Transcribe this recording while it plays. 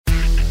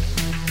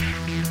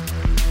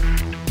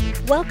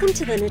Welcome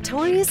to the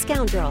Notorious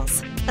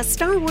Scoundrels, a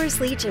Star Wars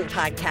Legion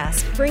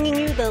podcast bringing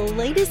you the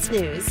latest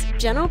news,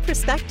 general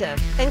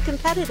perspective, and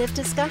competitive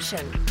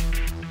discussion.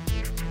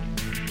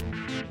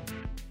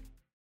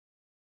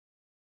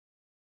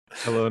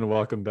 Hello and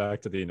welcome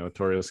back to the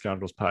Notorious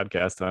Scoundrels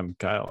podcast. I'm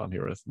Kyle. I'm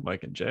here with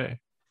Mike and Jay.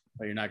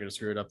 Oh, you're not going to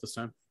screw it up this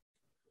time?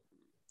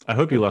 I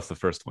hope you left the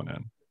first one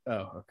in.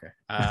 Oh, okay.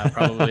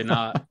 Probably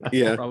not.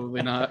 Yeah.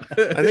 Probably not.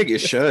 I think you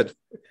should.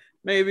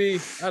 Maybe.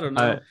 I don't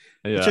know.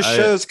 It just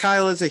shows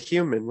Kyle as a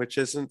human, which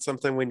isn't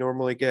something we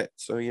normally get.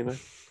 So, you know.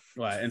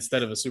 Why?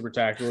 Instead of a super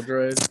tactical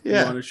droid, Yeah.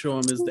 you want to show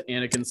him as the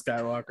Anakin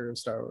Skywalker of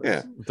Star Wars.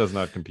 Yeah. It does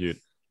not compute.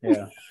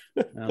 Yeah.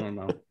 I don't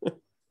know.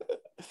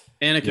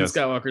 Anakin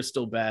Skywalker is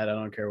still bad. I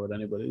don't care what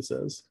anybody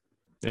says.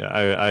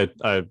 Yeah,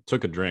 I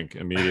took a drink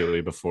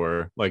immediately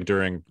before, like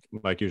during,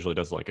 Mike usually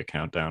does like a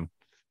countdown,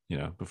 you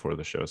know, before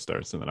the show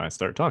starts, and then I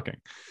start talking.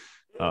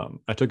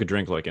 I took a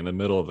drink like in the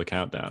middle of the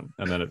countdown,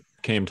 and then it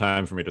came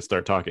time for me to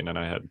start talking, and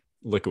I had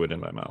liquid in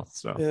my mouth.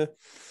 So,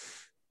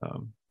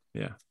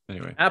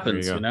 anyway,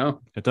 Happens, you know.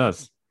 It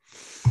does.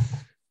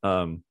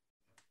 So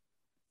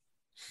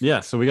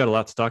we got a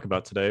lot to talk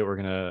about today. We're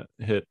gonna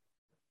hit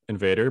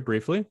Invader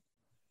briefly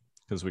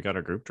because we got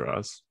our group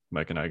draws.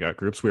 Mike and I got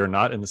groups. We are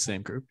not in the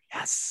same group.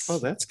 Yes. Oh,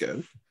 that's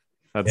good.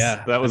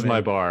 That was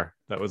my bar.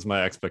 That was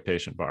my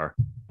expectation bar.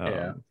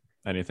 Yeah.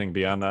 Anything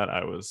beyond that,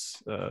 I was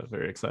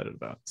very excited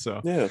about.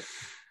 So yeah,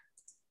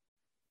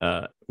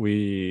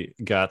 we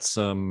got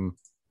some,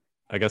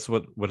 I guess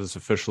what is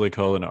officially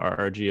called an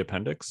RRG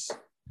appendix,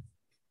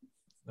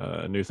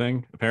 a new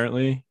thing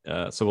apparently.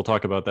 So we'll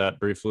talk about that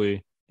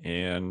briefly,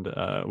 and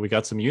we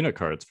got some unit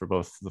cards for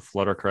both the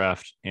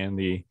Fluttercraft and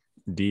the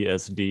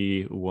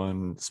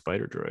DSD-1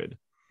 Spider Droid.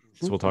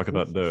 So we'll talk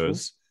about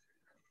those,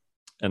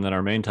 and then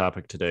our main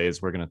topic today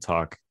is we're going to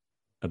talk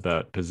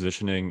about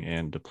positioning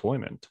and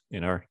deployment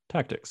in our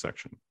tactics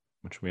section,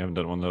 which we haven't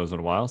done one of those in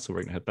a while, so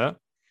we're gonna hit that.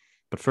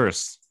 But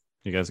first,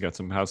 you guys got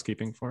some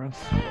housekeeping for us?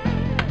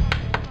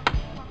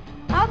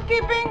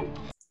 Housekeeping?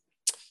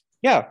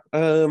 Yeah,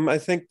 I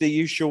think the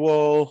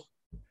usual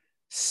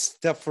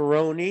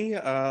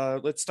stufferoni.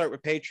 Let's start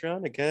with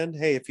Patreon again.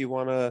 Hey, if you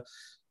want to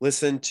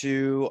listen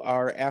to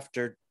our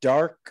After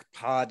Dark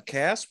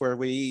podcast, where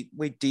we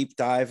deep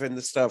dive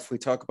into stuff. We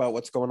talk about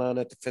what's going on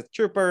at the Fifth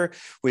Trooper.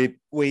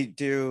 We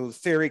do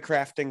theory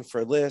crafting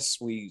for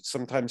lists. We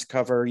sometimes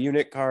cover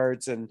unit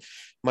cards, and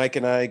Mike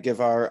and I give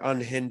our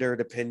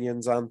unhindered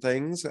opinions on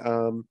things.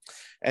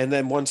 And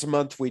then once a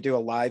month, we do a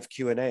live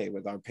Q&A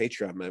with our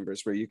Patreon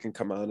members where you can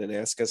come on and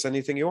ask us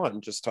anything you want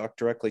and just talk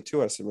directly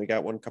to us. And we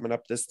got one coming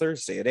up this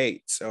Thursday at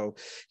 8. So,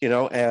 you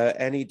know,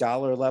 any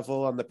dollar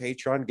level on the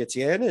Patreon gets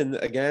you in. And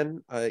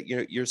again,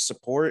 your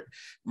support,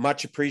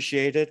 much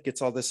appreciated,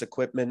 gets all this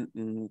equipment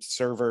and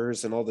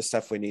servers and all the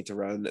stuff we need to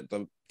run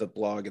the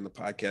blog and the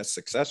podcast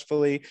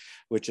successfully,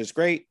 which is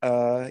great.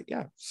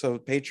 So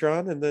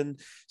Patreon, and then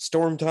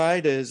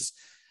Stormtide is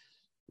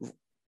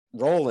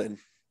rolling.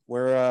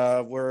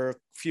 We're a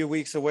few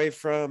weeks away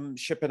from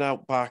shipping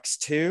out box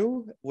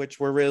 2, which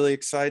we're really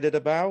excited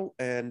about,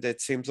 and it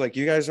seems like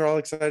you guys are all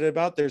excited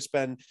about. There's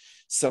been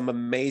some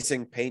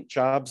amazing paint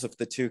jobs of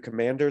the 2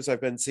 commanders I've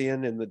been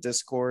seeing in the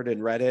Discord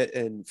and Reddit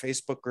and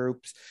Facebook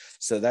groups,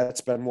 so that's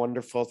been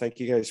wonderful.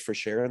 Thank you guys for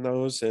sharing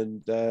those.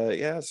 And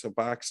so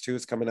box 2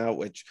 is coming out,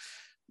 which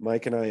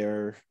Mike and I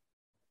are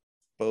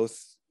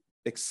both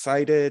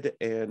excited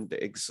and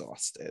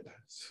excited.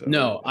 So,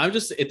 no, I'm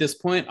just at this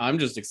point, I'm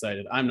just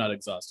excited. I'm not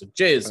exhausted.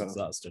 Jay is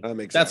exhausted. I'm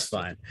exhausted. That's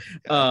fine.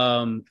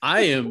 Yeah.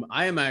 I am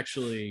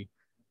actually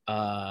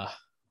I'm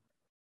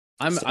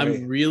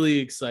really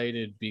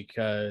excited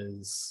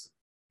because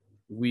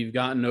we've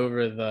gotten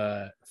over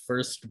the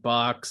first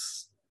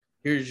box.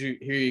 Here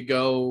you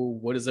go.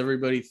 What does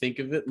everybody think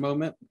of it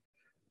moment?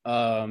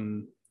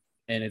 And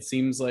it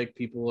seems like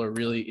people are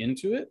really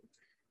into it,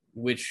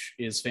 which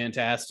is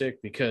fantastic,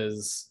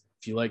 because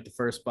if you like the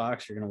first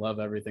box, you're going to love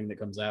everything that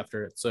comes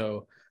after it.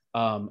 So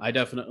I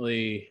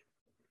definitely,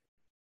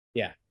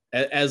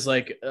 as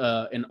like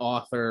an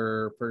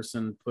author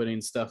person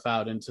putting stuff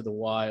out into the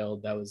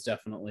wild, that was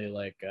definitely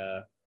like,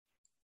 a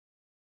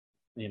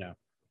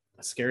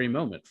scary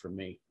moment for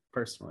me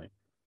personally.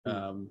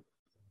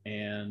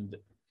 And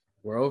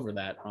we're over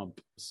that hump.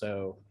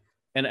 So,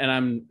 and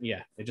I'm,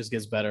 it just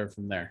gets better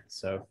from there.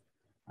 So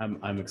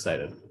I'm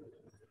excited.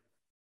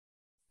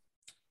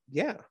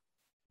 Yeah.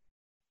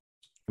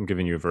 I'm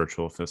giving you a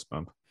virtual fist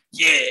bump.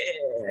 Yeah.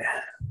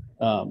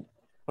 All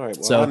right.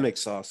 Well, so I'm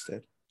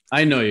exhausted.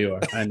 I know you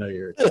are. I know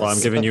you're. Well,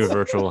 I'm giving you a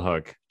virtual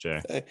hug,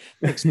 Jay.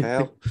 Thanks,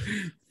 pal.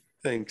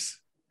 Thanks.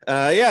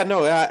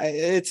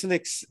 It's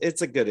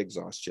a good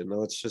exhaustion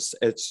though.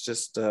 It's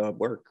just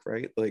work,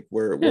 right? Like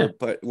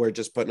we're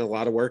just putting a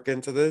lot of work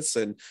into this,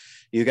 and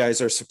you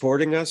guys are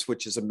supporting us,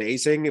 which is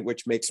amazing,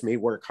 which makes me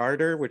work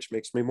harder, which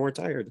makes me more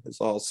tired as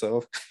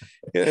also.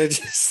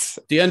 At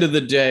the end of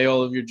the day,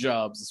 all of your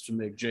jobs is to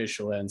make Jay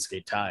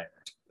Shalansky tired.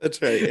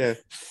 That's right. Yeah.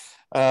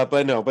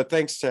 But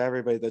thanks to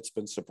everybody that's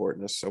been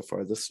supporting us so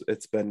far.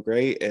 It's been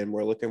great, and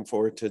we're looking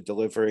forward to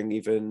delivering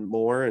even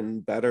more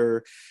and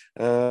better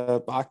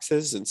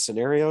boxes and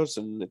scenarios,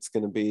 and it's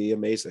going to be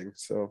amazing.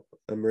 So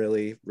I'm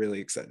really, really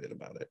excited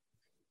about it.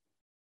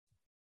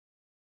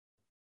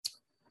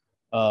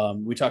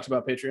 We talked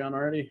about Patreon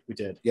already. We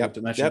did. Yep.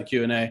 To mention the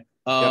Q&A.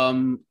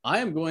 I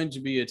am going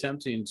to be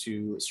attempting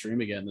to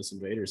stream again this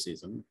Invader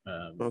season.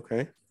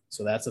 Okay.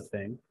 So that's a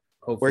thing.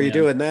 Hopefully, where are you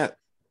doing that?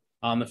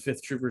 On the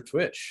Fifth Trooper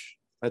Twitch.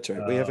 That's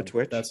right. We have a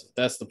Twitch.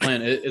 That's the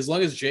plan. As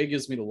long as Jay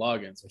gives me the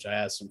logins, which I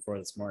asked him for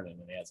this morning,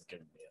 and he hasn't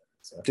given me yet.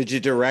 So. Did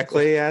you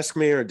directly ask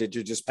me, or did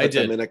you just put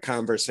them in a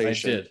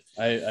conversation?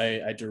 I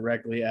did. I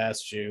directly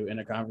asked you in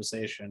a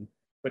conversation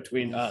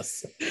between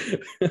us.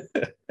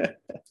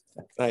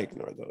 I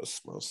ignore those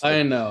mostly.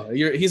 I know.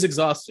 He's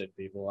exhausted,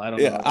 people. I don't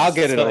know. Yeah, I'll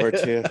get it over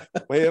to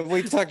you.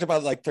 We talked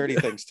about like 30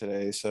 things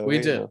today. So we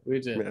did.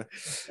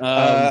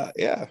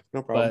 Yeah,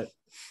 no problem. But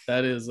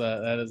that is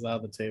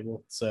out the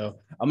table. So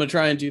I'm gonna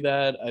try and do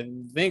that. I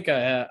think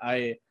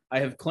I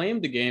have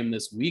claimed the game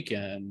this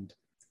weekend.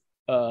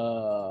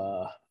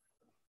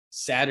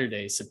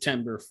 Saturday,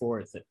 September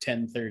 4th at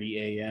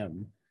 10:30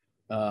 a.m.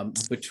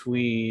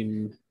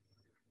 Between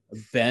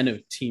Ben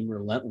of Team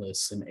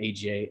Relentless and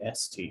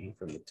AJST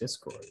from the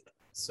Discord.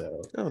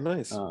 So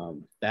nice.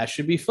 That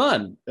should be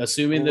fun,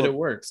 assuming that it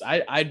works.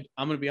 I'm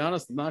gonna be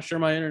honest, I'm not sure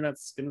my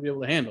internet's gonna be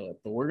able to handle it,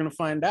 but we're gonna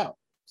find out.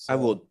 So, I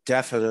will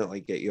definitely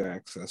get you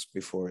access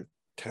before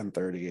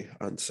 10:30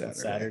 on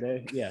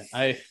Saturday. Yeah,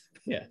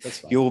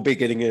 that's fine. You will be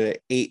getting it at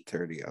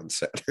 8:30 on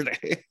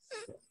Saturday.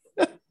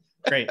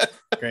 Great.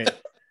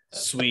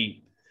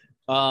 Sweet.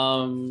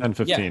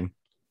 10:15.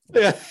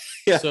 Yeah.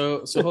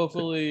 So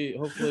hopefully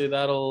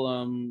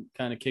that'll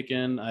kind of kick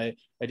in. I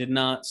did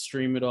not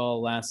stream it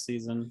all last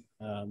season,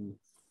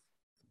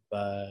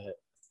 but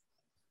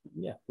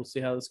yeah, we'll see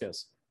how this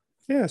goes.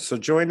 Yeah, so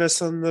join us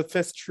on the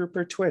Fifth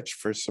Trooper Twitch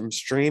for some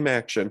stream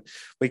action.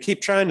 We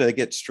keep trying to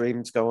get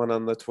streams going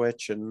on the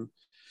Twitch, and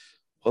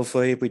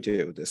hopefully we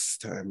do this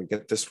time and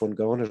get this one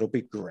going. It'll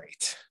be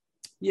great.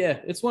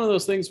 Yeah, it's one of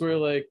those things where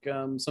like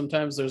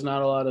sometimes there's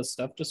not a lot of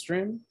stuff to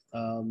stream.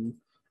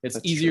 It's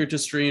easier to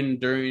stream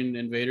during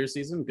Invader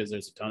season because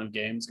there's a ton of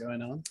games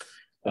going on.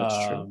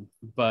 That's true.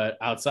 But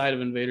outside of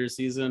Invader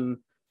season,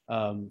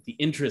 the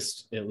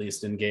interest, at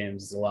least in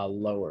games, is a lot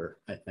lower,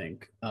 I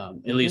think,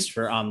 at least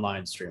for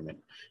online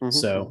streaming.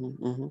 It's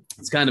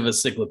kind of a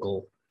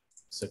cyclical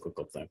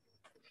thing.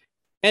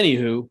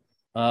 Anywho,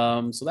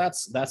 so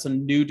that's a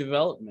new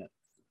development.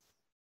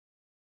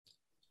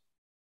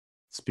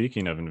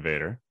 Speaking of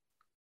Invader,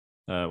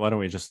 why don't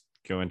we just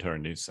go into our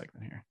news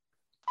segment here?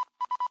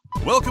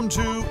 Welcome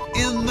to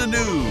In the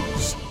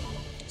News.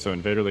 So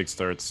Invader League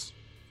starts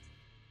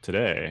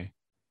today.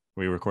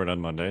 We record on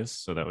Mondays,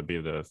 so that would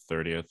be the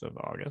 30th of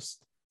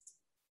August.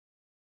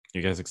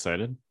 You guys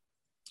excited?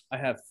 I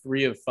have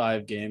 3 of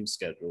 5 games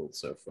scheduled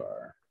so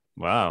far.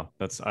 Wow,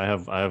 I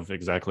have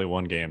exactly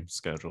 1 game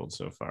scheduled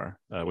so far,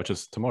 which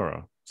is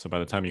tomorrow. So by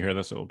the time you hear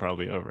this, it will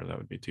probably be over. That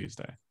would be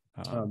Tuesday.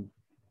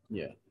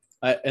 Yeah,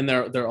 and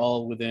they're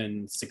all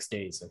within 6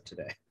 days of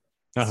today.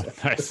 Oh, so,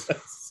 nice.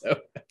 So,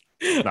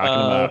 knocking them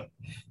out.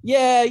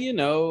 Yeah,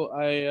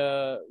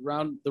 the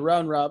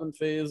round robin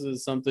phase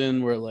is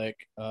something where like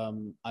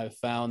I've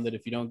found that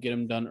if you don't get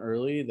them done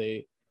early,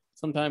 they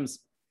sometimes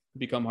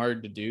become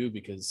hard to do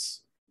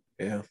because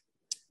I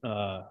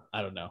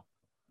don't know,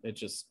 it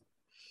just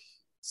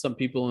some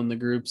people in the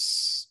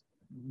groups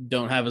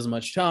don't have as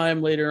much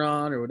time later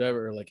on or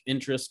whatever, or like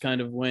interest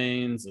kind of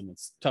wanes and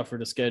it's tougher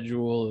to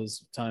schedule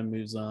as time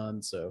moves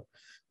on. So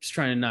just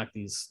trying to knock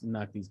these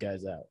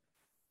guys out.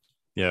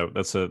 Yeah,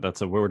 that's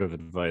a word of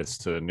advice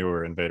to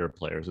newer Invader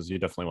players, is you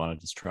definitely want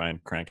to just try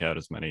and crank out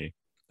as many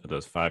of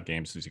those 5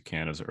 games as you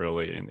can as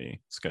early in the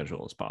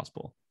schedule as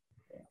possible.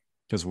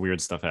 Because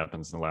weird stuff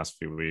happens in the last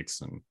few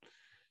weeks and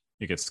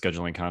you get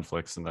scheduling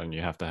conflicts, and then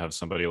you have to have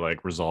somebody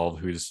like resolve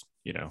who's,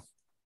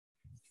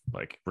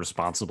 like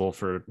responsible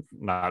for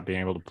not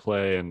being able to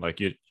play, and like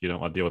you don't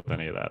want to deal with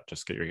any of that.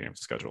 Just get your games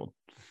scheduled.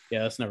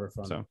 Yeah, that's never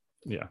fun. So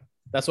yeah.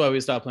 That's why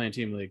we stopped playing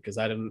Team League, because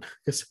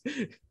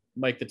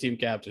Mike, the team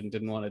captain,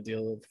 didn't want to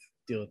deal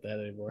with that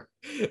anymore.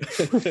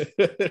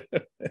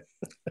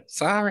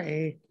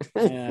 Sorry.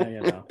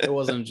 Yeah, it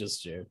wasn't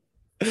just you.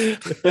 We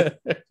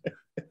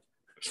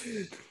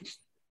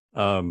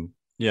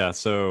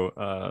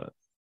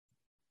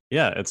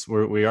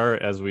are,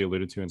 as we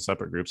alluded to, in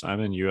separate groups. I'm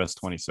in US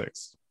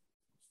 26.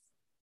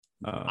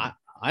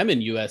 I'm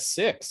in US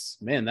 6.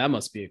 Man, that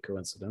must be a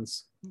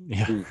coincidence.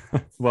 Yeah.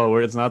 Well,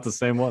 it's not the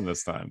same one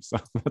this time, so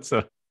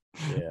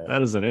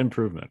that is an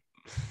improvement.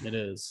 It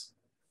is.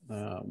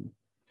 My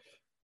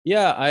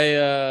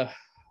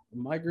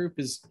group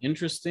is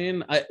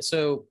interesting. I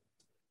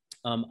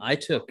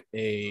took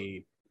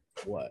a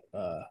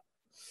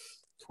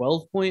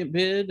 12-point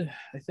bid,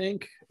 I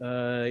think.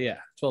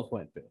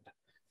 12-point bid.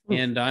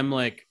 And I'm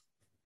like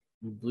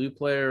blue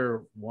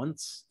player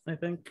once, I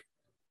think.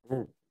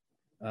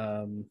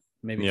 Maybe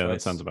Maybe twice. twice.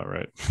 That sounds about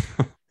right.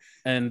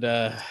 And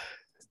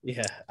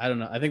Yeah, I don't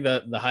know. I think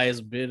that the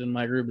highest bid in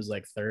my group is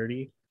like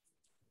 30.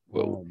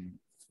 Whoa.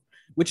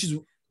 Which is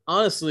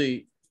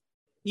honestly,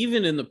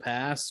 even in the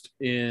past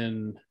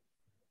in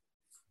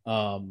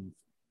round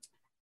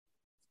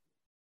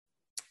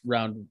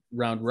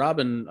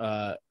robin,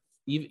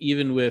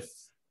 even with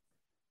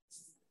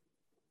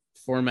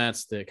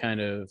formats that kind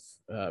of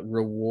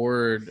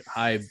reward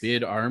high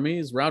bid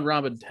armies, round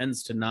robin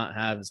tends to not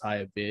have as high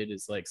a bid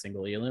as like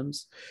single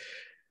elims.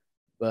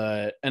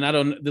 But and I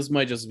don't, this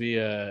might just be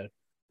a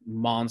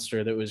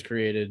monster that was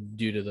created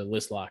due to the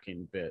list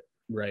locking bit,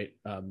 right?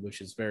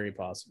 Which is very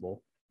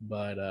possible.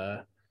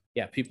 But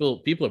yeah,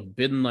 people are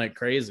bidding like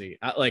crazy.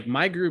 Like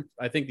my group,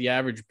 I think the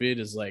average bid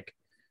is like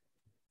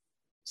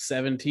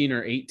 17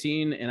 or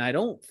 18, and I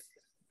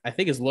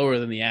think it's lower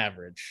than the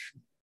average,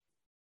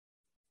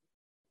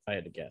 if I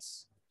had to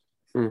guess.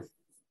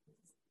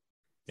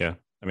 Yeah,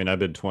 I mean, I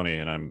bid 20,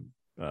 and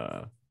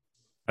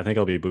I think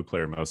I'll be a blue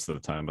player most of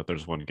the time, but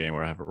there's one game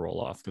where I have a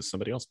roll off because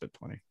somebody else bid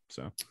 20.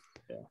 So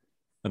yeah.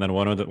 And then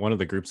one of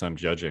the groups I'm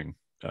judging,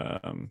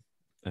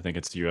 I think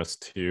it's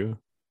US2.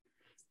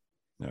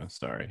 No,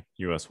 sorry,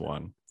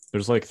 US1.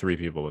 There's like 3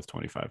 people with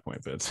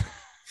 25-point bids.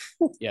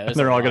 Yeah, and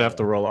they're all gonna have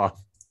to roll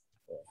off.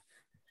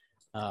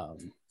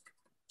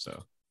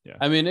 So yeah,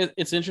 I mean,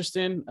 it's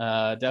interesting.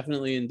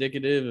 Definitely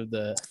indicative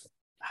of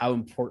how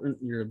important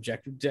your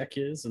objective deck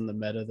is in the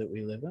meta that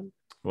we live in.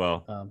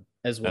 Well,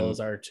 as well as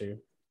R2.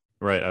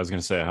 Right, I was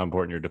gonna say how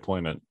important your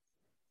deployment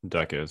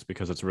deck is,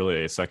 because it's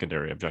really a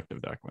secondary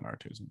objective deck when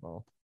R2 is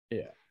involved.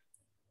 Yeah.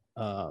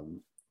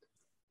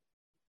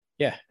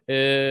 Yeah.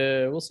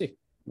 We'll see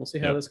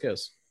how this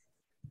goes.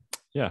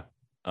 Yeah.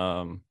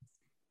 Yeah,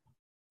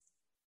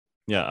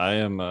 I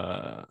am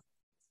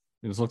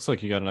it looks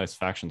like you got a nice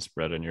faction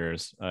spread in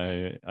yours.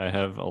 I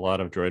have a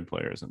lot of droid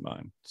players in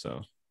mine.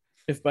 So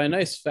if by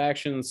nice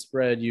faction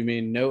spread you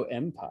mean no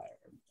empire.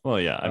 Well,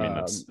 yeah, I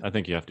mean I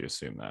think you have to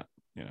assume that,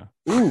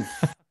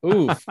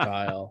 Oof,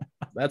 Kyle.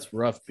 That's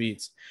rough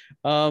beats.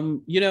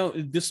 Despite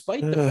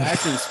the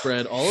faction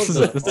spread, this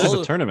is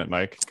a tournament,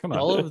 Mike. Come on.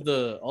 All of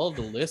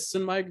the lists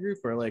in my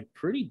group are like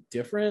pretty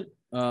different.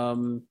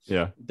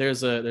 Yeah.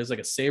 There's like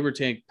a saber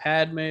tank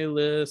Padme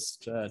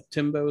list,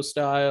 Timbo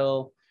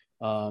style.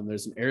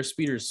 There's an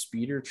airspeeder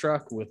speeder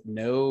truck with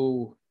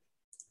no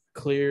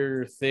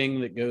clear thing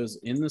that goes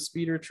in the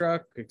speeder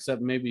truck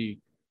except maybe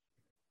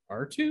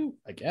R2,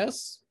 I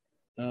guess.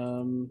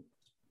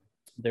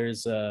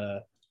 There's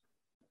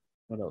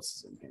what else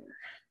is in here?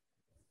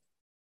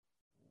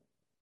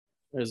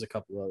 There's a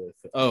couple other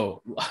things.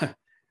 Oh,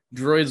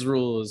 Droid's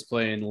Rule is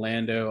playing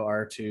Lando,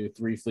 R2,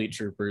 3 Fleet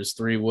Troopers,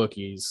 3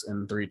 Wookiees,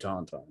 and 3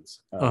 Tauntauns.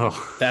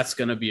 That's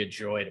gonna be a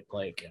joy to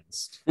play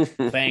against.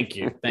 Thank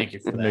you for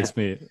that. It makes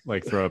me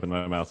like throw up in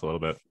my mouth a little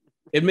bit.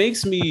 It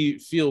makes me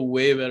feel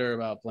way better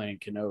about playing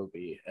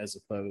Kenobi as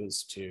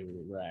opposed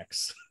to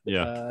Rex.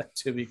 Yeah.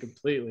 To be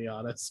completely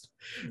honest.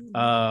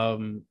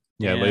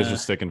 Yeah, laser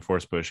stick and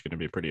force push going to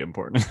be pretty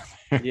important.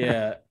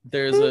 Yeah,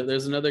 there's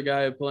another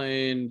guy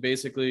playing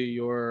basically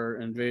your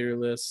invader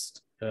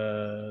list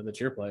that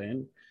you're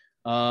playing,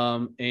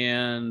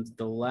 and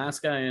the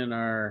last guy in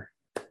our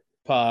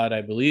pod,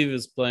 I believe,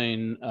 is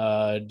playing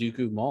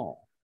Dooku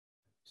Maul.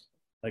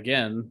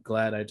 Again,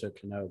 glad I took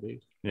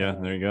Kenobi. Yeah,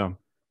 there you go.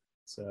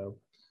 So,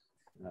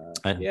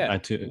 I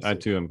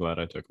too am glad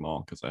I took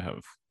Maul, because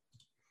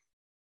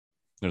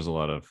there's a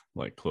lot of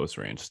like close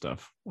range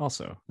stuff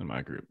also in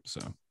my group.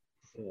 So.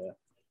 Yeah.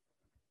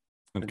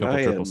 And a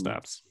couple triple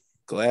snaps.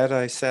 Glad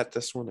I sat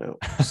this one out.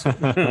 So.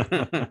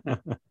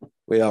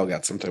 We all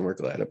got something we're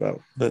glad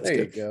about. That's there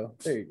good. You go.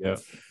 There you go.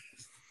 Yep.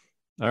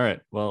 All right.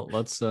 Well,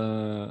 let's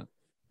so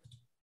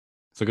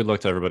good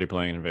luck to everybody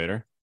playing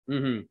Invader.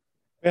 Mm-hmm.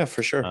 Yeah,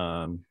 for sure.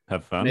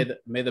 Have fun.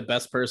 May the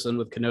best person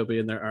with Kenobi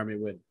in their army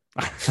win.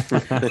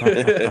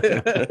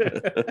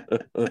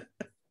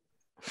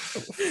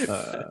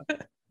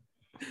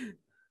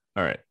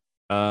 All right.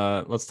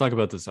 Let's talk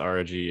about this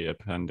RG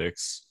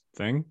appendix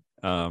thing.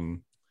 Yeah,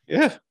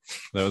 that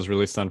was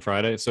released on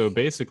Friday. So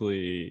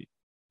basically,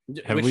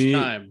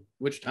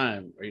 which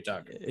time are you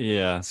talking?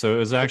 Yeah, so it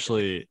was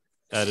actually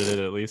edited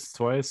at least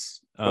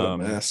twice.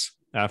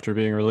 After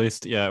being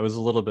released. Yeah, it was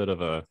a little bit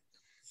of a.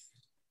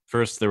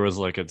 First, there was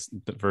like a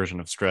version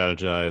of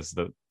Strategize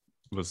that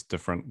was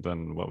different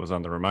than what was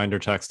on the reminder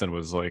text, and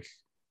was like,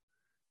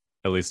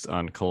 at least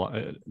on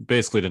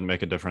basically didn't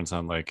make a difference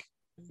on like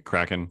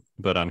Kraken,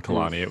 but on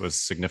Kalani it was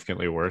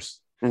significantly worse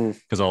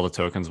because all the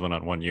tokens went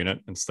on one unit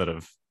instead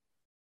of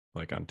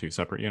like on 2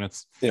 separate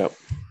units. Yeah.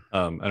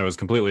 And it was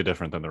completely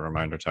different than the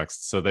reminder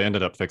text. So they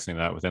ended up fixing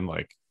that within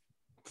like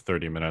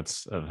 30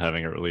 minutes of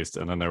having it released.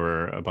 And then there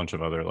were a bunch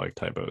of other like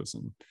typos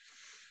and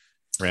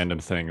random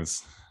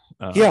things.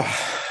 Yeah.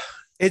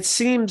 It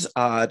seems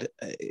odd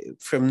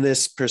from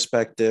this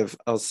perspective.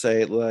 I'll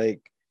say,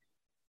 like,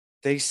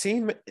 they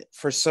seem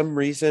for some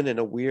reason in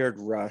a weird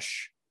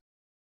rush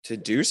to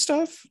do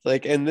stuff,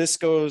 like, and this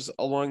goes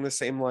along the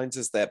same lines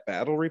as that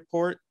battle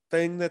report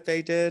thing that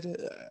they did. I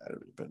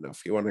don't even know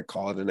if you want to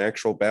call it an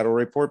actual battle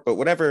report, but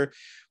whatever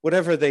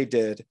they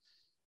did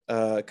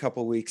a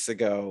couple weeks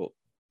ago,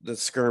 the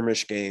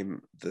skirmish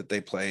game that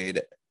they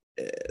played,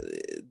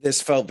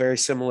 this felt very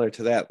similar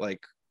to that.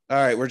 Like, all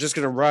right, we're just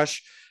going to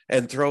rush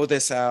and throw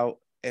this out.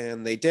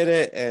 And they did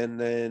it. And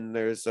then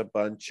there's a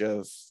bunch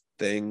of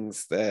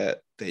things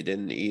that they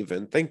didn't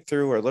even think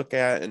through or look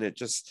at. And it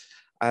just,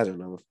 I don't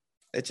know.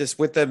 It just,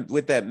 with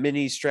that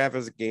mini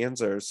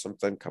extravaganza or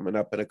something coming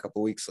up in a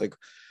couple weeks, like,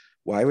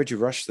 why would you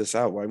rush this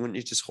out? Why wouldn't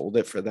you just hold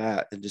it for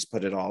that and just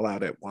put it all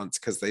out at once?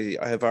 Because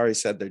I have already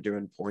said they're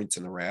doing points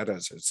and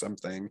erratas or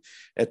something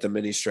at the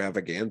mini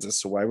extravaganza.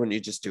 So why wouldn't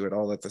you just do it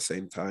all at the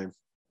same time?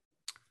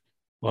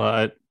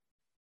 Well,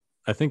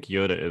 I think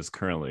Yoda is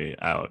currently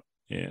out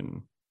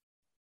in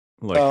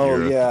like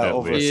Europe,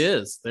 over. He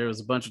is. There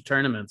was a bunch of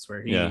tournaments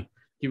where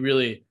he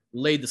really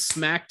laid the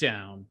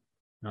smackdown,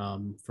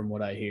 from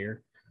what I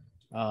hear.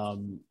 I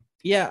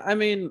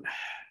mean,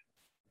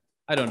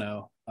 I don't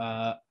know.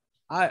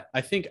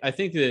 I think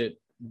that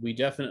we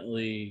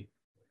definitely,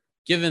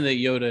 given that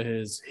Yoda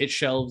has hit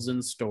shelves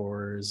in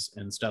stores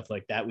and stuff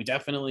like that, we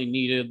definitely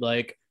needed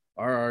like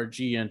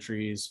RRG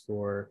entries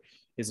for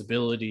his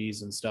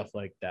abilities and stuff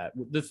like that.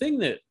 The thing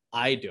that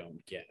I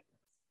don't get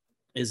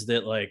is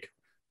that like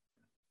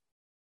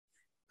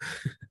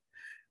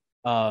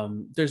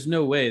there's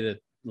no way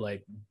that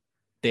like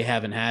they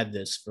haven't had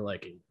this for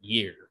like a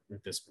year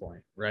at this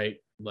point, right?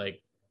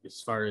 Like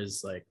as far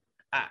as like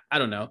I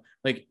don't know,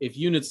 like if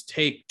units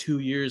take 2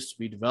 years to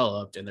be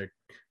developed and they're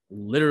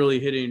literally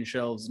hitting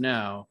shelves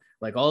now,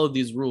 like all of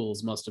these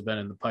rules must have been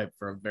in the pipe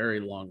for a very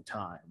long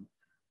time.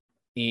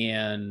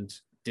 And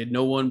did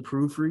no one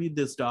proofread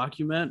this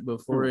document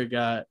before it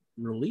got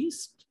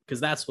released?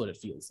 Because that's what it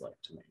feels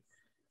like to me.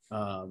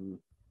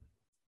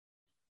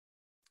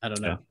 I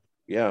don't know.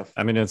 Yeah.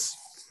 I mean, it's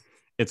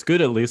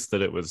good at least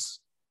that it was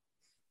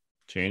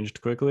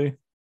changed quickly.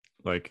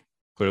 Like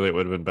clearly it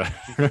would have been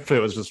better if it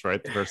was just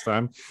right the first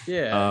time.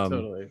 Yeah,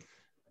 totally.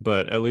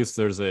 But at least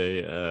there's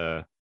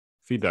a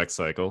feedback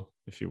cycle,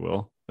 if you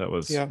will, that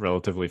was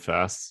relatively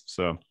fast.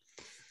 So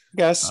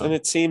yes, and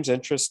it seems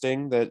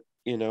interesting that,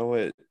 you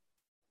know,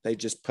 they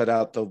just put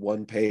out the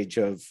 1 page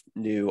of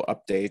new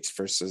updates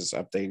versus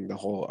updating the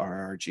whole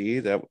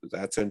RRG.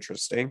 That's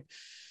interesting.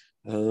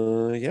 I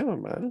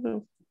don't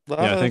know.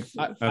 I think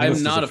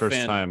I'm not a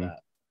fan of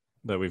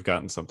that we've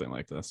gotten something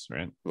like this,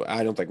 right?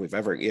 I don't think we've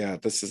ever. Yeah,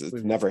 it's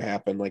never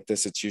happened like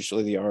this. It's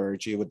usually the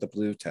RRG with the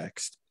blue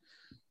text.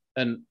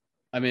 And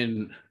I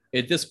mean,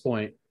 at this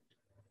point,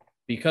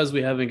 because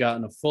we haven't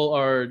gotten a full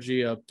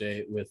RRG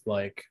update with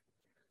like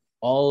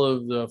all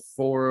of the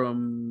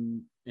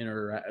forum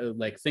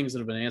like things that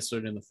have been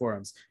answered in the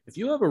forums, if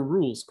you have a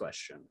rules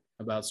question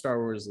about Star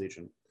Wars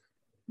Legion,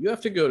 you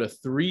have to go to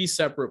 3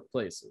 separate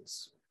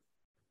places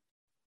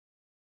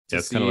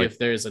to see if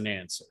there's an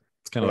answer.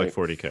 It's kind of like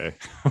 40K,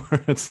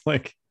 where it's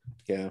like,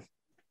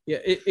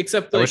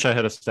 except I like, wish I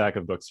had a stack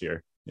of books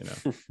here, you know.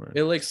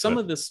 Like some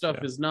of this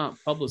stuff is not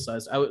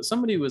publicized.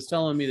 Somebody was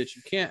telling me that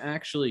you can't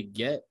actually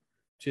get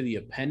to the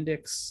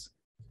appendix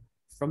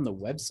from the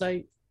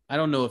website. I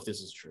don't know if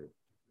this is true.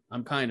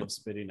 I'm kind of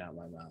spitting out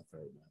my mouth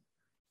right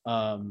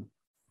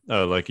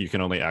now. Like you can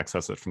only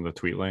access it from the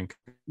tweet link.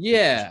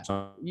 Yeah.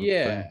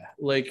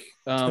 Like,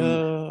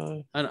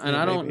 and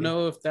I don't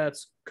know if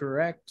that's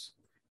correct.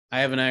 I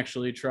haven't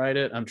actually tried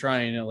it. I'm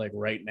trying it like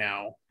right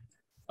now.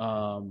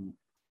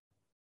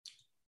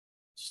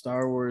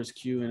 Star Wars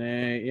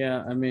Q&A.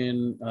 Yeah, I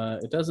mean,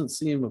 it doesn't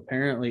seem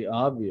apparently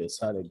obvious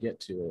how to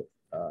get to it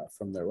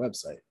from their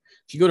website.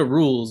 If you go to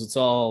rules, it's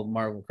all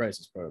Marvel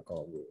Crisis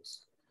Protocol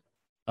rules.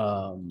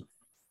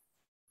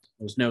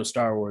 There's no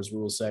Star Wars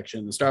rules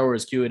section. The Star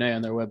Wars Q&A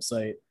on their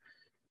website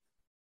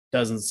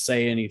doesn't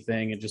say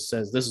anything. It just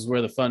says this is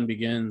where the fun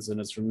begins,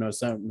 and it's from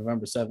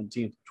November 17th,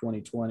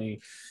 2020.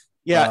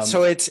 Yeah,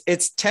 so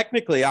it's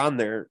technically on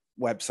their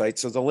website.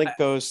 So the link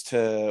goes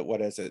to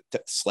what is it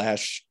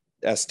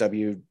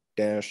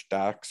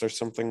 /SW-docs or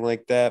something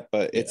like that.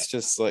 But it's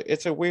just like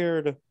it's a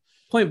weird.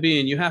 Point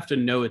being, you have to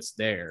know it's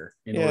there.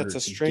 It's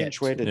a strange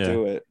way to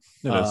do it.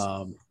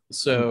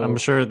 So I'm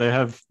sure they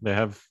have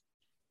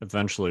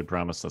eventually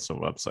promised us a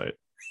website,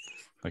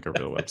 like a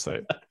real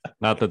website.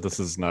 Not that this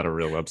is not a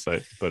real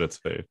website, but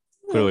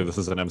clearly this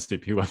is an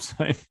MCP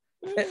website.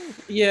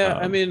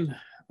 I mean,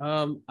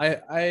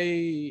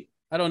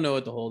 I don't know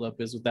what the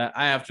holdup is with that.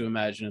 I have to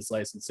imagine it's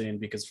licensing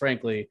because,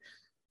 frankly,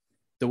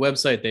 the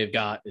website they've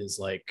got is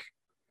like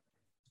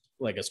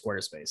a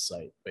Squarespace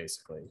site,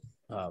 basically.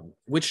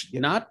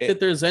 That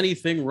there's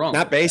anything wrong.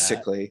 Not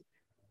basically.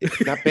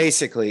 Not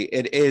basically.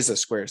 It is a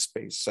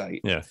Squarespace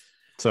site. Yeah.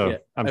 So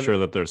I'm sure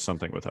that there's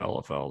something with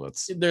LFL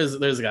that's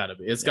there's got to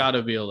be. It's got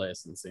to be a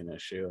licensing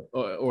issue,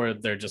 or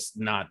they're just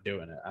not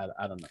doing it.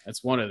 I don't know.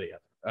 It's one or the other.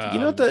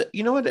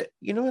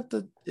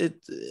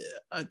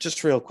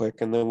 Just real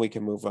quick, and then we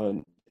can move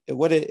on.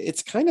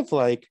 It's kind of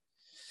like,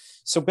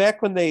 so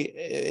back when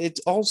it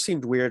all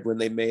seemed weird when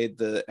they made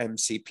the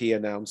MCP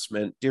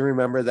announcement. Do you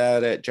remember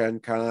that at Gen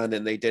Con?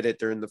 And they did it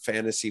during the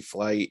Fantasy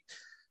Flight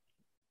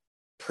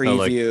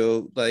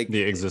preview, like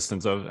the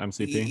existence of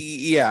MCP.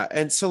 Yeah,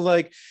 and so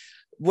like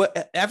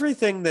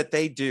everything that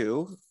they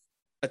do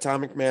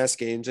Atomic Mass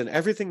Games and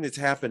everything that's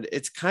happened,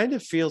 it kind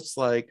of feels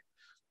like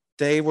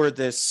they were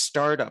this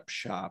startup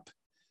shop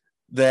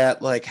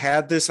that like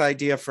had this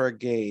idea for a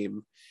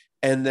game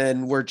and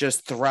then were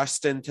just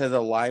thrust into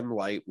the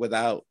limelight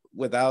without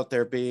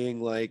there being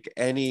like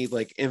any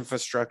like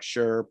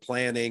infrastructure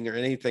planning or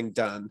anything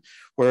done.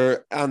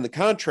 Where on the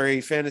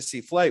contrary,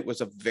 Fantasy Flight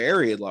was a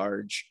very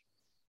large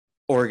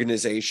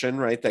organization,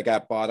 right? That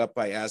got bought up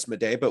by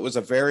Asmodee, but was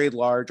a very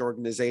large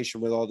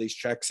organization with all these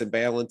checks and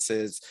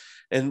balances.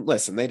 And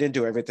listen, they didn't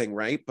do everything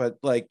right, but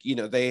like, you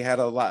know, they had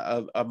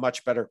a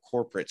much better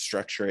corporate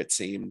structure, it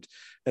seemed.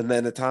 And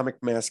then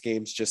Atomic Mass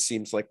Games just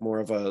seems like more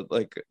of a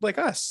like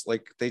us,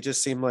 like they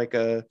just seem like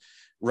a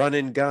run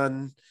and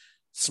gun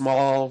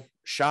small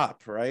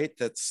shop, right?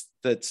 That's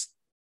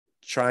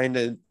trying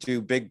to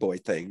do big boy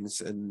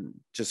things and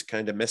just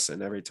kind of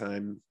missing every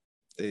time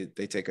they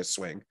take a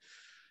swing.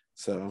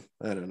 So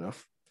I don't know.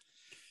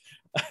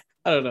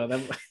 I don't know. I'm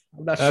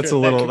not That's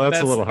sure.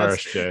 That's a little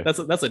harsh, Jay.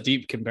 That's a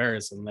deep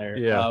comparison there.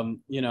 Yeah.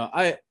 You know,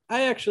 I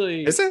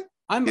actually Is it?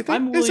 I'm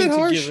willing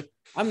to give.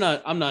 I'm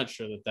not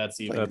sure that's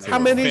even That's how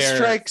many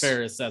strikes?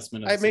 fair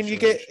assessment. I mean, you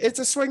get it's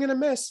a swing and a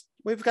miss.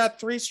 We've got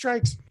 3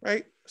 strikes,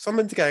 right?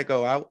 Someone's got to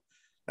go out.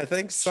 I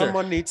think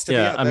someone needs to be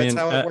out. That's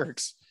how it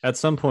works. At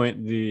some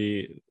point,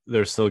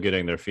 they're still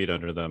getting their feet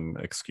under them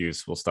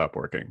excuse will stop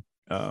working.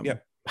 Yeah.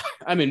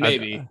 I mean,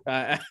 maybe.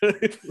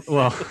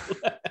 Well,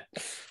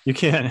 you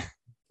can't.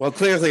 Well,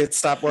 clearly it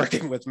stopped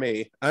working with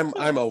me.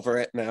 I'm over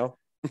it now.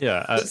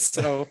 Yeah.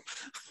 So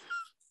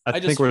I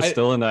think we're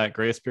still in that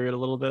grace period a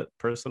little bit,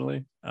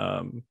 personally.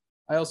 I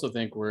also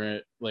think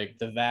we're like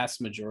the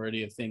vast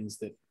majority of things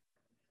that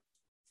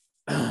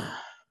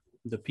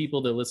the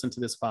people that listen to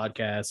this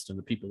podcast and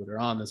the people that are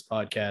on this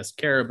podcast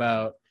care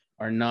about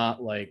are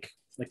not like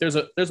there's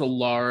a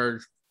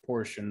large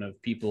portion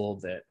of people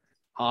that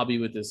hobby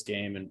with this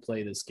game and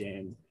play this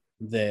game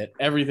that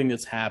everything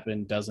that's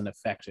happened doesn't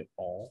affect it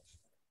all.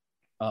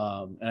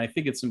 And I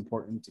think it's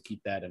important to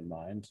keep that in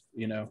mind,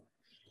 you know.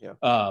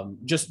 Yeah.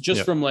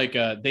 Just from like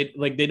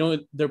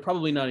they're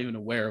probably not even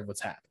aware of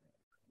what's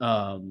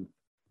happening.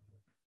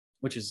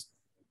 Which is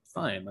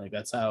fine. Like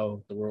that's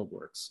how the world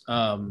works.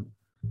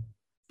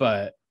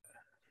 But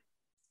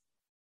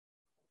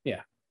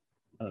yeah,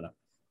 I don't know.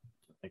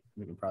 Like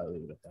we can probably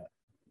leave it at that.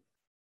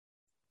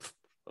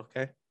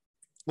 Okay.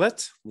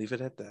 Let's leave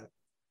it at that.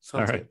 Sounds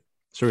all right. Good.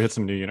 Should we hit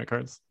some new unit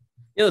cards?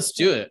 Yeah, let's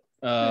do it.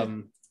 All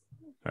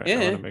right, I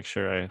want to make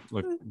sure I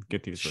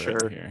get these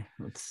right here.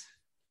 Let's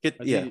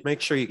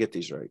make sure you get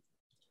these right.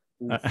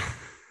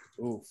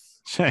 Oof.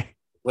 Shay.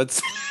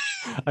 Let's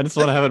I just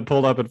want to have it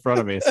pulled up in front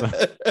of me. So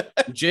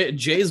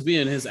Jay's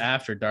being his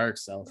after dark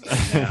self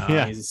right now.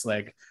 Yeah. He's just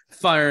like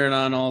firing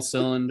on all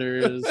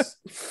cylinders.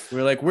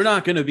 We're like, we're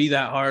not gonna be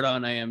that hard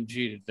on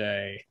AMG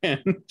today.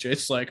 And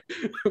Jay's like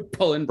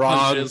pulling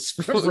punches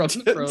from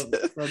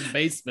the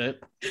basement.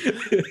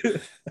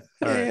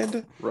 And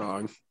right.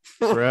 Wrong.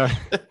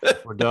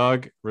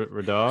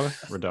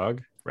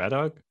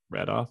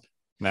 Radoff,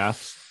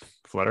 Maths,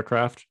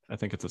 Fluttercraft. I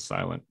think it's a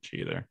silent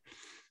G there.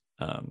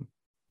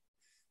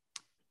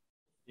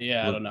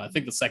 Yeah, I don't know. I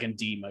think the second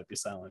D might be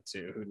silent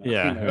too. Who knows?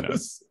 Yeah, who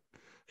knows?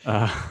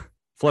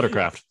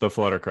 Fluttercraft, the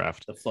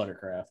Fluttercraft.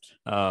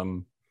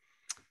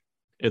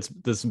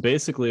 This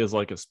basically is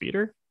like a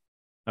speeder.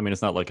 I mean,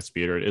 it's not like a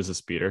speeder; it is a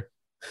speeder.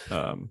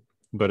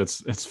 But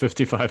it's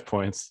 55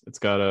 points. It's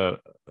got a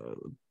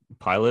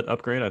pilot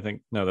upgrade. I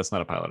think no, that's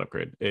not a pilot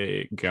upgrade.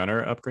 A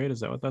gunner upgrade. Is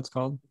that what that's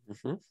called?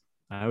 Mm-hmm.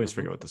 I always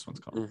forget what this one's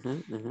called.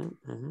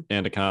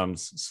 And a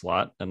comms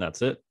slot, and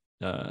that's it.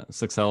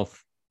 6 health.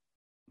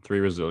 3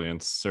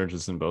 resilience,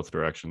 surges in both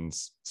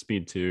directions,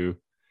 speed 2.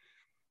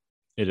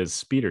 It is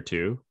speeder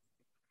 2,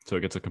 so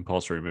it gets a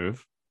compulsory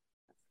move,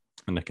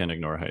 and it can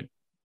ignore height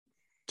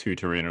 2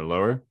 terrain or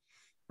lower.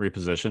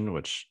 Reposition,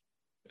 which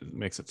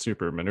makes it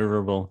super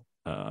maneuverable.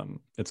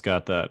 It's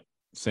got that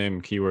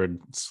same keyword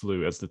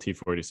slew as the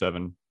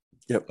T-47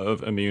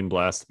 of immune,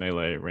 blast,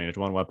 melee, range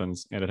 1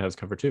 weapons, and it has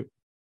cover 2.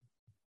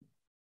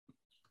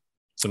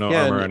 So no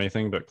armor or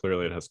anything, but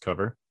clearly it has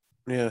cover.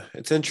 Yeah,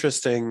 it's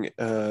interesting.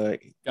 I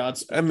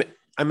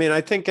mean,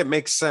 I think it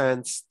makes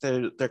sense.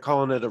 They're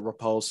calling it a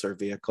repulsor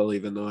vehicle,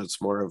 even though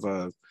it's more of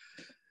a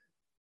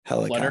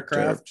helicopter.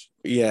 Fluttercraft?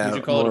 Yeah, would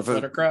you call it a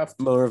Fluttercraft?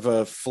 More of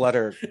a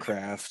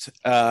Fluttercraft.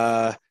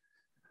 I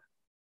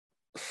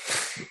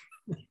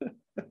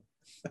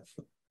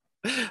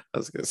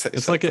was gonna say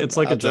it's like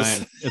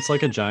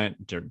a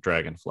giant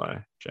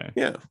dragonfly, Jay.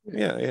 Yeah.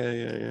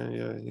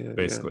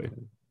 Basically,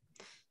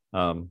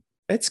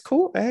 it's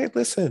cool. Hey,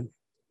 listen.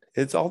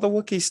 It's all the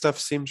Wookiee stuff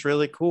seems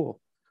really cool.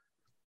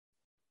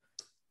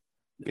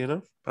 You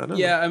know? I don't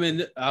know. I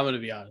mean, I'm going to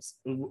be honest.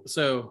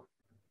 So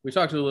we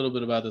talked a little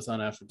bit about this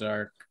on After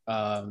Dark,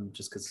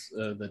 just because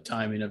the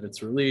timing of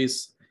its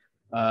release.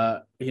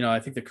 I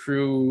think the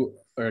crew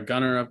or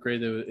gunner upgrade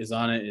that is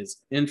on it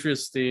is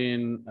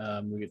interesting.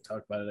 We could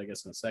talk about it, I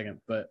guess, in a second.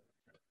 But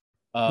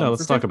no,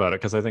 let's talk about it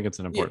because I think it's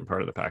an important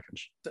part of the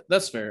package.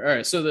 That's fair. All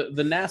right. So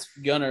the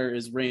NASP gunner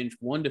is range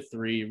 1 to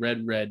 3,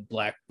 red,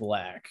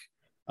 black.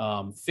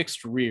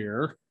 Fixed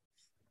rear,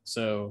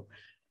 So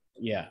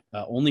yeah,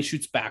 only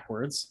shoots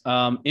backwards.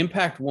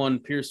 Impact 1,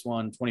 Pierce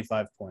 1,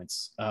 25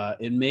 points.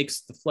 It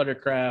makes the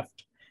Fluttercraft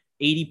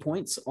 80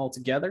 points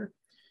altogether.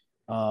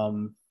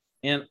 And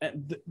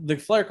the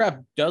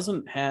Fluttercraft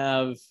doesn't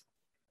have,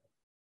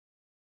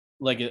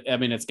 like, I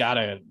mean, it's got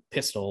a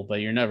pistol, but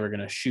you're never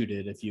going to shoot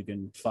it if you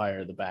can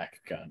fire the back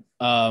gun.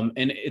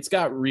 And it's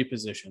got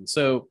reposition.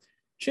 So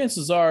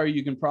chances are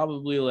you can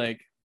probably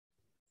like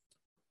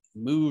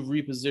move,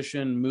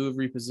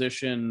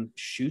 reposition,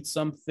 shoot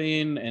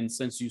something. And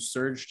since you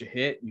surge to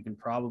hit, you can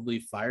probably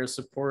fire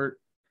support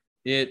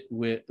it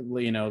with,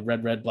 you know,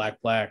 red,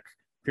 black,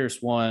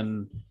 Pierce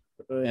 1,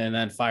 and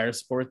then fire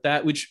support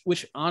that,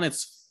 which on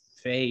its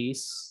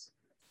face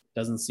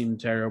doesn't seem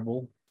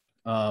terrible.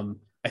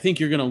 I think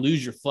you're going to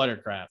lose your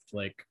Fluttercraft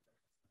like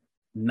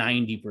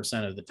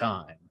 90% of the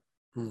time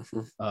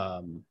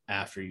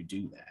after you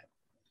do that.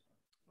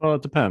 Well,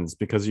 it depends,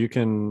 because you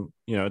can,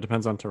 you know, it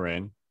depends on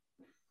terrain.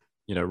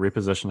 You know,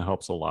 reposition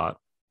helps a lot.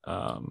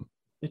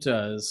 It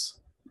does.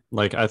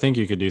 Like, I think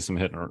you could do some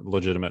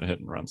legitimate hit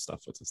and run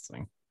stuff with this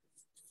thing.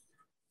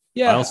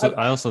 Yeah.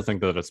 I also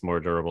think that it's more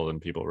durable than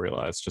people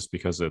realize, just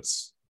because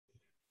it's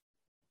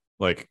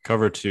like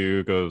cover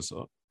 2 goes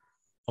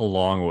a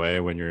long way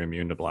when you're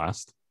immune to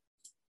blast.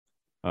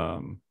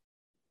 And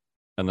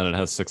then it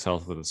has 6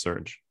 health with a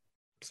surge,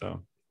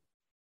 so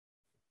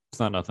it's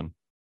not nothing.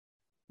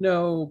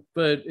 No,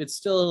 but it's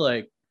still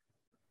like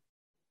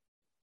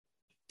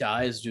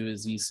dies to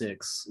his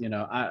E6. You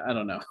know, I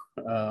don't know.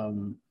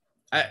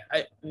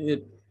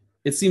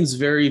 It seems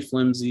very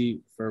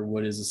flimsy for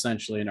what is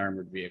essentially an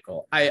armored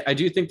vehicle. I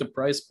do think the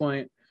price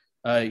point,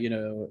 you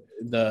know,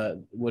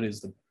 the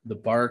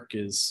bark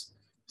is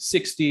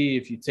 60.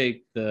 If you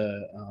take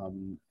the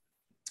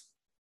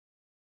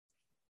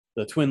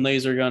twin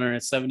laser gunner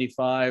at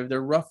 75,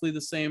 they're roughly the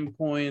same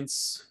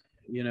points.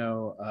 You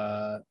know,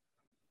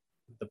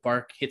 the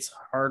bark hits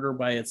harder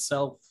by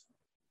itself,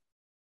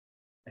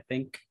 I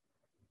think.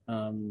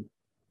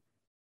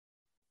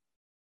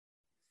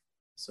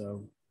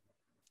 So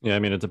yeah, I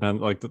mean, it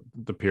depends. Like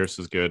the Pierce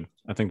is good.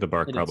 I think the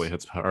bark probably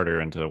hits harder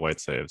into white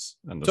saves,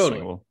 and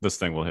this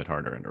thing will hit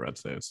harder into red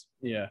saves.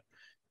 Yeah.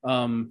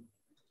 I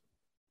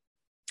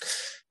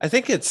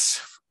think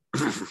it's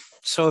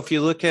so if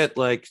you look at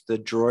like the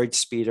Droid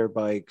speeder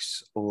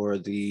bikes or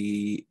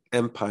the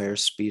Empire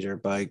speeder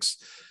bikes,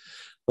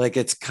 like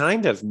it's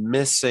kind of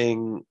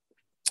missing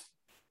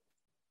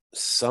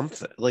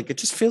something. Like it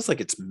just feels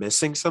like it's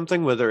missing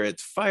something, whether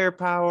it's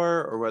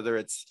firepower or whether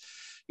it's,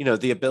 you know,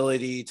 the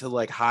ability to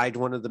like hide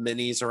one of the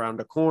minis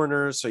around a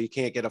corner so you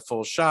can't get a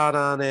full shot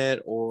on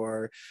it,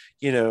 or,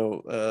 you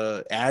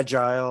know,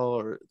 agile,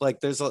 or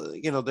like there's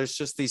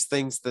just these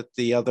things that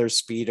the other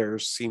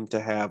speeders seem to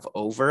have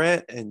over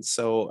it. And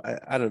so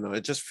I don't know,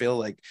 it just feel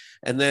like,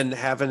 and then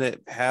having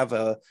it have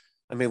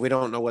I mean, we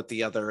don't know what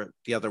the other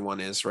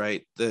one is,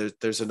 right?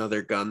 There's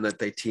another gun that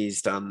they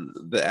teased on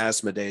the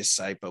Asmodee's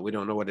site, but we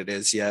don't know what it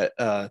is yet.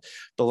 But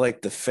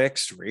like the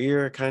fixed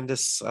rear kind of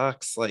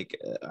sucks. Like,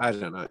 I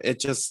don't know.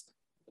 It just,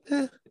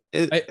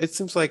 it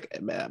seems like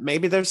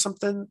maybe there's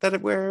something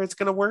where it's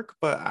gonna work,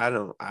 but I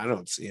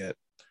don't see it.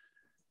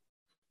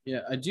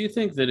 Yeah, I do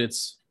think that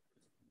it's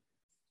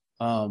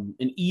an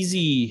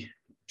easy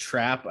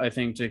trap, I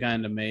think, to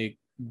kind of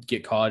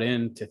get caught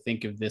in, to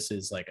think of this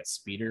as like a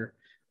speeder.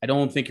 I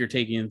don't think you're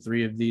taking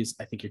 3 of these.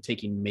 I think you're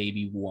taking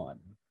maybe 1,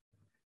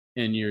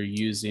 and you're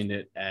using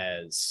it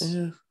as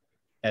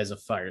a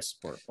fire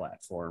support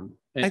platform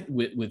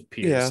with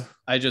Pierce.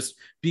 Yeah.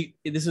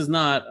 This is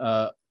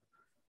not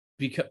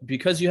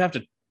because you have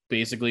to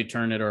basically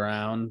turn it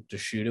around to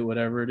shoot it,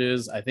 whatever it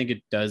is. I think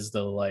it does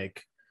the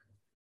like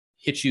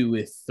hit you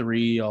with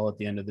 3 all at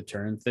the end of the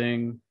turn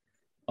thing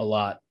a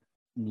lot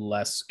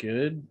less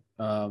good.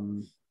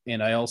 And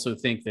I also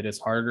think that it's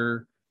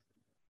harder,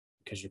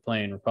 because you're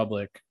playing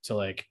Republic, to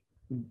like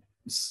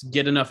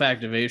get enough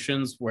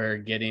activations where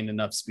getting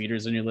enough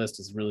speeders in your list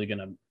is really going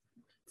to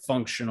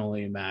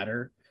functionally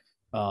matter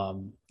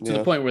to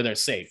the point where they're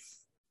safe.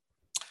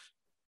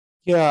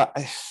 Yeah.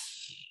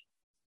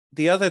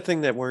 The other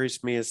thing that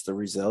worries me is the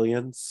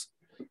resilience.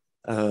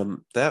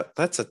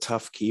 That's a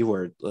tough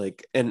keyword.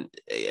 Like, and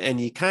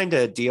you kind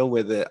of deal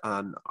with it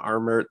on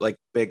armored, like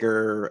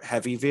bigger,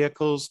 heavy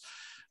vehicles.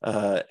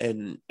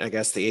 And I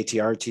guess the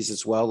ATRTs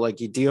as well.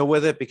 Like you deal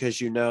with it because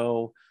you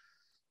know,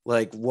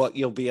 like what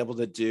you'll be able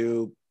to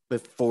do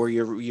before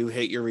you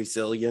hit your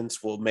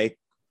resilience will make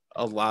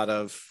a lot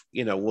of,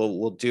 you know,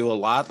 will do a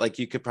lot. Like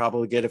you could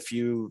probably get a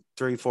few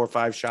 3, 4,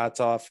 5 shots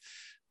off,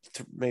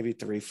 maybe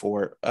 3,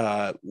 4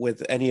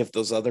 with any of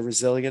those other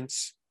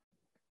resilience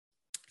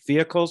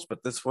vehicles.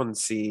 But this one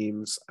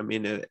seems, I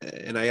mean,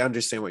 and I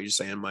understand what you're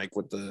saying, Mike,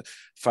 with the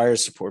fire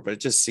support, but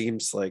it just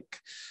seems like,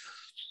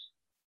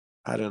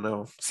 I don't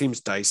know,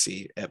 seems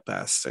dicey at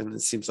best. And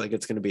it seems like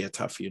it's going to be a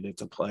tough unit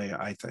to play,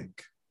 I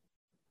think,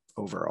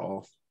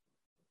 overall.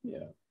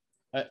 Yeah,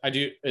 I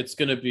do. It's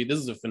going to be, this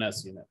is a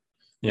finesse unit.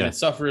 Yeah. And it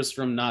suffers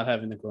from not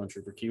having the clone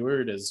trooper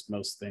keyword, as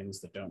most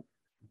things that don't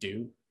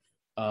do.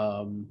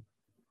 I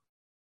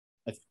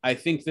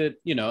think that,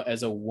 you know,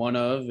 as a one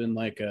of in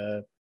like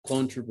a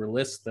clone trooper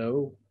list,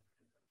 though,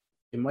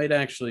 it might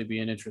actually be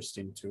an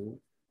interesting tool.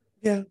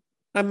 Yeah.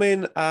 I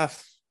mean,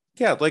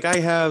 yeah, like I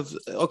have,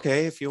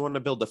 okay, if you want to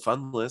build a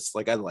fun list,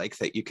 like I like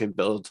that you can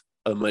build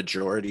a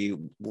majority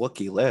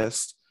Wookiee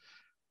list,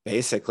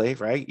 basically,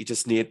 right? You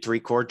just need 3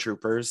 core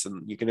troopers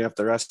and you can have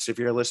the rest of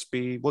your list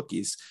be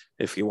Wookiees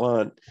if you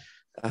want.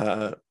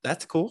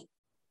 That's cool.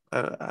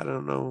 I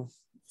don't know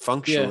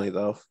functionally,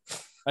 though.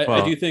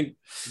 I do think,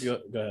 go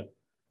ahead.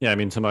 Yeah, I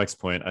mean, to Mike's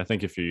point, I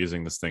think if you're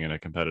using this thing in a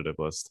competitive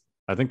list,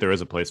 I think there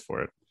is a place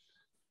for it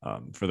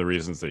for the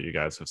reasons that you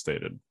guys have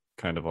stated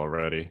kind of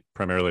already,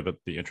 primarily but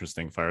the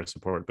interesting fire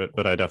support.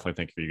 But I definitely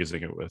think if you're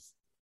using it with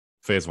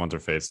phase 1s or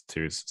phase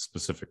 2s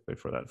specifically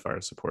for that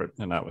fire support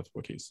and not with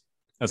Wookiees,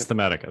 as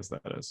thematic as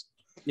that is.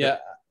 Yeah,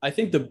 I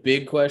think the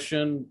big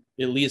question,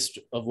 at least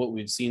of what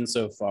we've seen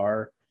so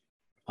far,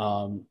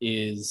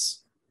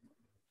 is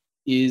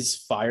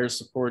fire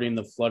supporting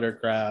the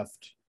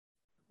Fluttercraft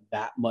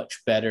that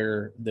much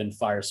better than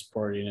fire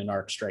supporting an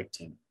Arc Strike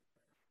team?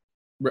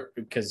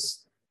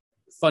 Because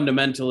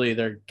fundamentally,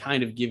 they're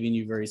kind of giving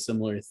you very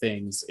similar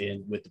things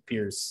with the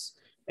Pierce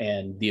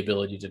and the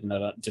ability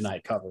to deny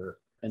cover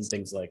and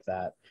things like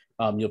that.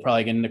 You'll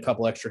probably get in a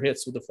couple extra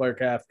hits with the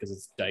Fluttercraft because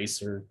its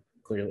dice are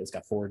clearly, it's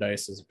got 4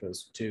 dice as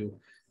opposed to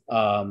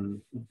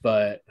 2.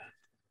 But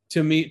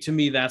to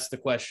me, that's the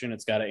question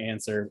it's got to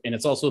answer. And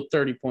it's also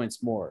 30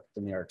 points more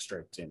than the Arc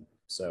Strike team.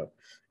 So,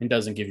 and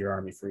doesn't give your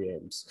army free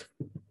aims.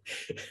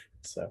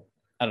 So,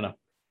 I don't know.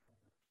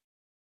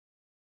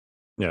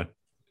 Yeah.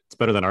 It's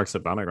better than Arcs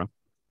at Bombing Run.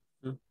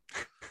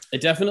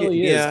 It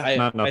definitely is.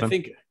 Yeah, I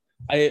think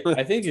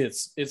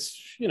it's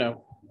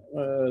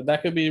that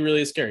could be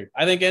really scary.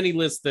 I think any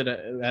list that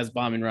has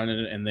Bombing Run in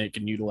it and they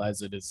can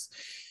utilize it is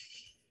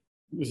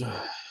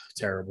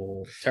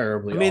terribly.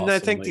 I mean, awesome. I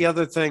think the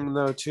other thing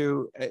though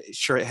too,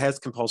 sure, it has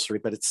compulsory,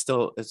 but it's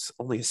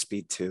only a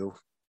speed 2.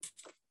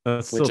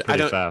 That's still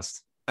pretty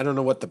fast. I don't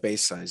know what the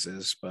base size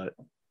is, but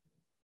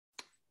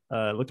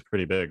it looked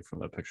pretty big from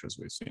the pictures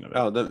we've seen of it.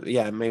 Oh,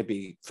 yeah,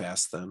 maybe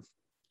fast then.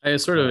 I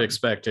sort of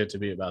expect it to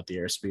be about the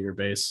airspeeder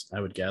base,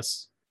 I would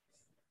guess.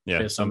 Yeah,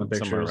 based on the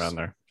pictures. Somewhere around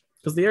there.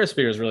 Because the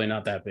airspeeder is really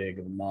not that big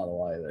of a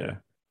model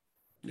either.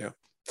 Yeah.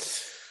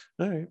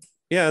 All right.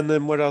 Yeah, and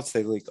then what else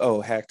they leaked?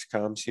 Oh, hacked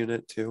comms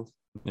unit too.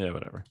 Yeah,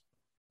 whatever.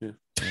 Yeah.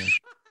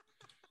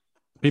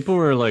 People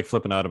were like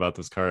flipping out about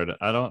this card.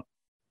 I don't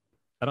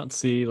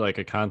see like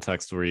a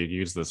context where you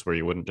use this where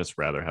you wouldn't just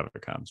rather have a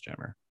comms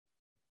jammer.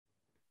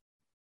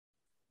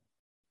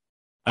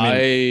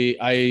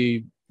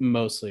 I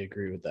mostly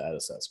agree with that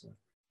assessment.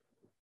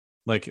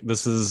 Like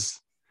this is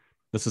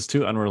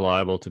too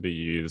unreliable to be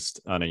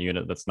used on a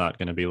unit that's not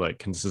going to be like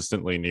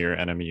consistently near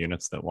enemy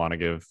units that want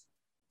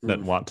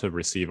to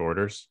receive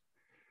orders.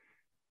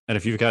 And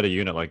if you've got a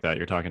unit like that,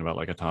 you're talking about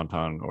like a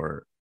tauntaun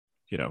or,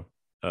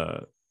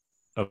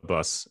 a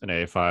bus, an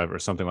A5 or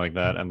something like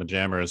that. And the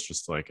jammer is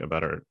just like a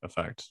better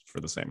effect for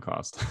the same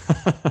cost.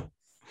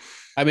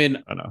 I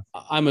mean, I know.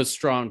 I'm a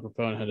strong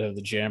proponent of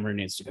the jammer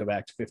needs to go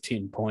back to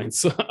 15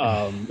 points.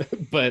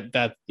 But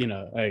that,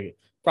 I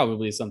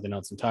probably something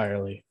else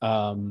entirely.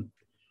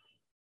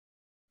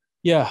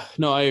 Yeah,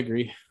 no, I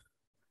agree.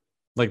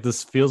 Like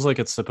this feels like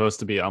it's supposed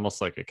to be almost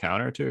like a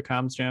counter to a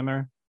comms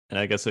jammer. And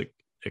I guess it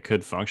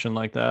could function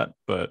like that,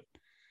 but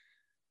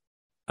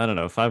I don't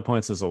know. 5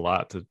 points is a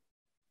lot to,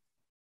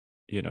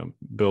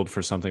 build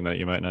for something that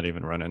you might not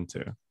even run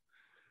into.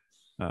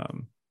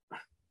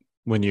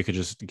 When you could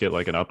just get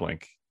like an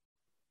uplink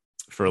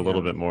for a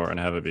little bit more and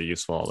have it be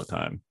useful all the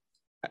time.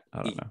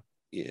 I don't know.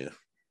 Yeah.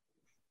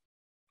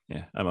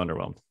 Yeah, I'm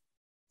underwhelmed.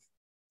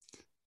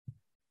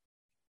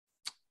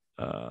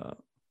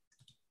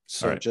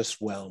 So right. just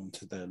whelmed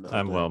then.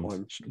 I'm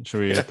whelmed. Should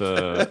we get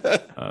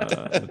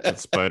the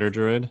spider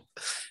droid?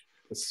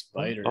 The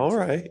spider. All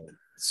right.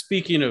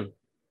 Speaking of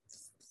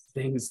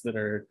things that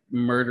are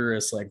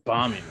murderous, like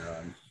Bombing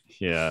Run.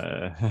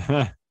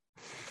 Yeah.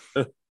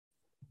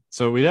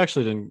 So we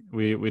actually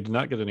did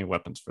not get any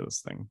weapons for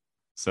this thing.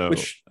 So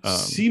which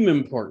seem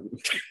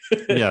important.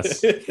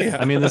 Yes. Yeah.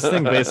 I mean, this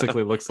thing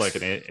basically looks like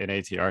an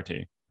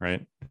ATRT,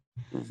 right?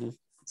 Mm-hmm.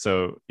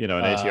 So, an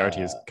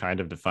ATRT is kind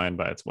of defined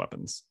by its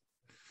weapons.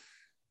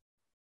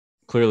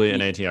 Clearly, an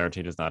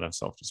ATRT does not have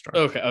self-destruct.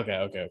 Okay.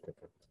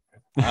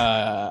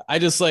 I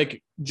just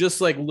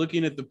like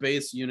looking at the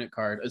base unit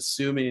card,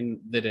 assuming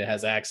that it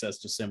has access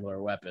to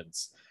similar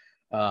weapons.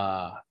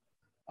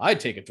 I'd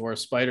take a dwarf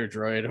spider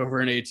droid over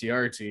an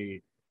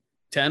ATRT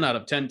 10 out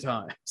of 10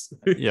 times.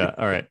 Yeah.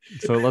 All right.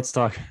 So let's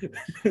talk.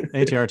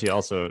 ATRT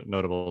also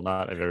notable,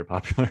 not a very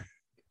popular.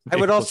 I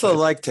would also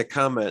like to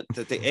comment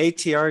that the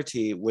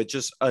ATRT with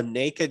just a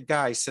naked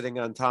guy sitting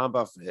on top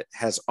of it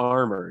has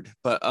armored,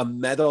 but a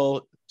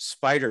metal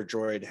spider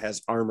droid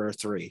has armor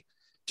 3.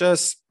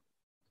 Just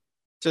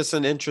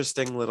an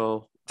interesting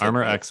little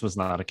armor X was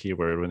not a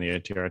keyword when the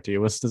ATRT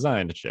was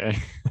designed, Jay.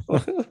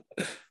 Well,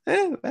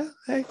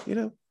 hey,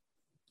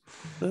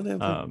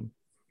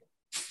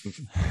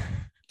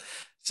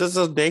 It's just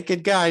a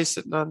naked guy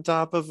sitting on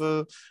top of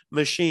a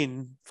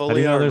machine How do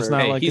fully you know armored. there's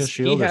not like a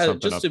shield he or has,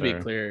 something just up to be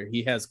there? clear,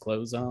 he has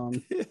clothes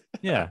on.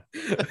 Yeah.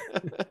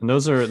 And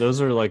those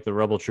are like the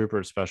Rebel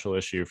Trooper special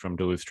issue from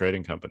Duluth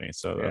Trading Company.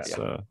 So that's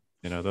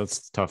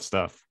that's tough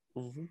stuff.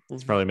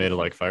 It's probably made of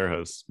like fire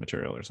hose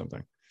material or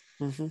something.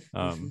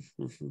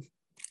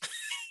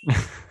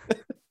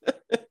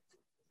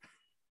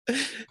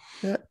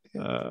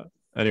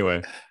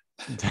 Anyway,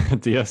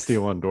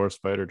 DSD-1 dwarf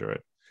spider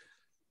droid.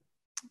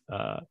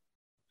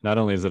 Not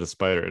only is it a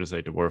spider, it is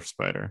a dwarf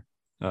spider.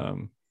 I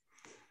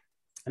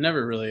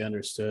never really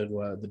understood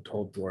what the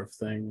whole dwarf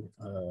thing.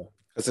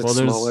 Because it's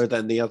smaller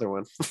than the other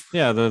one.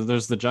 Yeah,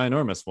 there's the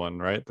ginormous one,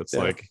 right? That's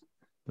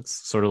it's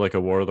sort of like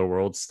a War of the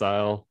Worlds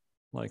style,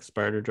 like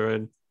spider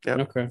droid. Yeah.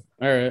 Okay.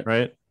 All right.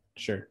 Right.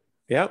 Sure.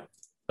 Yep.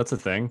 That's a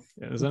thing,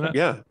 isn't it?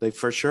 Yeah, they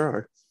for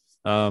sure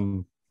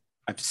are.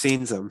 I've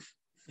seen them.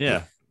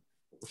 Yeah.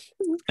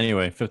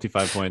 Anyway,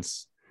 55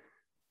 points.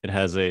 It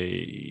has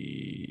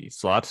a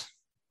slot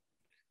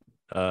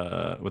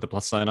with a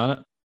plus sign on it.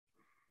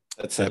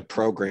 That's that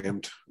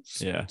programmed.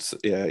 Yeah.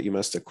 Yeah, you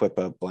must equip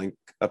a blank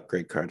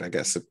upgrade card, I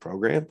guess. It's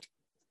programmed.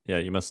 Yeah,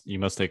 you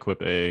must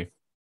equip a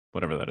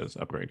whatever that is,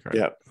 upgrade card.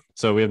 Yeah.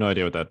 So we have no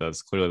idea what that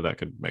does. Clearly that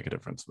could make a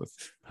difference with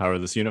how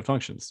this unit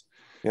functions.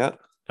 Yeah.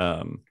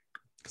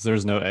 Because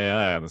there's no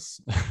AI on this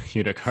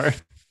unit card.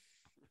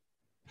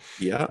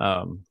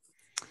 Yeah.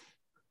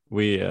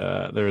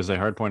 There is a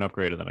hardpoint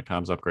upgrade and then a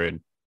comms upgrade.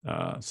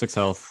 6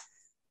 health,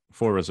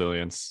 4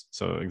 resilience,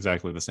 so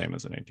exactly the same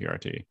as an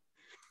ATRT.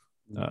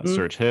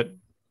 Surge hit,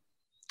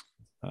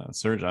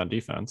 surge on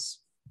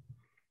defense,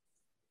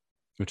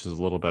 which is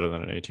a little better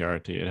than an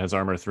ATRT. It has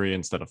armor 3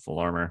 instead of full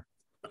armor.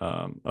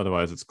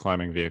 Otherwise, it's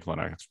climbing vehicle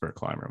and expert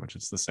climber, which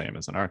is the same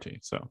as an RT.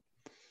 So,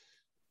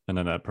 and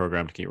then that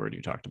programmed keyword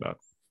you talked about.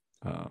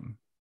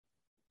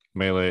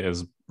 Melee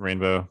is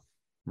rainbow,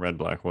 red,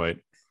 black, white.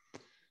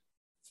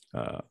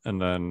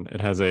 And then it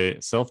has a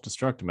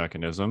self-destruct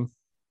mechanism,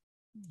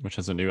 which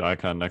has a new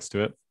icon next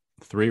to it.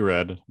 3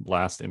 red,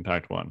 blast,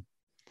 impact 1.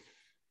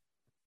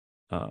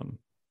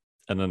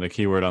 And then the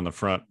keyword on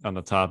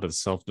the top is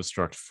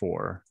self-destruct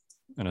 4.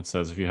 And it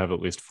says if you have at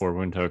least 4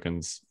 wound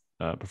tokens,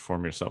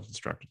 perform your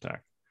self-destruct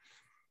attack.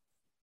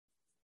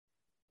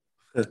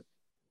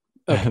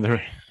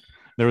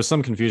 There was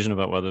some confusion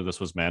about whether this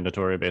was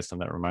mandatory based on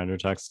that reminder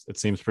text. It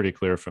seems pretty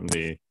clear from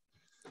the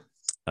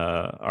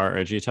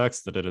RRG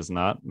text that it is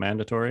not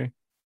mandatory,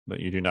 that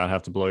you do not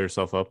have to blow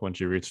yourself up once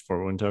you reach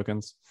 4 wound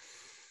tokens.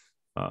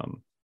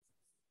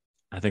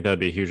 I think that'd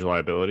be a huge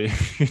liability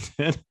if you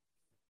did.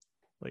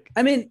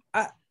 I mean,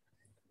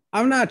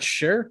 I'm not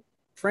sure,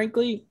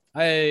 frankly.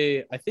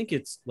 I think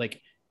it's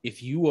like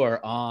if you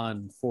are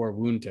on 4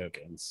 wound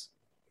tokens,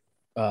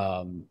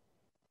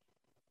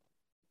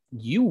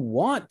 you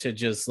want to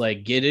just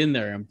like get in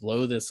there and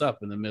blow this up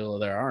in the middle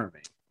of their army.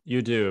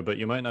 You do, but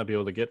you might not be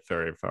able to get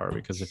very far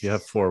because if you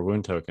have 4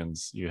 wound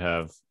tokens, you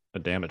have a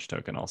damage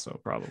token also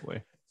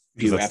probably.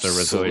 You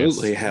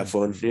absolutely have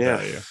one. Yeah.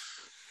 Value.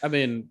 I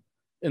mean,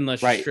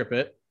 unless you strip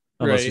it.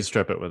 Unless you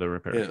strip it with a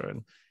repair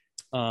droid.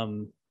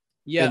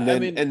 Yeah.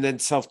 And then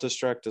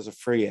self-destruct is a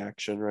free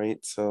action, right?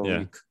 So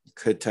you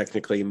could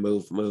technically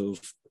move,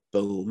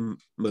 boom,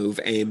 move,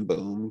 aim,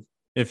 boom.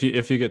 If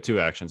you get 2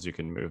 actions, you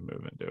can move,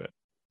 and do it.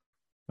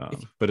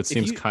 But it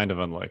seems kind of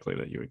unlikely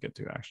that you would get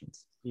 2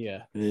 actions.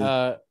 Yeah.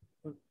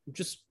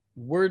 Just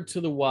word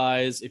to the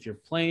wise: if you're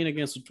playing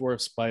against a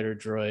dwarf spider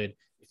droid,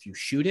 if you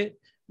shoot it,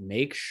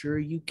 make sure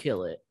you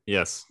kill it.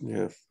 Yes.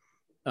 Yeah.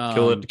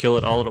 Kill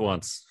it all at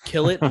once.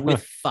 Kill it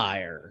with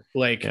fire,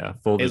 like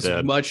as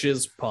dead. Much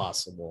as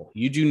possible.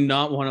 You do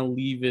not want to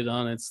leave it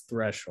on its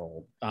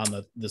threshold,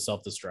 on the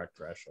self-destruct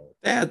threshold.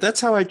 Yeah,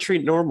 that's how I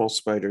treat normal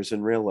spiders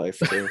in real life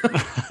too.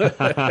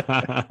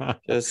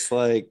 Just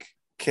like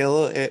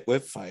kill it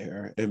with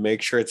fire and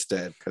make sure it's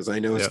dead, because I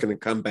know it's going to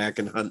come back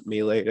and hunt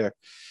me later.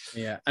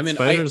 Yeah, I mean,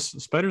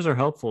 spiders are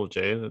helpful,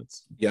 Jay.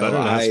 That's better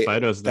to have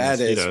spiders than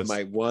mosquitoes. That is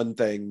my one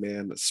thing,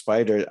 man.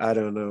 Spider, I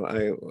don't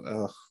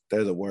know.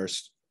 They're the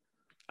worst.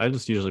 I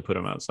just usually put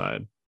them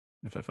outside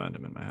if I find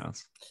them in my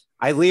house.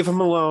 I leave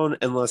them alone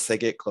unless they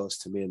get close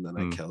to me, and then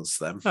I kills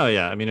them. Oh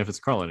yeah, I mean, if it's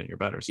crawling at your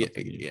bed or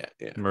something,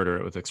 yeah. Murder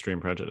it with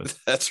extreme prejudice.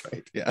 That's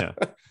right. Yeah.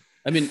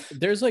 I mean,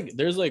 there's like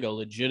a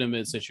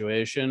legitimate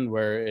situation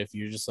where if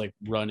you're just like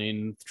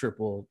running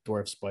triple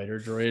dwarf spider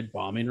droid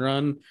bombing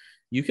run,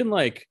 you can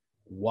like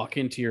walk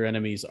into your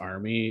enemy's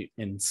army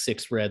and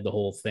 6 red the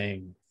whole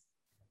thing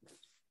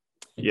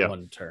in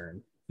one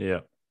turn.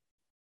 Yeah.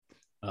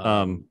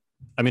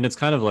 I mean, it's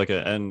kind of like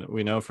and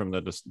we know from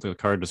the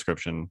card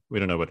description, we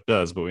don't know what it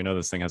does, but we know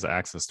this thing has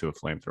access to a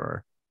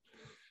flamethrower.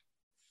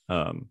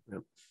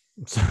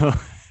 So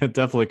it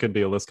definitely could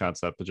be a list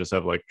concept to just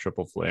have like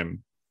triple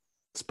flame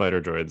spider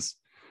droids.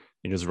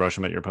 You just rush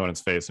them at your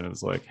opponent's face and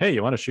it's like, hey,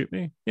 you want to shoot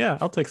me? Yeah,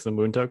 I'll take some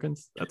wound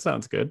tokens. That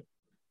sounds good.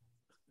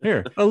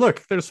 Here. Oh,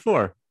 look, there's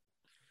 4.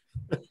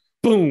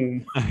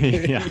 Boom.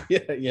 Yeah.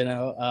 You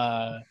know,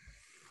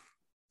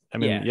 I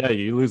mean,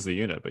 you lose the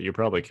unit, but you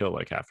probably kill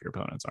like half your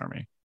opponent's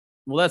army.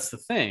 Well, that's the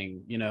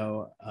thing, you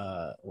know,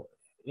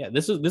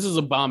 this is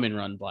a bombing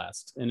run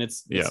blast, and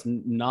it's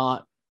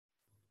not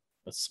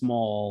a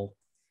small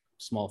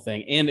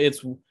thing, and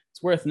it's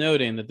worth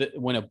noting that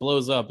when it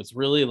blows up, it's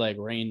really like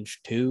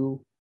range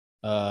 2,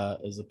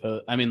 as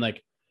opposed. I mean,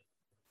 like,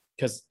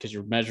 because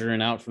you're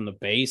measuring out from the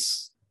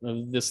base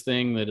of this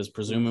thing that is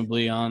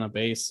presumably on a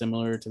base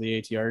similar to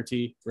the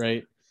ATRT,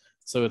 right?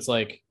 So it's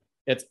like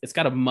it's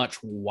got a much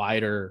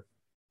wider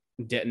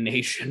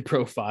detonation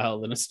profile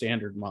than a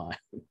standard mine.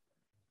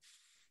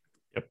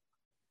 Yep.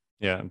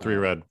 Yeah, and 3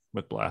 red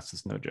with blast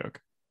is no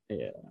joke.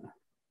 Yeah.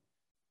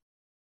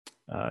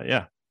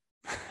 Yeah.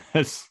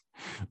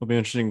 It'll be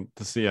interesting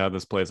to see how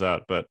this plays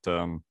out, but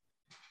a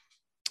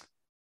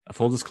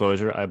full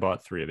disclosure, I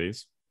bought 3 of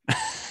these.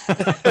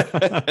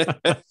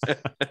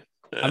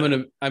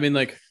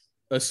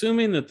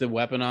 Assuming that the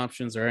weapon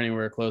options are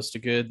anywhere close to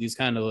good, these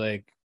kind of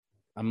like,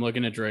 I'm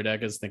looking at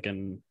Droidekas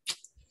thinking,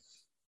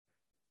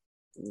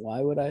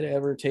 why would I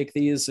ever take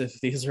these if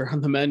these are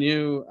on the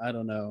menu? I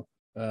don't know.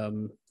 I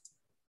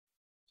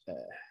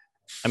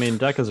mean,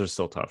 Dekas are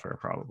still tougher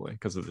probably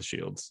because of the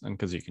shields and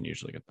because you can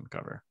usually get them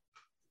cover.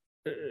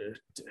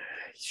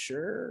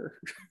 Sure.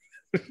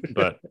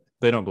 But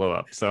they don't blow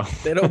up, so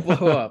they don't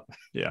blow up.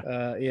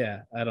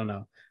 Yeah. I don't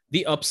know.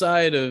 The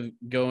upside of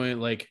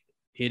going like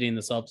hitting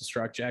the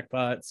self-destruct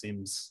jackpot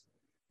seems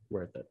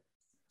worth it.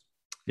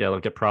 Yeah,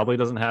 look, it probably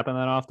doesn't happen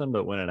that often,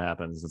 but when it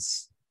happens,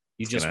 it's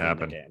just gonna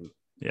happen. The game.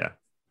 Yeah,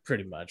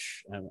 pretty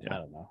much. I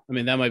don't know. I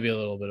mean, that might be a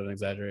little bit of an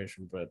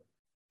exaggeration, but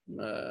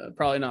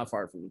probably not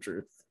far from the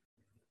truth.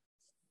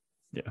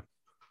 Yeah,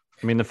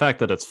 I mean, the fact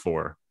that it's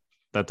 4,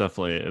 that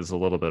definitely is a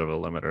little bit of a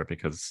limiter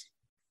because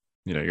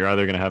you're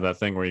either going to have that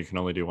thing where you can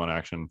only do 1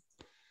 action.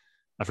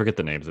 I forget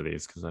the names of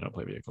these because I don't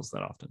play vehicles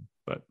that often,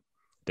 but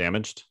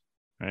damaged,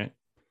 right?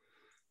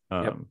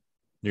 Yep.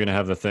 You're going to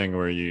have the thing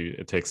where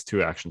it takes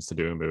 2 actions to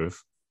do a move.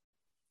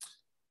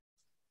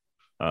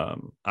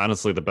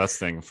 Honestly, the best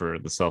thing for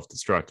the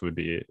self-destruct would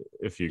be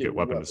if you get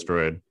weapon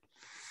destroyed,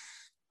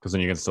 because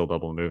then you can still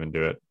double move and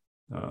do it.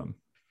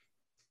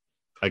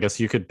 I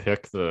guess you could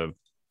pick the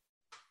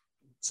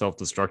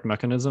self-destruct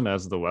mechanism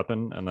as the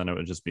weapon, and then it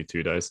would just be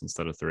 2 dice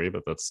instead of 3,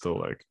 but that's still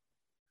like,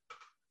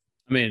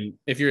 I mean,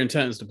 if your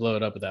intent is to blow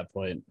it up at that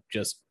point,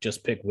 just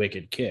pick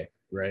Wicked Kick,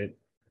 right?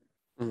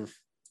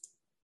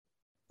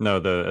 No,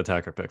 the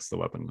attacker picks the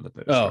weapon that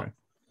they destroy.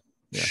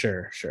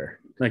 Yeah. Sure.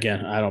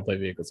 Again, I don't play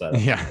vehicles. I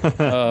don't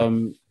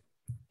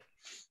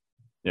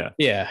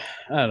Yeah.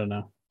 I don't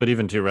know. But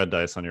even 2 red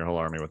dice on your whole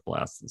army with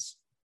blasts is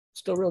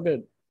still real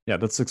good. Yeah,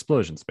 that's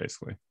explosions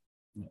basically.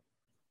 Yeah.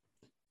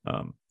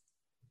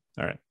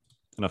 All right,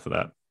 enough of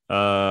that.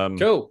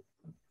 Go.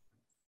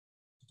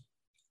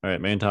 All right,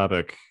 main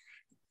topic.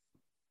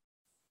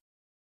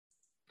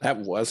 That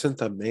wasn't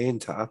the main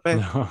topic.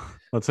 No,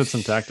 let's hit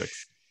some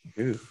tactics.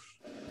 Ooh.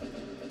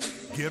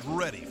 Get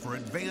ready for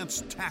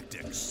advanced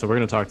tactics. So we're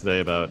going to talk today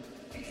about.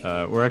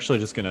 We're actually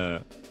just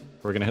gonna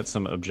hit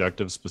some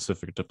objective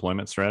specific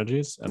deployment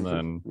strategies, and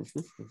then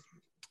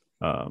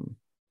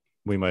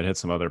we might hit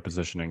some other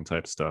positioning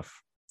type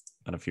stuff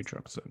in a future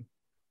episode.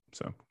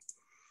 So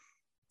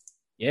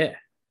yeah.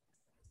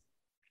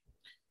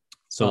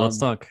 So let's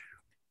talk.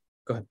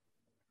 Go ahead.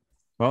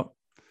 Well,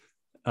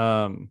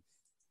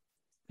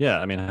 yeah.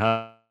 I mean,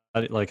 how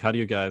do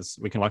you guys?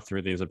 We can walk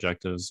through these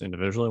objectives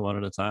individually, one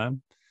at a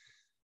time.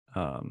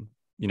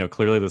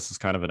 Clearly this is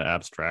kind of an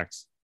abstract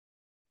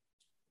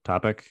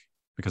topic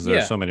because there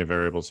are so many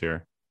variables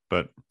here.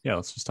 But yeah,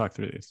 let's just talk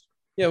through these.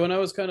 Yeah, when I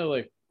was kind of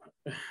like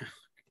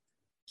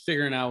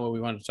figuring out what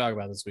we wanted to talk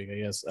about this week, I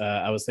guess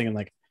I was thinking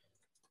like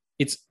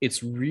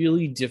it's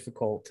really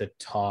difficult to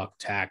talk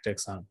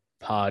tactics on a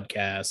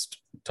podcast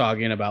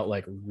talking about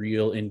like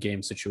real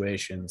in-game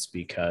situations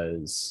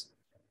because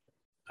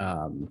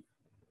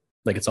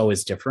like it's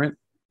always different,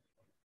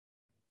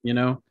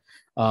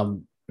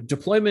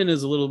 deployment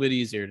is a little bit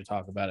easier to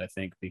talk about, I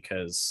think,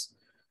 because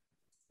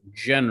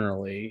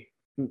generally,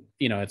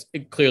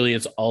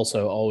 it's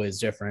also always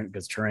different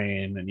because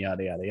terrain and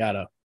yada, yada,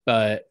 yada.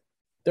 But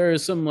there are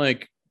some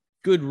like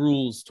good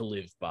rules to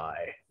live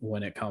by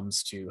when it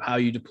comes to how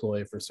you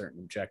deploy for certain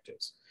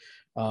objectives.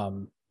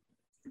 Let's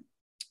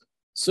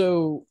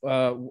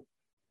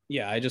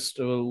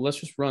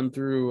just run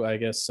through, I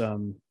guess,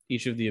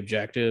 each of the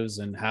objectives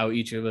and how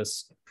each of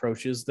us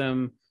approaches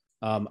them.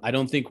 I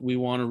don't think we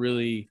want to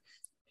really,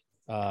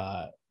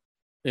 at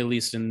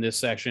least in this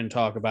section,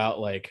 talk about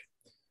like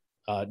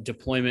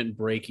deployment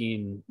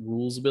breaking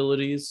rules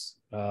abilities,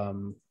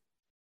 though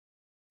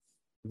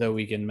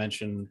we can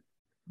mention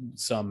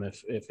some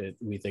if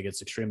we think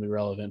it's extremely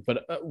relevant.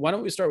 But why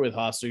don't we start with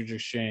hostage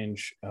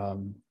exchange?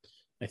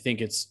 I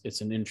think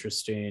it's an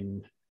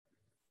interesting.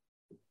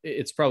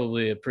 It's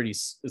probably a pretty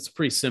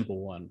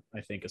simple one,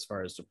 I think, as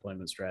far as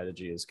deployment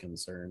strategy is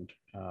concerned.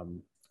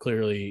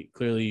 Clearly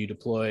you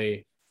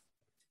deploy.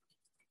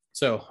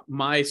 So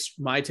my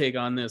take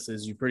on this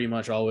is you pretty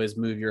much always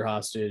move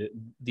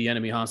the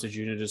enemy hostage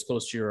unit as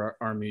close to your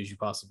army as you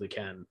possibly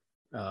can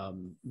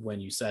when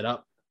you set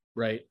up,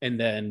 right? And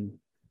then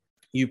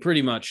you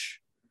pretty much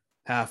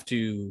have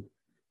to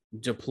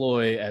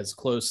deploy as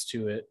close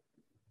to it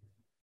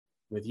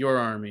with your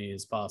army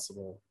is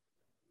possible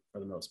for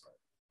the most part.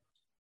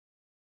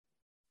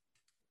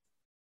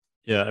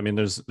 Yeah, I mean,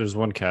 there's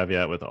one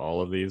caveat with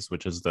all of these,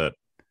 which is that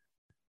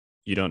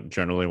you don't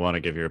generally want to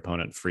give your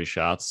opponent free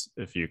shots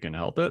if you can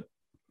help it.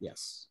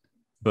 Yes.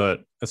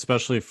 But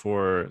especially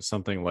for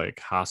something like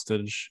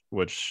hostage,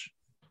 which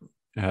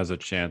has a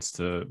chance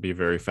to be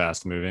very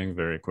fast moving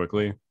very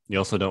quickly, you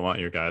also don't want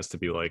your guys to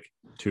be like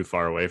too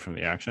far away from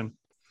the action.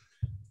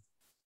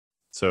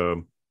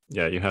 So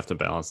yeah, you have to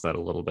balance that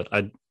a little bit.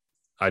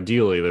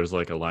 Ideally, there's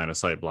like a line of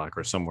sight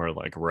blocker somewhere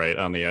like right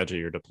on the edge of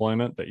your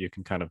deployment that you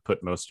can kind of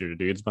put most of your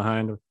dudes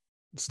behind,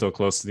 still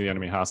close to the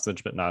enemy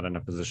hostage, but not in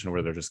a position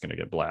where they're just going to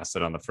get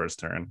blasted on the first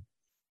turn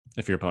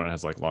if your opponent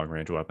has like long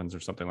range weapons or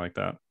something like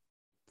that.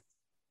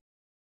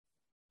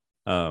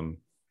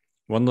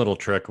 One little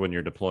trick when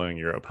you're deploying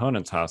your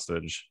opponent's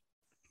hostage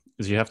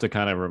is you have to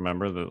kind of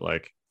remember that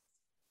like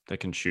they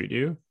can shoot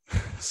you.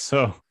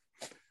 So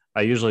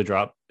I usually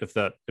drop if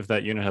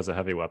that unit has a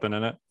heavy weapon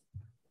in it,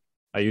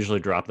 I usually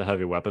drop the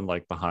heavy weapon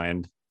like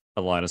behind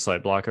a line of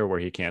sight blocker where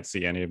he can't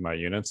see any of my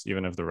units,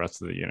 even if the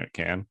rest of the unit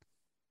can,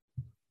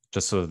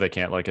 just so that they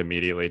can't like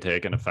immediately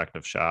take an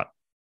effective shot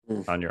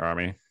on your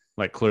army.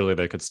 Like clearly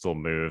they could still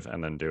move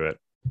and then do it,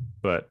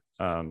 but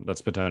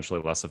that's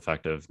potentially less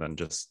effective than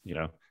just, you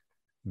know,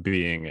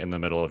 being in the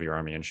middle of your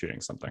army and shooting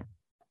something.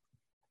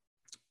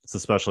 It's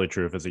especially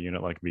true if it's a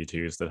unit like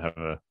B2s that have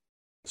a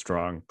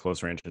strong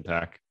close range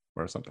attack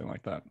or something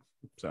like that.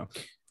 So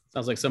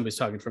sounds like somebody's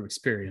talking from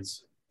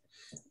experience.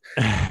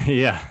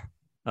 Yeah.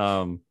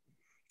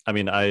 I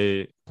mean,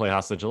 I play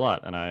hostage a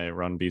lot and I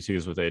run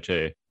B2s with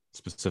HA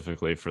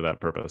specifically for that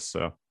purpose.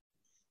 So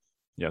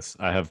yes,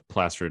 I have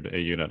plastered a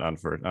unit on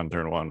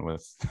turn one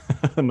with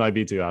my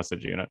B2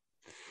 hostage unit,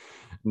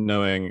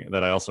 knowing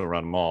that I also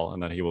run Maul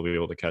and that he will be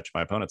able to catch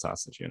my opponent's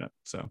hostage unit.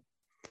 So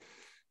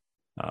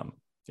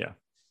yeah.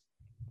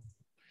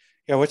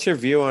 Yeah, what's your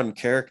view on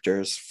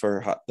characters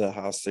for the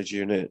hostage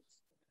unit?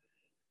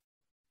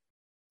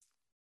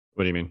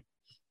 What do you mean?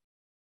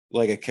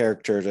 Like a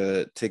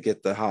character to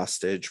get the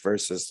hostage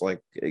versus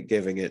like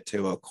giving it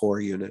to a core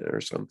unit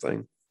or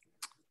something.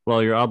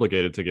 Well, you're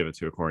obligated to give it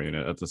to a core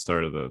unit at the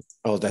start of the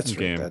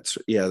game. Right.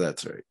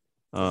 That's right.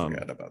 I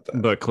forgot about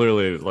that. But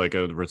clearly, like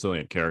a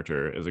resilient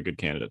character is a good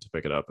candidate to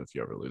pick it up if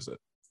you ever lose it.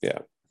 Yeah.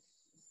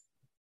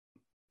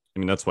 I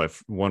mean, that's why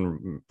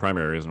one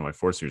primary reason why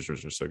force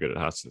users are so good at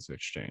hostage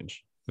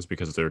exchange is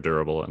because they're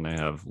durable and they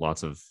have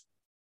lots of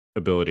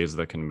abilities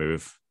that can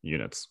move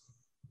units.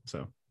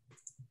 So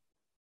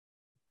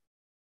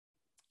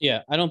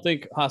yeah, I don't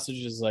think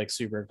hostage is like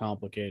super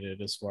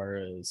complicated as far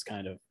as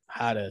kind of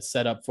how to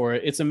set up for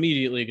it. It's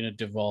immediately going to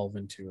devolve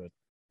into a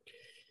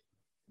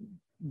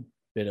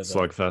bit of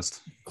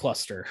slugfest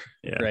cluster,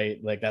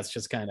 right? Like that's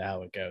just kind of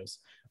how it goes.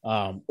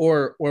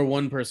 Or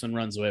one person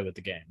runs away with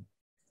the game.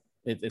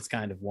 It's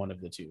kind of one of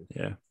the two.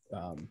 Yeah.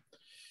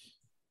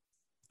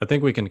 I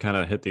think we can kind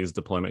of hit these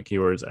deployment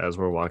keywords as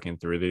we're walking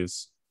through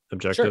these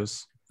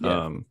objectives. Sure.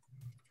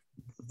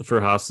 Yeah.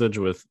 For hostage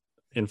with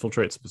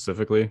infiltrate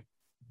specifically,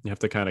 you have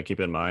to kind of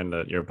keep in mind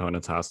that your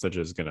opponent's hostage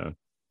is going to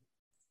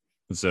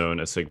zone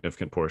a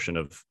significant portion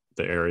of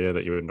the area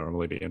that you would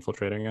normally be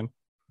infiltrating in.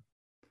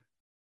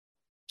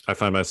 I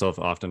find myself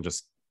often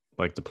just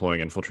like deploying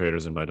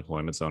infiltrators in my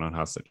deployment zone on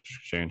hostage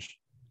exchange.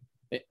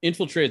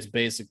 Infiltrate's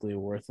basically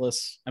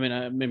worthless. I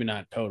mean, maybe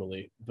not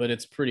totally, but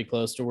it's pretty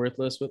close to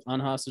worthless on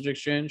hostage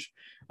exchange.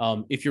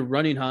 If you're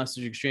running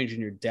hostage exchange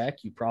in your deck,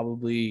 you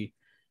probably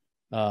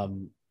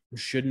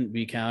shouldn't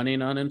be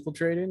counting on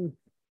infiltrating,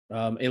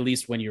 at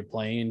least when you're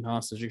playing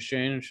hostage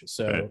exchange.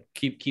 So right.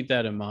 keep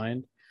that in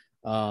mind.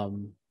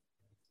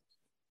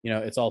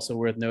 It's also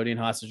worth noting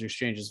hostage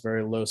exchange is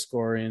very low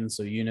scoring.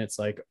 So units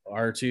like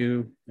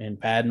R2 and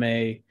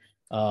Padme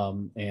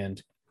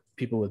and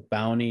people with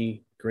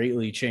bounty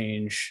greatly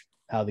change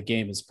how the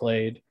game is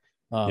played.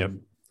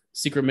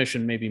 Secret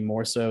mission maybe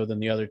more so than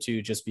the other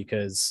two, just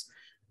because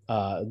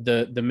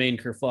the main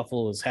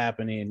kerfuffle is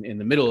happening in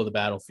the middle of the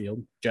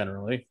battlefield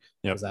generally,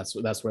 because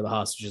that's where the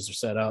hostages are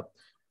set up.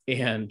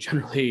 And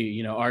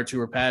generally, R2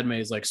 or Padme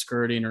is like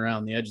skirting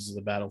around the edges of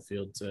the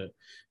battlefield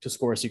to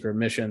score a secret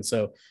mission.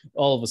 So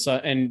all of a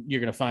sudden, and you're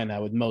going to find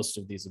that with most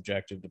of these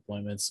objective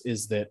deployments,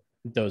 is that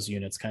those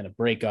units kind of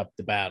break up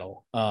the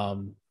battle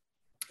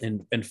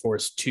and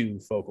force two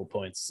focal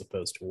points as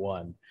opposed to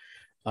one.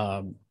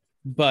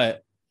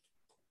 But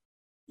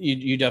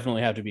you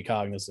definitely have to be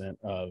cognizant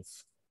of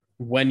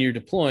when you're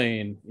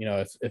deploying,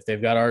 if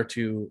they've got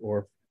R2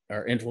 or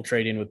are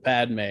infiltrating with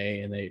Padme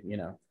and they,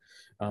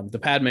 the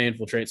Padme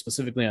infiltrate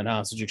specifically on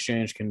hostage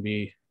exchange can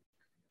be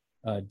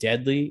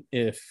deadly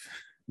if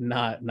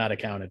not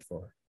accounted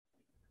for.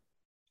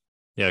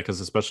 Yeah, because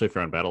especially if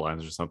you're on battle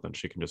lines or something,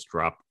 she can just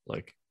drop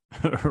like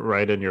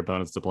right in your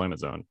opponent's deployment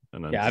zone,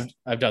 and then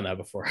I've done that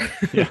before.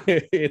 Yeah,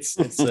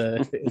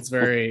 it's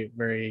very,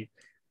 very,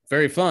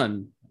 very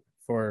fun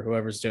for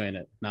whoever's doing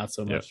it, not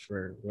so much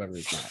for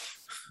whoever's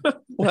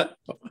not. What?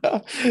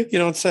 You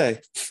don't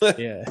say.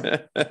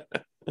 Yeah.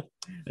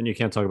 And you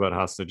can't talk about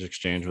hostage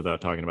exchange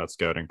without talking about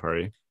scouting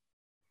party,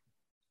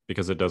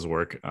 because it does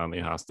work on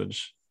the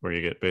hostage, where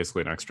you get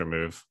basically an extra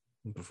move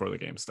before the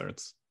game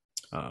starts.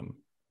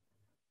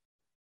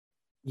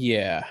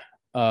 Yeah.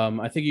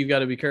 I think you've got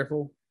to be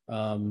careful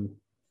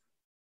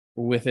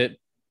with it,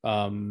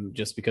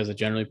 just because it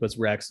generally puts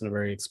Rex in a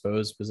very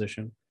exposed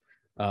position.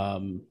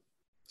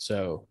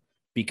 So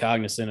be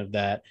cognizant of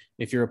that.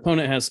 If your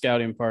opponent has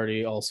scouting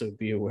party, also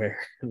be aware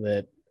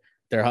that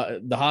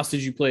the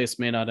hostage you place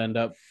may not end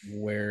up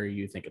where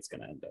you think it's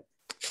going to end up.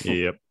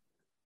 Yep.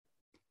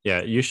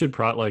 Yeah, you should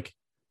probably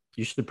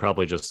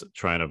just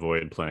try and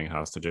avoid playing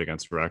hostage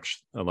against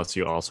Rex, unless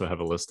you also have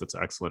a list that's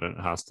excellent at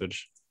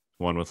hostage,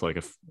 one with like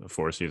a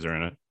force user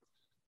in it.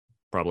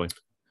 Probably.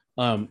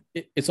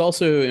 It's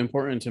also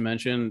important to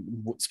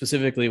mention,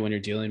 specifically when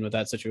you're dealing with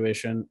that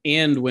situation,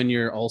 and when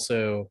you're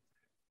also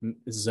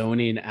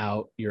zoning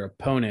out your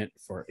opponent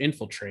for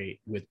infiltrate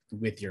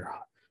with your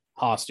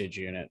hostage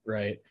unit,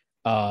 right?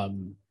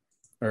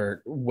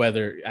 Or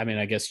whether, I mean,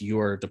 I guess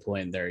you're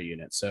deploying their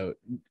unit. So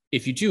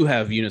if you do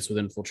have units with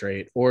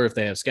infiltrate, or if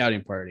they have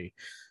scouting party,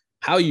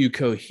 how you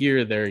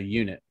cohere their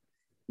unit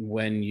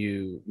when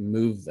you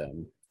move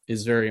them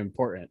is very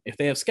important. If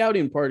they have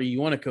scouting party, you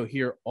want to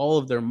cohere all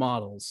of their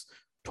models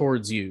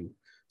towards you,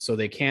 so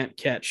they can't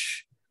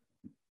catch.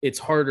 It's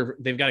harder.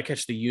 They've got to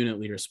catch the unit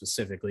leader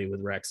specifically with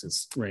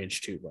Rex's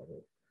range 2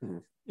 level.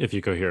 If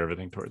you cohere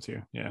everything towards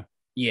you.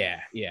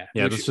 Yeah,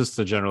 that's just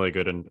a generally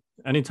good. And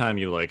anytime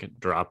you like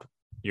drop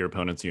your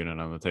opponent's unit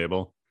on the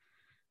table,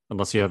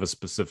 unless you have a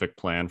specific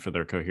plan for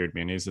their cohered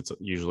minis, it's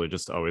usually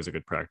just always a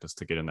good practice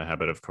to get in the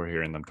habit of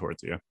cohering them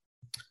towards you.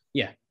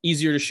 Yeah,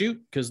 easier to shoot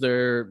because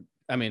they're,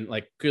 I mean,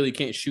 like, clearly you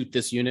can't shoot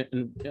this unit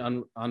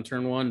on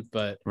turn 1,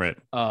 but right.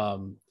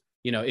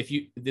 You know,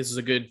 this is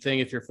a good thing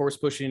if you're force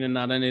pushing and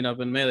not ending up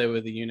in melee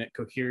with the unit,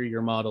 cohere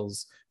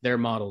their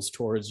models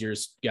towards your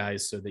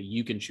guys so that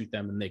you can shoot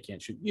them and they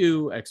can't shoot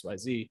you,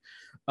 XYZ.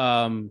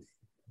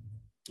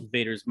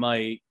 Vader's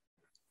might.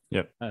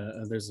 Yep.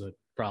 There's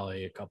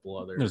probably a couple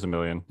other. There's a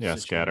million. Yeah,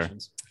 scatter.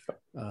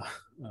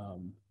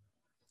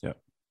 Yep.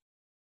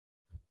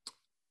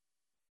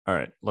 All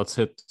right, let's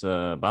hit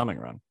bombing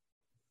run.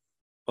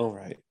 All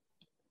right.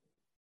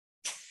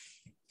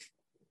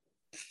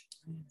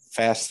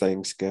 Fast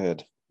things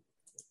good.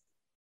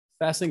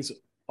 Fast things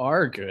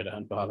are good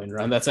on bombing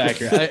run. That's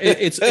accurate.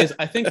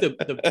 I think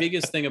the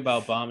biggest thing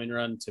about bombing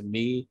run to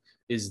me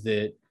is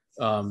that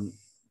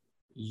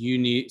you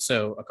need,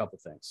 so a couple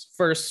things.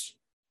 First,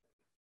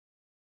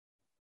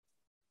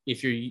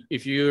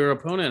 if your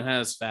opponent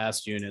has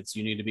fast units,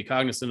 you need to be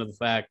cognizant of the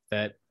fact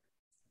that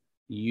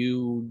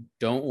you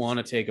don't want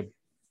to take a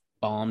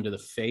bomb to the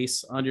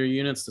face on your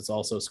units that's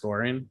also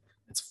scoring.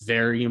 It's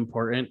very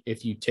important.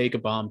 If you take a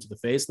bomb to the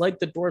face, like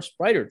the Dwarf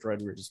Spider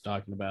Droid we were just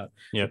talking about,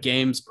 the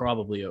game's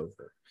probably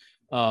over.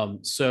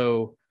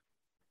 So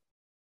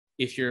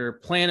if your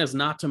plan is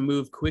not to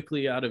move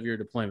quickly out of your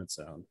deployment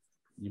zone,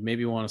 you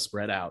maybe want to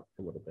spread out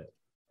a little bit.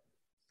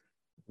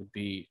 Would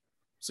be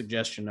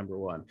suggestion number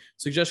 1.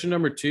 Suggestion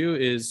number 2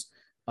 is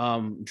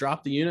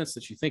drop the units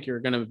that you think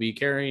you're going to be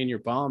carrying your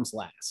bombs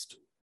last.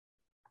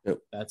 Yep.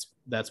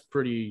 That's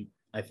pretty,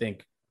 I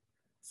think,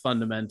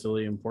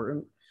 fundamentally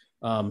important.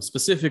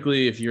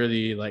 Specifically, if you're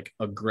the like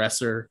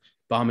aggressor,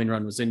 bombing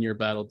run was in your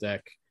battle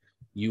deck,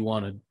 you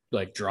want to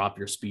like drop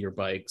your speeder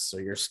bikes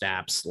or your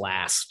staps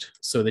last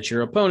so that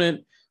your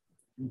opponent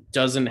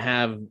doesn't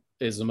have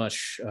as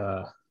much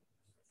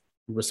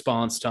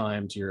response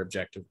time to your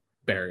objective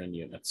bearing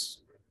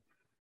units.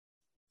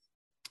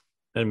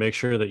 And make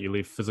sure that you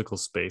leave physical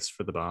space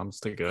for the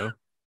bombs to go.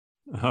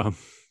 I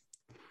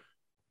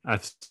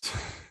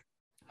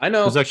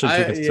know there's actually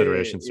 2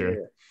 considerations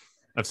here.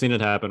 I've seen it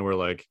happen where,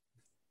 like,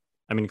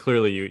 I mean,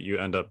 clearly you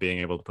end up being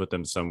able to put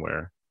them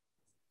somewhere,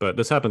 but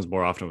this happens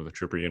more often with the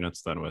trooper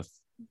units than with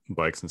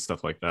bikes and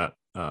stuff like that.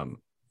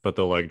 But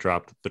they'll like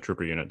drop the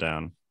trooper unit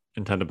down,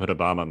 intend to put a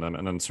bomb on them,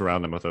 and then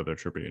surround them with other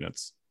trooper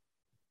units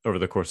over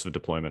the course of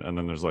deployment. And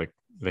then there's like,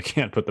 they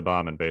can't put the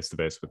bomb in base to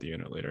base with the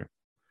unit leader.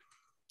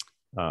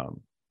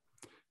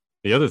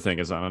 The other thing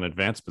is on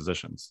advanced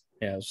positions.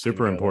 Yeah,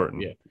 super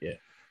important. Yeah.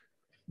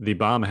 The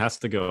bomb has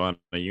to go on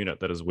a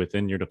unit that is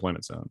within your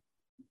deployment zone.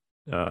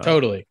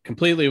 Totally,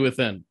 completely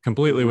within.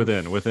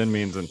 Within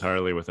means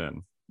entirely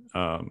within.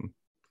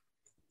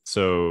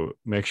 So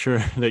make sure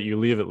that you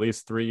leave at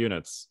least 3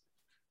 units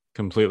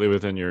completely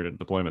within your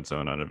deployment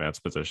zone on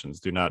advanced positions.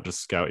 Do not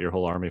just scout your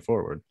whole army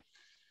forward,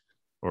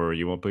 or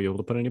you won't be able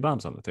to put any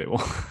bombs on the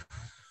table.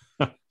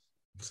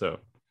 So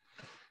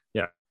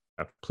yeah,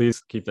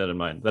 please keep that in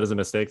mind. That is a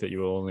mistake that you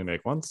will only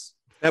make once.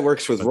 That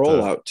works with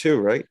rollout too,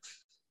 right?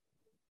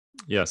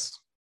 Yes.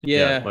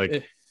 Yeah, like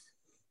it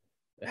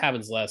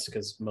happens less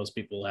because most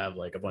people have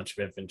like a bunch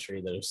of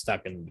infantry that are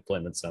stuck in the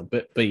deployment zone.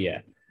 But yeah.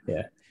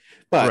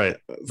 But right.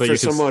 For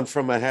someone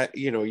from wanted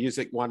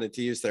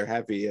to use their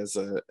heavy as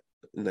a,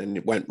 and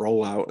then went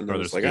rollout, and I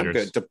was like, I'm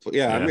good.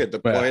 I'm going to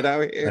deploy it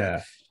out here.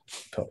 Yeah,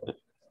 totally.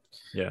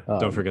 Yeah,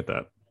 don't forget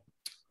that.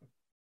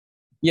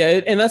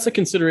 Yeah, and that's a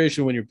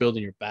consideration when you're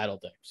building your battle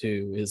deck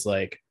too. Is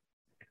like,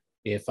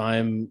 if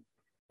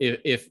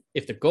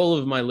the goal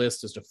of my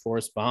list is to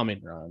force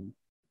bombing run,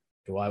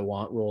 do I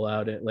want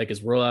rollout? Like,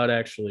 is rollout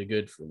actually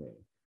good for me?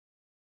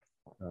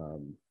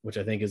 Which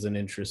I think is an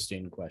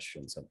interesting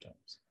question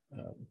sometimes.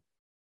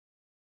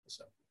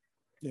 So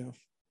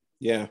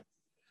Yeah.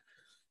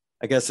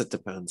 I guess it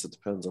depends. It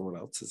depends on what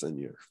else is in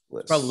your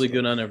list. Probably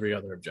good on every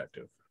other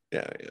objective.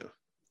 Yeah.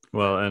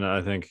 Well, and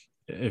I think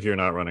if you're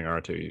not running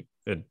R2,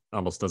 it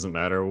almost doesn't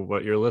matter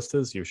what your list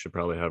is. You should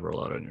probably have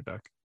rollout on your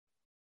deck.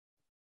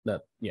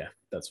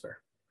 That's fair.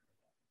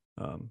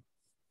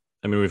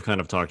 I mean, we've kind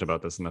of talked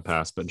about this in the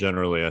past, but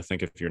generally, I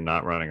think if you're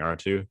not running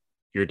R2,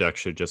 your deck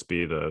should just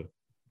be the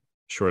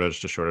short edge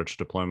to short edge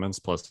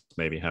deployments, plus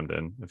maybe hemmed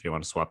in if you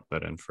want to swap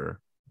that in for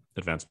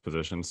advanced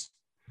positions.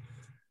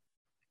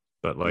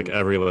 But like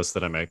every list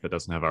that I make that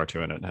doesn't have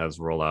R2 in it has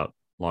rollout,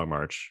 long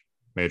march,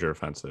 major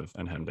offensive,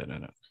 and hemmed in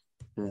it.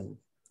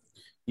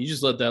 You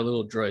just let that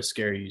little droid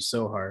scare you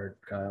so hard,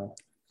 Kyle.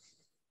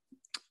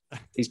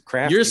 He's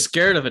crafty. You're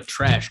scared of a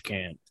trash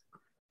can.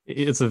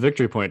 It's a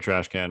victory point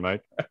trash can,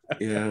 Mike.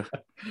 Yeah.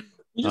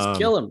 You just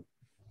kill him.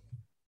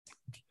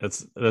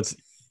 That's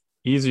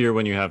easier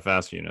when you have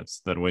fast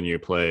units than when you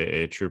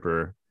play a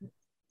trooper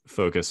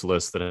focused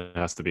list that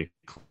has to be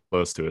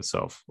close to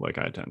itself, like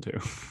I tend to.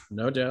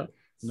 No doubt.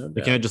 You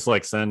can't just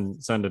like send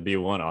a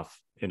B1 off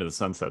into the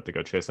sunset to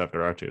go chase after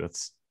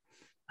R2.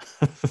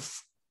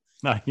 That's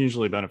not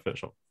usually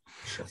beneficial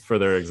for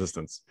their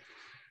existence.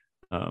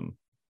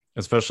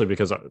 Especially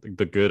because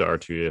the good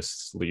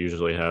R2ists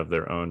usually have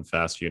their own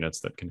fast units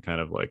that can kind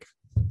of like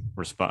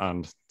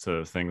respond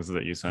to things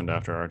that you send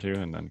after R2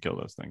 and then kill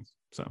those things.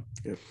 So,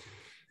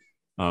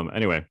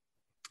 anyway,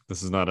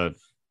 this is not a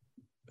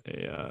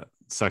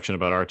section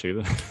about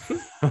R2.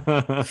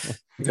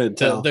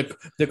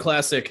 The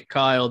classic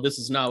Kyle, this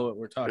is not what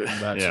we're talking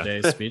about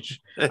today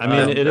speech. I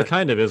mean, it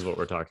kind of is what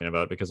we're talking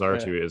about because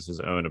R2 is his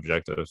own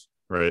objective,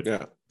 right?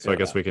 Yeah. So I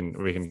guess we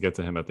can get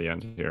to him at the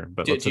end here.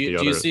 But do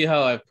you see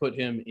how I've put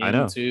him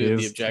into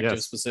the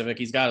objective specific?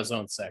 He's got his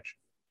own section.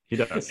 He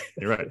does.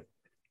 You're right.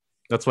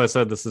 That's why I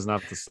said this is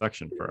not the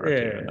section for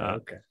R2.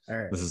 Okay. All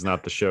right. This is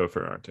not the show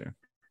for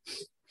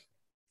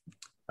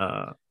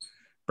R2.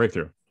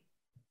 Breakthrough.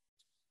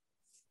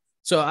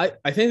 So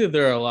I think that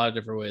there are a lot of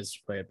different ways to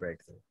play a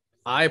breakthrough.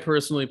 I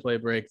personally play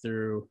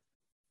breakthrough.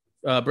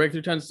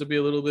 Breakthrough tends to be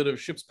a little bit of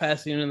ships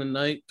passing in the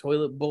night,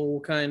 toilet bowl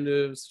kind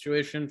of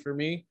situation for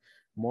me,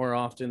 more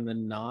often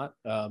than not.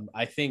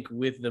 I think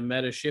with the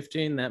meta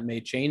shifting, that may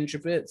change a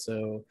bit.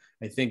 So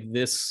I think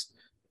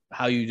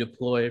how you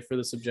deploy for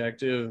this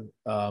objective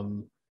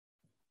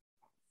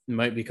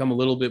might become a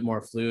little bit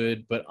more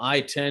fluid, but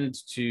I tend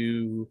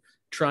to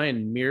try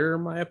and mirror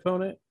my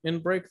opponent in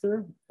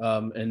breakthrough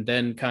and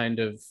then kind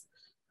of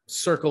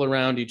circle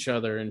around each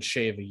other and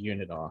shave a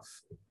unit off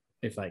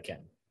if I can,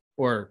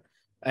 or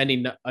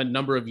a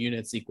number of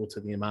units equal to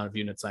the amount of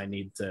units I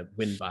need to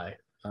win by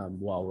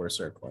while we're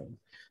circling.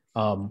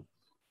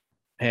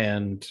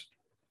 And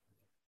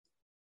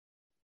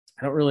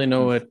I don't really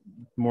know what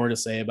more to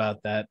say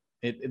about that.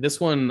 This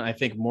one, I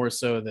think more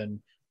so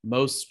than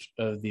most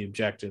of the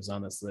objectives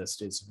on this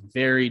list, is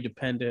very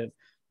dependent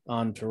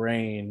on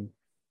terrain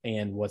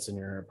and what's in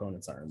your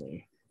opponent's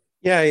army.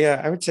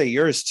 Yeah, I would say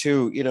yours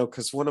too,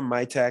 because one of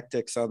my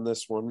tactics on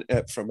this one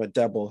from a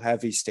double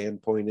heavy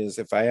standpoint is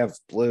if I have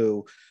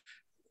blue,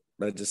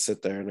 I just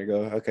sit there and I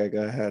go, okay,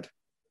 go ahead.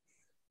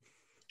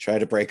 Try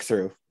to break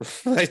through.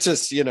 I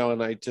just,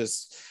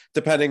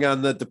 depending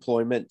on the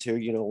deployment too,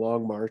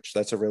 long march,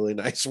 that's a really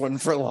nice one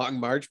for long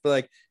march, but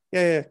like,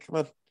 yeah, come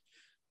on.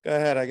 Go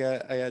ahead. I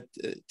got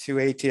 2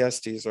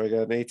 ATSTs, or I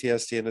got an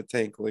ATST and a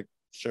tank. Like,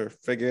 sure,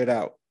 figure it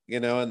out,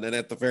 and then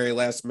at the very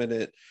last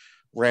minute,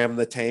 ram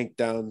the tank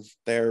down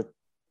their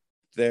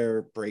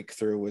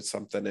breakthrough with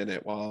something in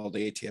it while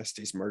the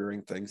ATST's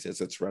murdering things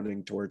as it's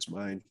running towards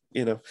mine,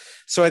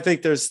 So I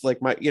think there's like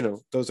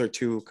those are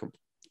two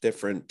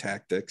different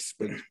tactics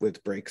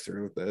with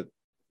breakthrough, that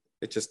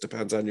it just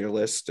depends on your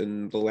list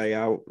and the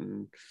layout,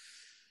 and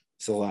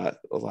it's a lot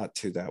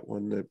to that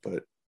one,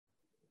 but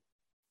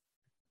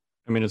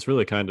I mean, it's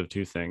really kind of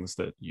two things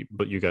that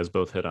you guys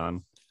both hit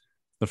on.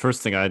 The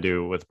first thing I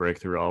do with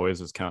breakthrough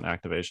always is count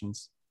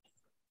activations.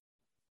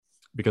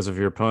 Because if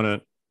your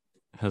opponent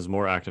has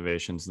more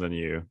activations than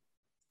you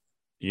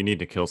need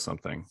to kill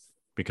something.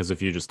 Because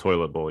if you just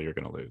toilet bowl, you're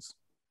going to lose.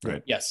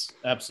 Right? Yes,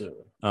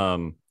 absolutely.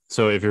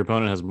 So if your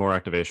opponent has more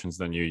activations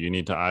than you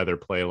need to either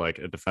play like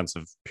a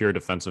pure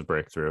defensive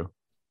breakthrough,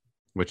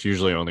 which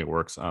usually only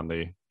works on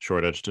the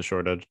short edge to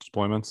short edge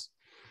deployments,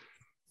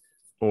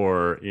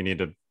 or you need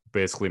to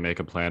basically make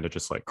a plan to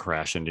just like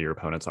crash into your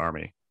opponent's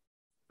army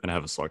and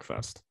have a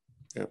slugfest.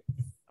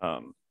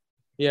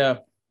 Yeah.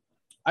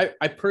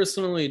 I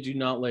personally do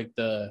not like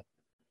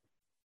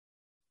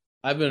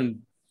I've been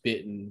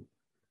bitten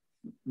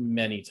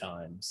many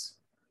times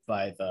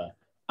by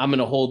I'm going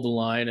to hold the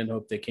line and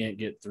hope they can't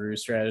get through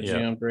strategy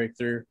on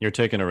breakthrough. You're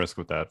taking a risk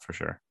with that for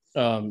sure.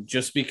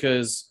 Just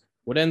because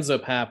what ends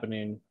up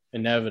happening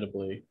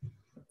inevitably,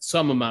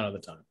 some amount of the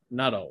time,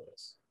 not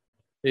always,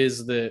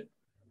 is that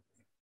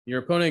your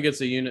opponent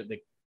gets a unit that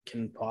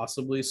can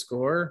possibly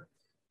score,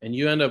 and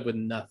you end up with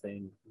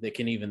nothing that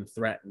can even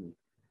threaten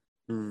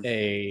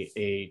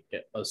a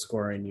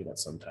scoring unit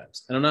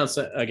sometimes. And I'm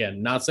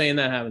not saying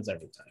that happens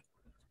every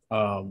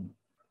time.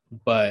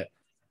 But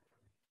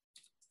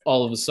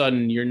all of a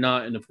sudden you're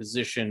in a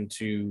position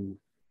to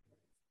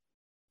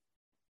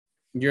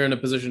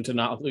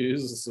not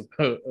lose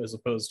as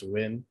opposed to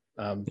win.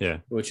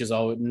 Which is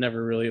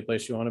never really a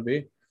place you want to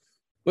be.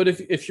 But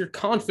if you're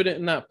confident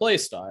in that play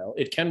style,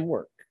 it can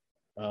work.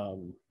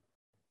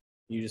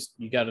 You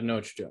got to know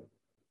what you're doing.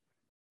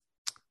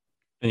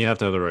 And you have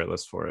to have the right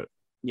list for it.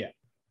 Yeah.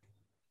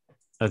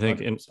 I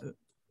think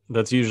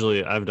that's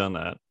usually, I've done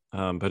that.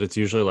 But it's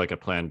usually like a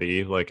plan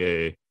B, like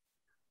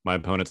my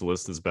opponent's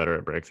list is better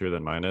at breakthrough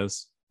than mine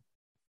is.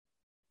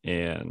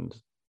 And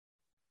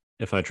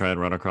if I try and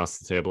run across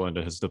the table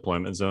into his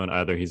deployment zone,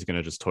 either he's going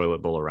to just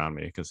toilet bowl around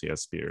me because he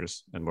has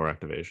spears and more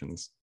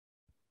activations,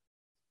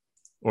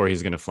 or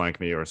he's going to flank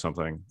me or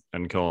something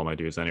and kill all my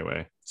dudes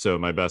anyway. So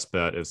my best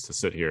bet is to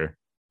sit here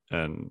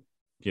and,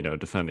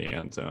 defend the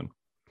end zone.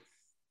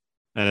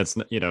 And it's,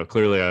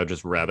 clearly I would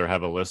just rather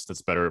have a list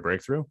that's better at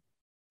breakthrough.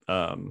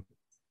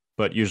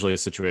 But usually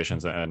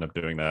situations that end up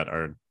doing that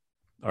are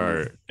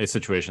a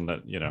situation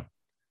that,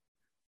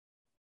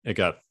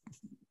 it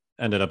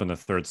ended up in the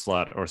third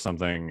slot or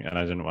something, and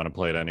I didn't want to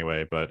play it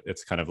anyway, but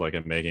it's kind of like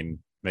a making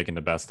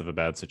the best of a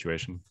bad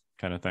situation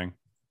kind of thing.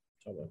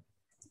 Okay.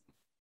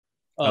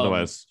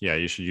 Otherwise,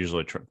 you should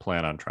usually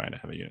plan on trying to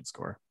have a unit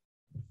score.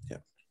 Yeah.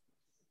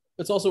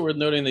 It's also worth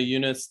noting that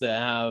units that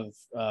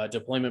have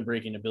deployment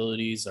breaking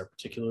abilities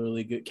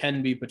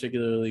can be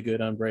particularly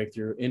good on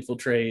breakthrough.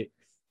 Infiltrate,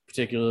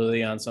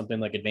 particularly on something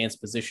like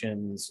advanced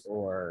positions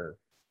or,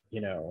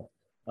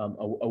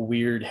 a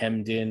weird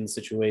hemmed in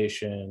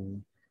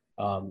situation,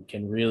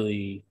 can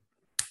really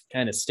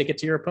kind of stick it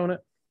to your opponent.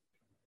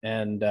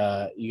 And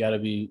you gotta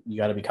be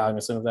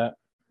cognizant of that.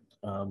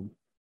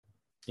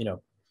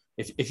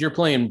 If you're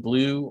playing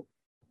blue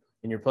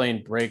and you're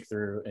playing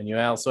breakthrough and you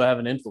also have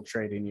an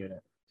infiltrating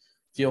unit,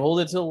 if you hold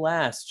it till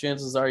last,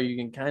 chances are you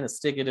can kind of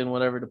stick it in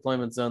whatever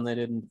deployment zone they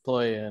didn't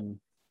deploy in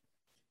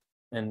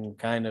and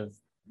kind of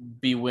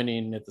be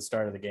winning at the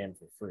start of the game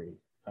for free.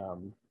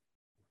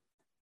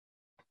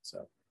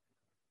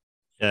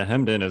 Yeah,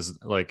 hemmed in is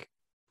like,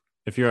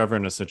 if you're ever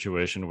in a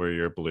situation where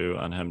you're blue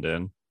on hemmed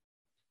in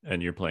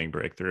and you're playing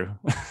breakthrough,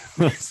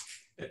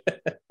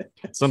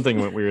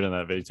 something went weird in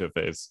that veto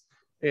phase.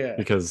 Yeah.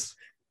 Because,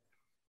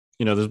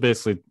 there's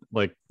basically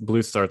like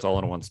blue starts all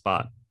in one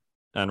spot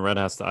and red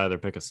has to either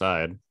pick a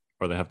side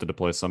or they have to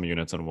deploy some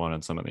units in one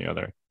and some in the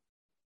other.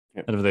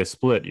 Yep. And if they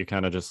split, you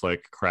kind of just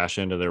like crash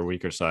into their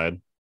weaker side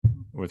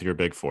with your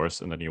big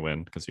force and then you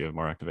win because you have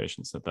more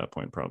activations at that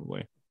point,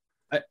 probably.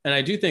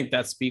 I do think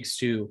that speaks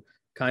to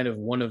kind of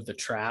one of the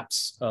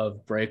traps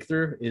of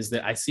breakthrough is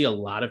that I see a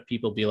lot of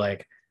people be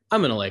like, I'm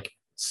going to like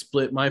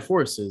split my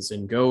forces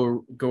and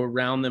go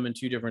around them in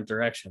two different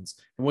directions.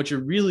 And what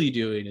you're really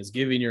doing is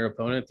giving your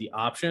opponent the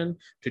option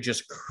to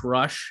just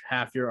crush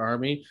half your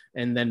army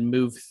and then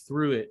move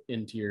through it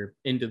into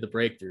the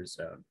breakthrough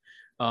zone.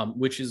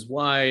 Which is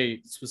why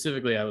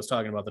specifically I was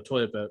talking about the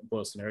toilet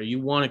bowl scenario. You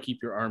want to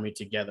keep your army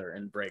together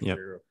and break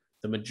through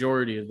the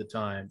majority of the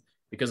time,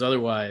 because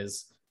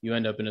otherwise you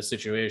end up in a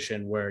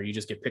situation where you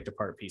just get picked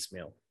apart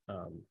piecemeal.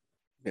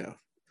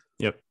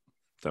 Yep,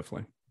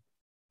 definitely.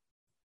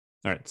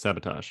 All right,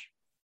 sabotage.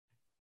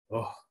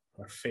 Oh,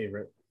 our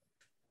favorite.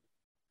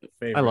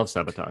 I love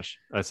sabotage.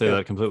 I say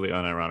that completely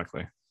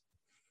unironically.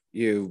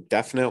 You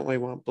definitely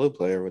want blue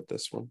player with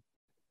this one.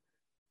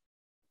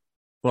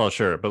 Well,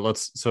 sure, but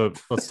let's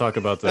talk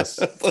about this.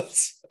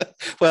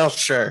 Well,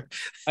 sure.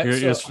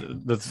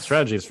 The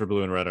strategies for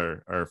blue and red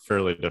are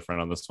fairly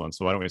different on this one,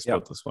 so why don't we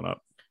split this one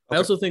up? I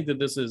also think that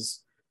this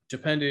is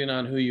depending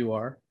on who you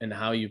are and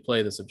how you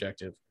play this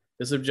objective.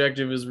 This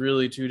objective is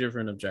really two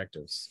different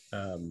objectives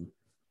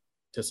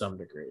to some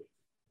degree.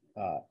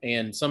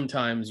 And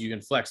sometimes you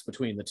can flex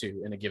between the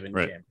two in a given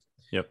game.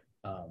 Yep.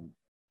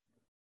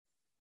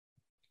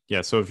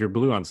 So if you're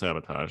blue on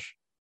sabotage,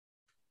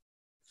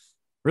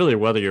 really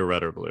whether you're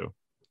red or blue,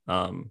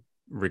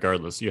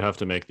 regardless, you have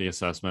to make the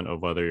assessment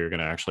of whether you're going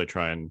to actually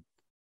try and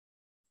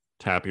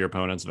tap your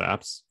opponent's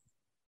VAPs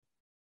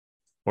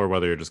or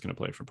whether you're just going to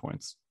play for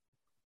points.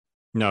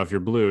 Now, if you're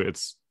blue,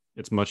 it's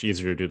much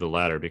easier to do the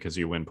latter because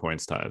you win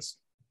points ties,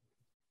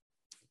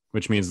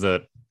 which means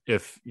that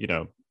if,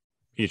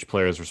 each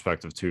player's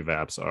respective two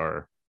VAPs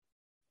are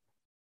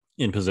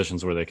in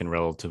positions where they can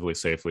relatively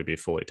safely be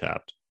fully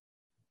tapped,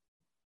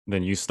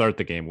 then you start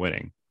the game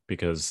winning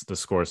because the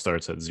score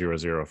starts at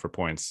 0-0 for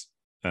points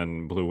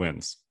and blue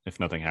wins if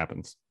nothing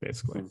happens,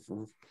 basically.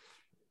 Mm-hmm.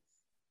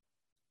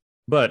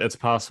 But it's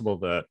possible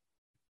that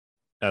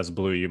as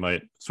blue, you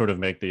might sort of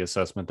make the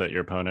assessment that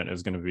your opponent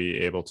is going to be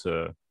able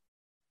to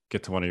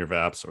get to one of your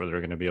VAPs, or they're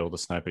going to be able to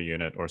snipe a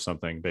unit or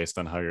something based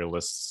on how your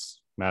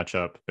lists match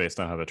up, based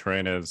on how the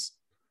terrain is.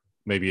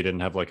 Maybe you didn't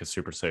have like a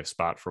super safe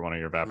spot for one of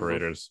your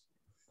evaporators.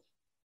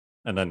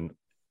 Mm-hmm. And then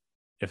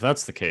if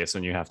that's the case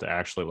and you have to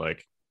actually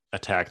like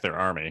attack their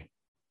army,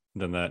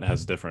 then that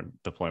has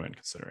different deployment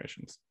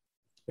considerations.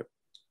 Yep.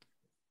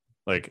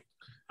 Like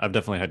I've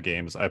definitely had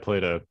games. I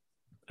played an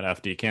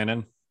FD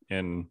cannon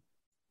in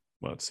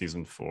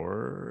season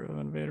 4 of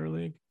Invader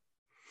League.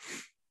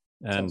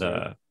 And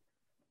right.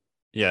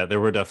 yeah, there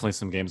were definitely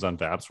some games on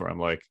VAPS where I'm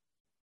like,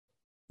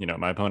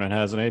 my opponent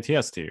has an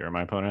ATST or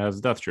my opponent has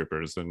Death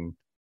Troopers, and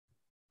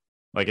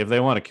like if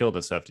they want to kill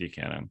this FD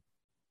cannon,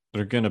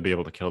 they're gonna be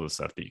able to kill this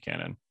FD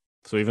cannon.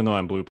 So even though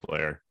I'm blue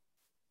player,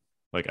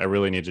 like I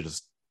really need to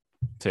just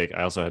I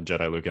also had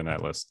Jedi Luke in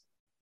that list.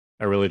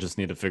 I really just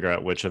need to figure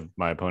out which of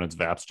my opponent's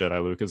VAPS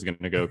Jedi Luke is going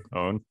to go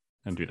own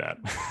and do that.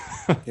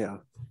 Yeah.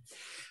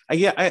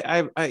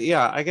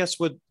 I guess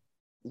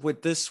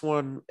with this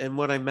one, and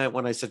what I meant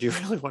when I said you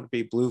really want to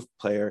be blue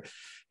player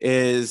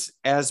is,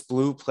 as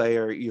blue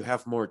player, you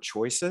have more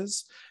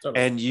choices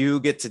and you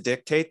get to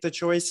dictate the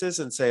choices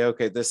and say,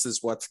 okay, this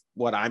is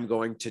what I'm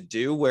going to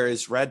do.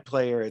 Whereas red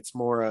player, it's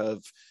more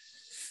of,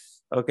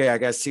 okay, I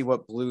got to see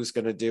what blue's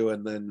going to do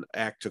and then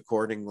act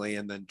accordingly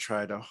and then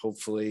try to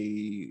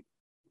hopefully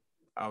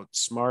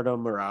outsmart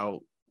them or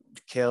out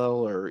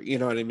kill, or you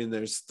know what I mean.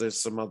 There's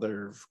some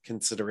other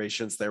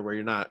considerations there where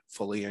you're not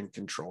fully in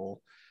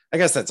control. I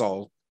guess that's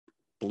all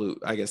blue.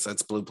 I guess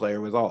that's blue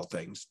player with all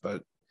things,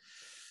 but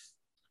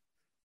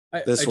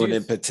this one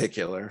in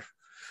particular.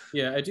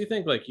 Yeah, I do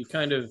think like you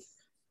kind of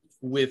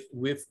with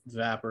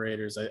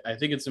evaporators, I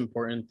think it's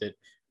important that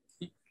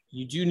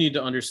you do need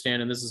to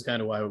understand, and this is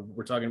kind of why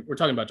we're talking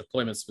about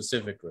deployment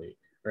specifically,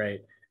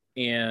 right?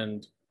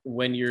 And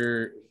when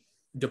you're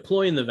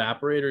deploying the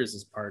evaporators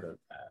as part of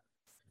that,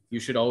 you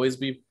should always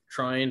be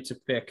trying to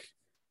pick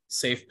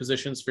safe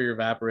positions for your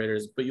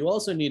evaporators, but you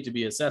also need to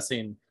be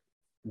assessing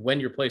when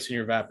you're placing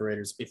your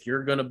evaporators, if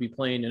you're going to be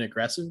playing an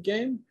aggressive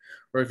game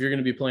or if you're going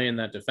to be playing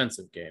that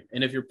defensive game.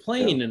 And if you're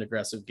playing an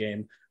aggressive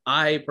game,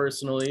 I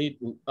personally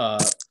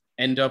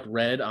end up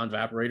red on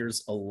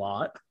evaporators a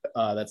lot.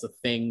 That's a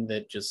thing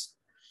that just,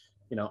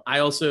 I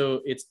also,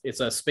 it's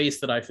a space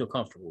that I feel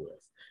comfortable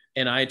with.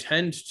 And I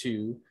tend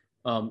to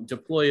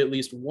deploy at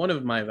least one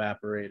of my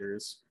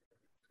evaporators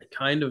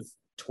kind of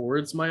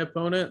towards my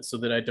opponent so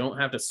that I don't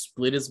have to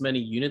split as many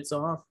units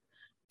off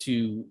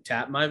to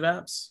tap my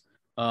VAPs.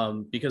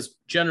 Because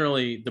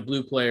generally the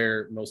blue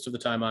player, most of the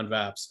time on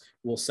VAPs,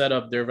 will set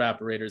up their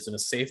evaporators in a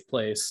safe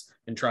place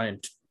and try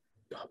and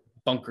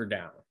bunker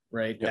down,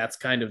 right? Yep. That's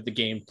kind of the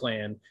game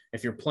plan.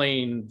 If you're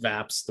playing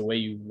VAPs the way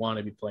you want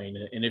to be playing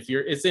it, and if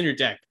it's in your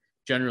deck,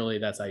 generally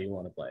that's how you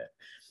want to play it.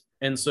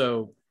 And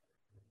so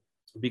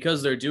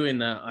because they're doing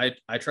that,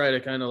 I try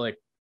to kind of like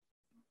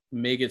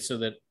make it so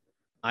that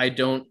I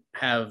don't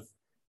have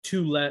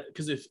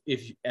because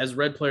if as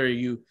red player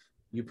you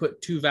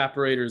put two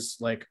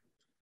evaporators like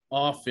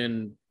off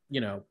in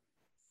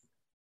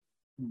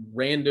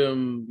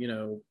random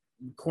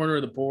corner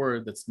of the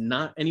board that's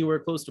not anywhere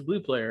close to blue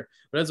player,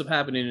 what ends up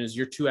happening is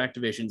your two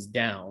activations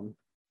down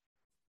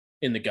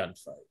in the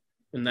gunfight,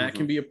 and that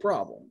can be a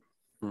problem.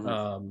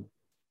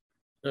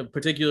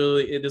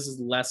 Particularly this is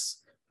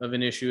less of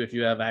an issue if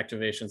you have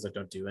activations that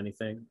don't do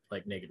anything,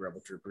 like naked rebel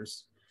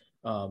troopers,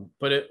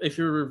 but if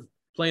you're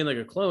playing like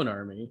a clone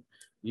army,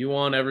 you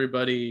want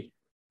everybody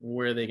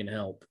where they can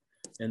help.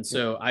 And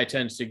so I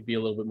tend to be a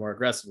little bit more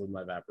aggressive with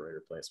my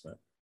evaporator placement.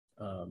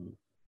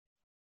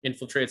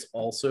 Infiltrate's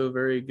also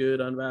very good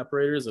on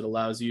evaporators. It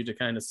allows you to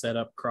kind of set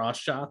up cross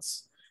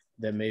shots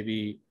that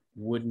maybe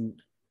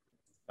wouldn't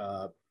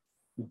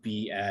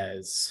be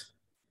as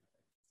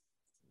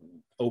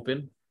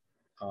open.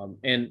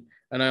 And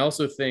I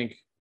also think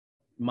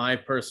my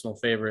personal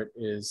favorite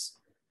is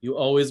you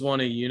always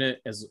want a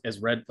unit as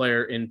red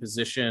player in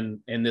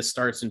position, and this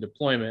starts in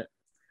deployment,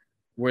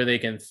 where they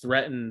can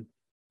threaten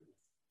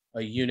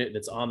a unit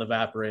that's on the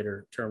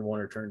evaporator turn 1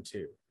 or turn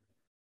 2.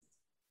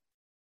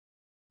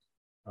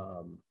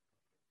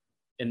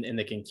 And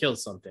they can kill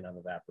something on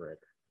the evaporator.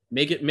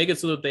 Make it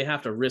so that they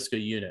have to risk a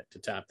unit to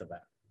tap the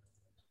VAP.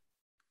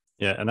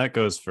 Yeah, and that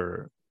goes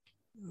for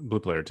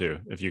blue player too,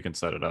 if you can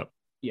set it up.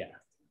 Yeah.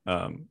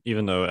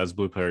 Even though as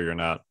blue player you're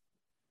not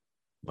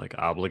like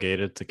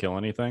obligated to kill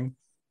anything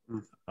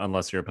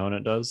unless your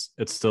opponent does,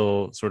 it's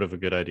still sort of a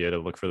good idea to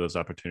look for those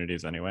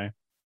opportunities anyway.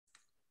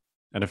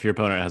 And if your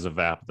opponent has a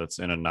VAP that's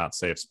in a not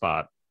safe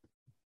spot,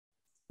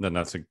 then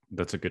that's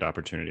a good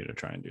opportunity to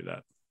try and do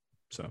that.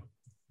 So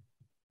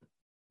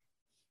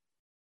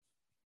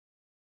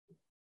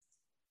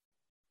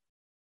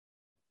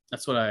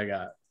that's what I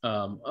got.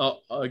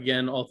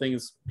 Again, all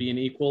things being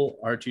equal,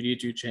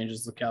 R2D2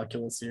 changes the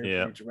calculus here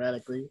pretty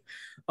dramatically.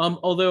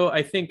 Although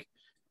I think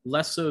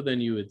less so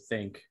than you would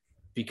think,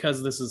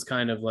 because this is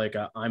kind of like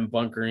I'm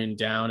bunkering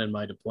down in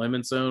my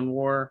deployment zone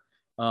war.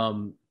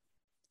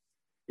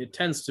 It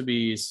tends to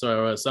be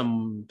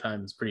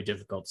sometimes pretty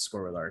difficult to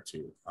score with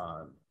R2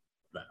 on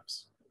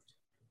VAPs.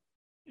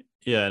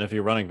 Yeah, and if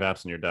you're running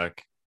VAPs in your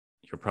deck,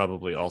 you're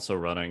probably also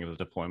running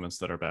the deployments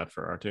that are bad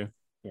for R2.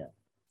 Yeah.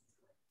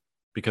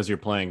 Because you're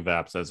playing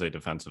VAPs as a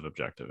defensive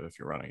objective if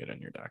you're running it in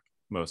your deck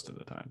most of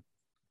the time.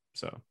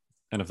 So,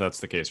 and if that's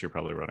the case, you're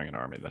probably running an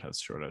army that has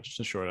short edge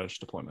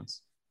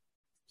deployments.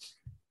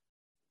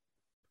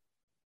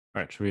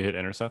 All right, should we hit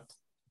intercept?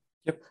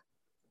 Yep.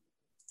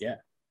 Yeah,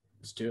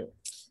 let's do it.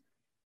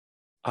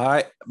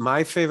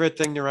 My favorite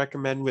thing to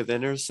recommend with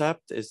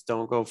intercept is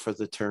don't go for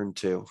the turn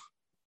 2.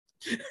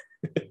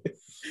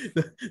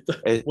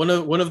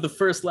 One of the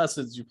first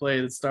lessons you play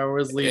in Star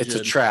Wars Legion. It's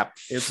a trap.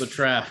 It's a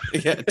trap.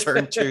 Yeah,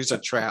 turn 2's a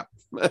trap.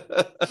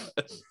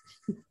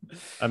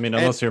 I mean,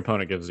 unless your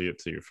opponent gives it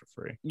to you for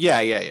free. Yeah.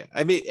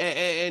 I mean,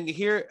 and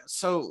here,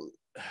 so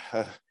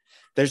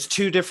there's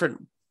two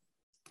different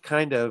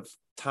kind of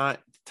time.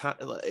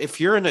 If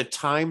you're in a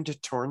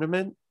timed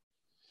tournament,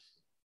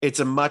 it's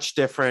a much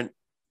different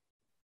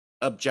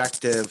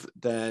objective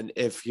than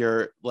if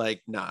you're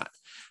like not.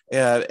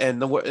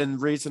 And the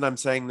reason I'm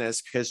saying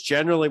this, because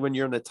generally when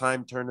you're in a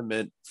time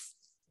tournament,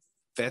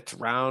 5th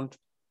round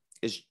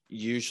is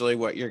usually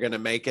what you're going to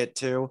make it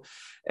to.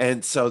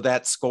 And so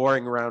that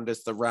scoring round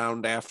is the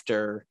round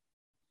after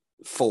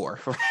 4,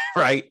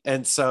 right?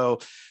 And so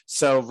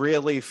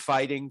really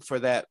fighting for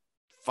that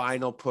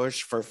final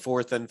push for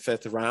 4th and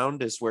 5th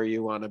round is where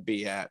you want to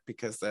be at,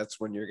 because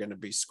that's when you're going to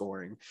be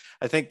scoring.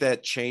 I think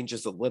that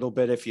changes a little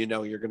bit if you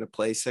know you're going to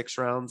play 6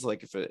 rounds,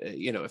 like if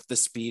if the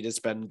speed has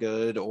been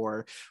good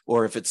or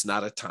if it's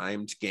not a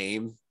timed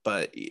game.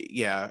 But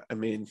yeah, I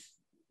mean,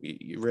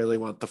 you really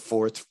want the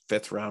 4th,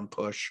 5th round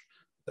push.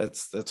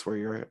 That's what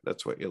you're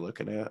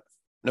looking at,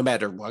 no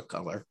matter what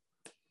color.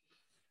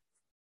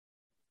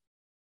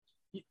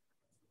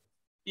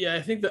 Yeah,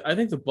 I think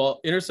the ball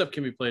intercept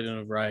can be played in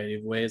a variety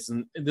of ways,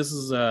 and this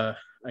is I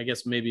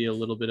guess maybe a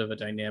little bit of a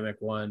dynamic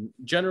one.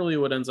 Generally,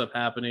 what ends up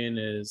happening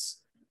is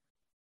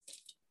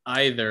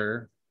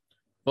either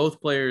both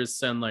players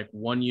send like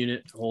one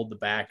unit to hold the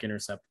back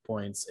intercept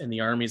points, and the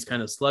armies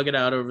kind of slug it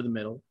out over the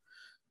middle.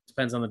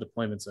 Depends on the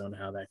deployment zone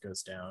how that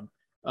goes down,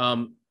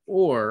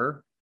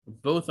 or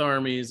both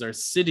armies are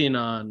sitting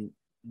on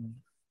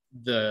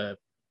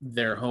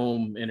their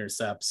home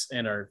intercepts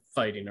and are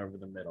fighting over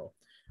the middle.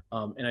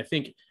 And I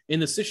think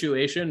in the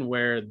situation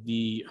where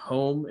the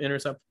home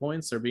intercept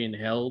points are being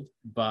held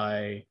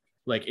by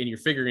and you're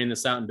figuring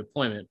this out in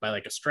deployment by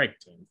like a strike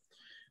team,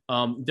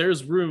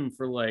 there's room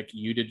for like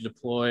you to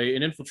deploy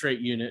an infiltrate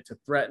unit to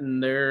threaten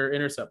their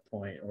intercept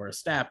point, or a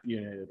STAP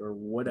unit or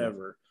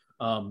whatever.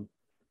 And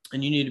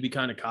you need to be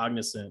kind of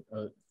cognizant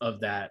of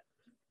that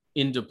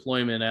in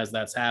deployment as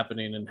that's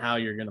happening and how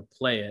you're going to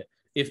play it.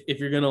 If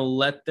you're going to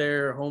let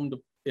their home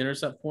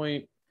intercept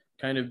point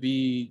kind of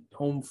be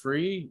home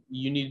free,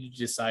 you need to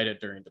decide it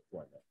during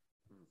deployment.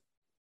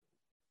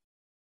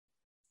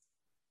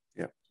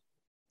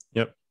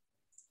 Yep.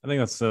 I think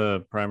that's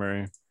the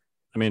primary.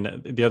 I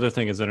mean, the other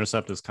thing is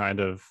intercept is kind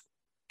of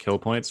kill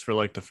points for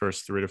like the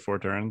first 3 to 4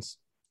 turns.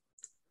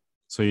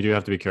 So you do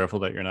have to be careful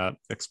that you're not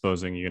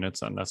exposing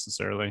units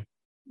unnecessarily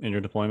in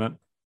your deployment.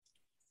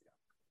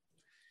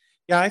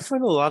 Yeah, I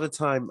find a lot of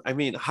time, I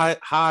mean,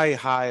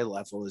 high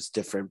level is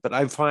different, but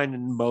I find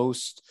in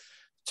most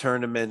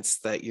tournaments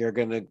that you're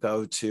going to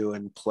go to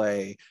and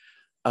play,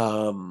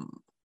 a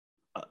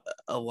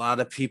lot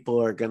of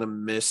people are going to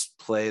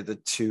misplay the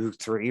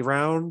 2-3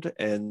 round.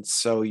 And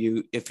so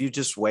if you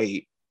just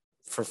wait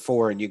for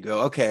 4 and you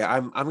go, okay,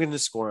 I'm going to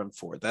score on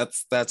 4,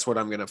 that's what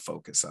I'm going to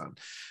focus on,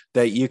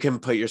 that you can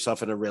put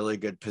yourself in a really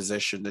good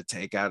position to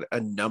take out a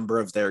number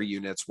of their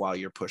units while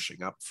you're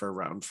pushing up for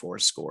round 4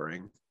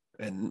 scoring.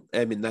 And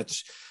I mean,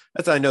 that's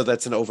I know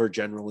that's an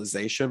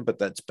overgeneralization, but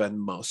that's been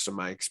most of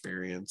my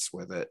experience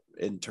with it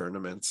in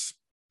tournaments.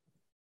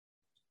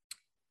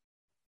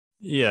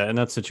 Yeah, in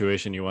that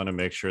situation, you want to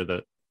make sure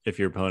that if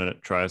your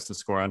opponent tries to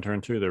score on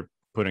turn 2, they're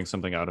putting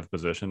something out of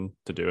position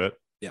to do it.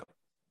 Yeah.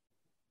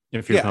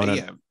 If your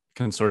opponent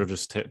can sort of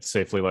just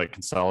safely like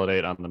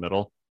consolidate on the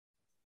middle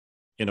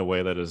in a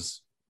way that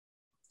is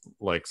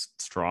like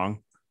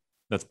strong,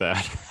 that's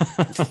bad.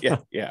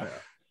 Yeah.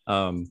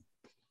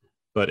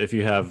 But if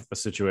you have a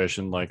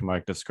situation like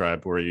Mike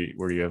described, where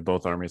you have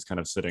both armies kind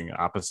of sitting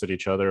opposite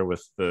each other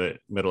with the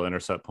middle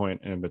intercept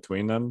point in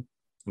between them,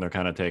 and they're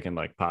kind of taking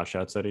like pot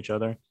shots at each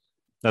other,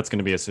 that's going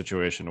to be a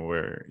situation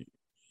where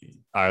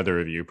either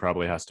of you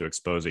probably has to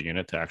expose a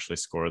unit to actually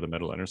score the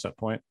middle intercept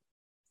point.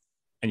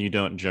 And you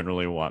don't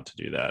generally want to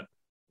do that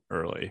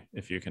early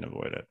if you can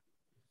avoid it.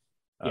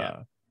 Yeah.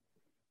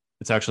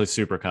 It's actually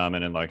super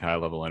common in like high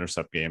level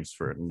intercept games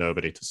for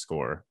nobody to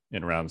score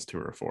in rounds 2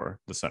 or 4,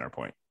 the center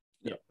point.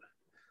 Yeah.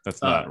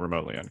 That's not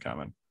remotely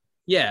uncommon.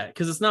 Yeah,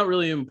 because it's not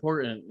really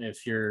important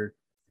if you're,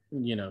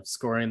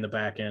 scoring the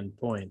back end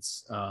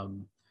points.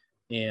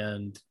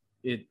 And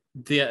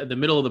the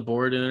middle of the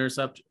board in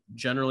intercept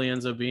generally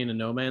ends up being a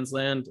no man's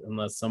land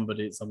unless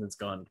something's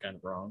gone kind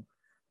of wrong.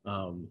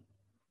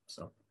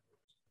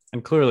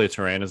 And clearly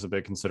terrain is a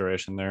big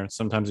consideration there.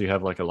 Sometimes you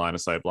have like a line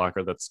of sight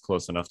blocker that's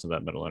close enough to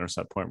that middle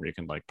intercept point where you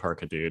can like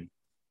park a dude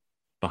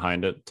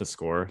behind it to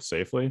score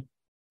safely.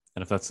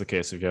 And if that's the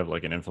case, if you have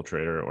like an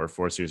infiltrator or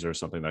force user or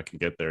something that can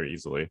get there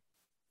easily,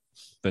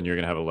 then you're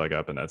going to have a leg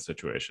up in that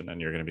situation, and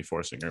you're going to be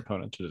forcing your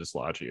opponent to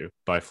dislodge you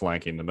by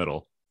flanking the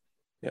middle.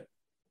 Yeah.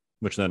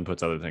 Which then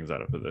puts other things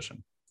out of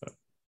position. But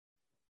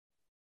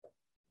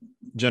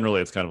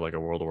generally, it's kind of like a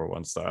World War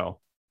I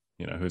style,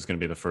 who's going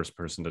to be the first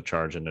person to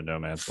charge into no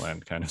man's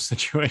land kind of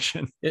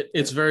situation.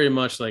 It's very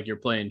much like you're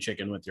playing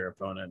chicken with your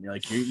opponent. You're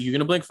like, you're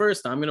going to blink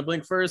first. I'm going to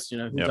blink first.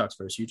 Who talks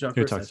first? You talk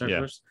first. I talk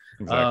first.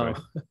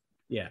 Exactly.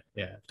 Yeah,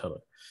 totally.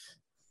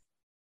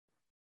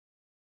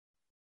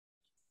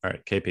 All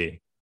right,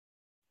 KP.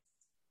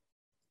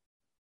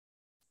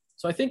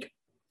 So I think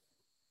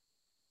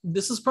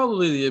this is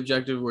probably the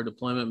objective where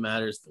deployment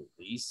matters the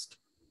least.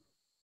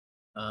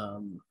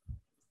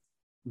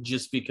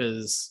 Just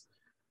because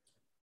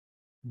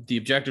the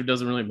objective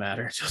doesn't really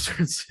matter until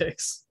turn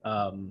 6.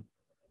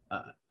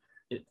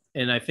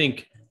 And I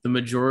think the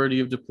majority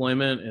of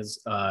deployment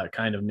is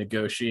kind of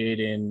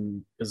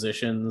negotiating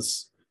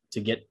positions to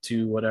get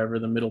to whatever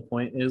the middle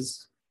point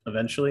is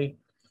eventually.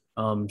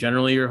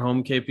 Generally, your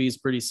home KP is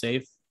pretty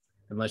safe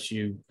unless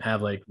you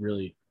have like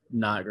really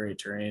not great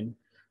terrain,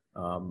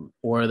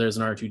 or there's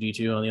an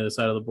R2D2 on the other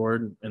side of the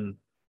board, and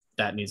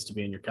that needs to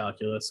be in your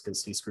calculus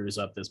because he screws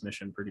up this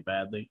mission pretty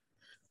badly.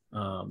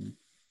 And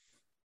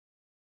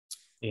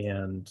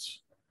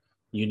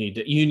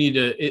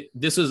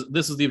this is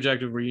the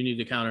objective where you need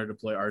to counter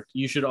deploy R.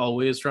 You should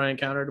always try and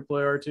counter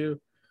deploy R2,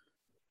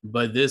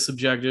 but this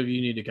objective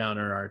you need to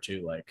counter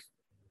R2 like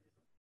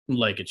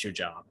it's your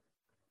job.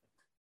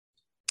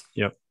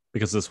 Yep,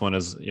 because this one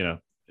is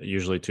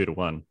usually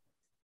 2-1.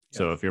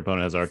 So if your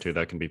opponent has R2,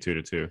 that can be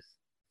 2-2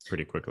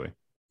 pretty quickly,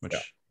 which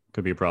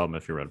could be a problem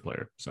if you're a red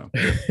player. So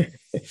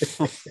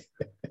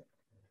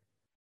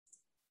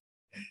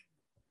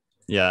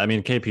yeah, I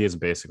mean KP is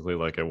basically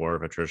like a war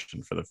of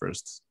attrition for the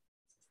first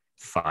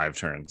 5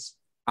 turns.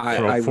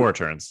 4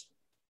 turns.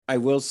 I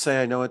will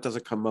say I know it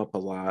doesn't come up a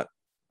lot,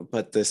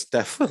 but this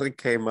definitely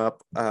came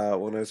up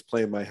when I was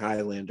playing my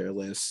Highlander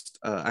list.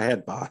 I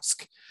had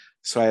Bosk,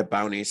 so I had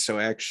bounties. So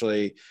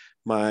actually,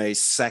 my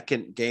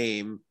second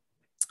game,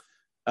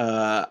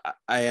 I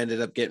ended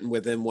up getting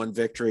within 1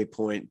 victory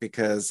point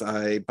because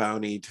I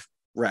bountied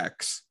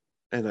Rex,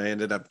 and I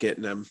ended up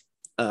getting him.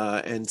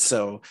 And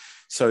so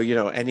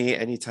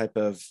any type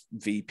of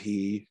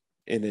VP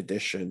in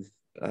addition,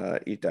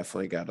 you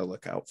definitely got to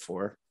look out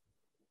for.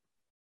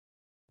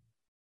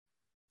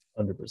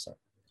 100%.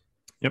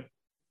 Yep.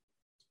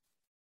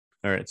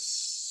 All right.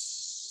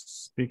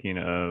 Speaking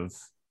of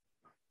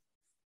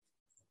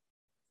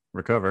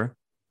recover,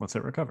 what's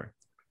it recover?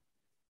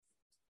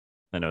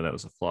 I know that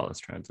was a flawless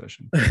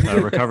transition.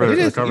 Recover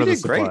the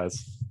supplies. Great.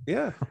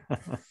 Yeah.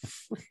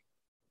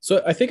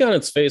 So I think on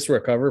its face,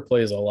 recover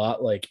plays a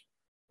lot like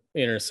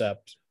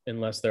intercept,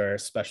 unless there are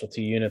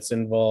specialty units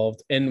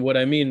involved. And what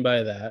I mean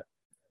by that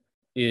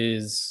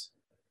is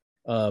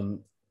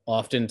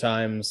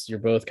oftentimes you're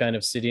both kind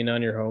of sitting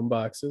on your home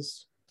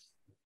boxes,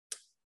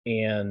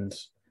 and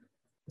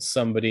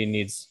somebody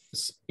needs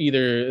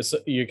either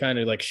you're kind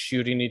of like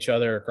shooting each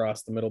other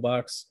across the middle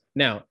box.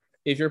 Now,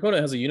 if your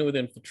opponent has a unit with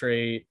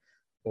infiltrate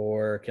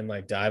or can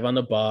like dive on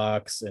the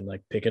box and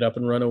like pick it up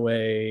and run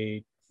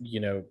away,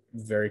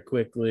 very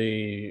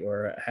quickly,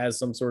 or has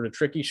some sort of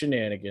tricky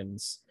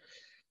shenanigans,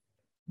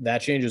 that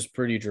changes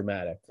pretty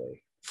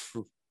dramatically.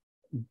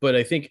 But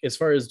I think as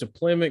far as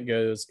deployment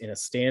goes in a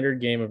standard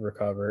game of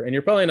recover, and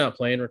you're probably not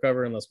playing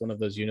recover unless one of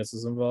those units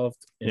is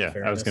involved. Yeah,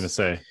 fairness. I was going to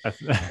say.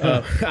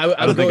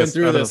 I was going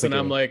through this and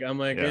I'm like,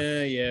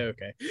 yeah,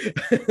 okay.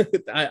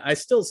 I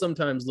still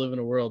sometimes live in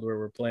a world where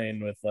we're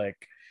playing with like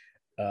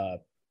 5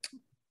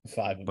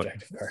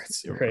 objective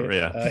cards, right?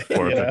 Yeah.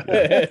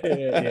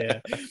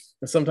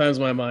 Sometimes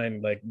my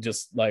mind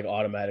just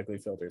automatically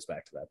filters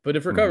back to that. But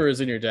if recover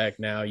is in your deck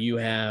now, you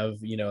have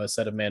a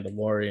set of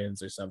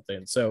Mandalorians or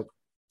something. So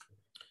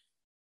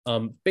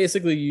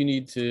basically you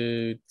need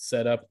to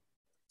set up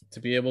to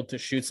be able to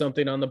shoot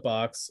something on the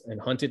box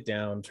and hunt it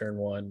down turn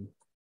 1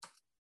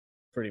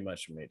 pretty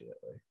much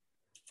immediately.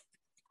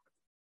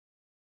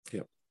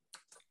 Yep.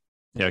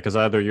 Yeah, because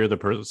either you're the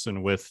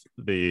person with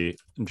the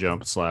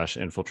jump /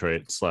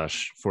 infiltrate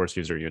 / force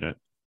user unit,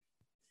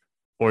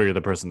 or you're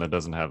the person that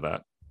doesn't have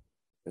that.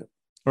 Yep.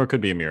 Or it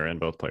could be a mirror, and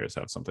both players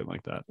have something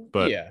like that.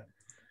 But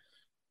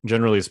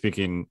generally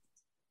speaking,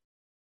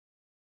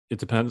 it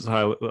depends a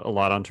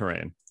lot on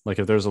terrain. Like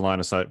if there's a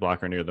line of sight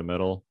blocker near the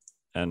middle,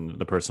 and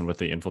the person with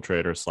the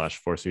infiltrator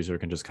 / force user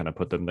can just kind of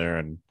put them there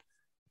and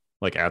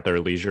like at their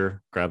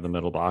leisure grab the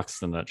middle box,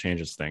 then that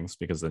changes things,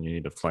 because then you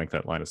need to flank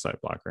that line of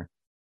sight blocker.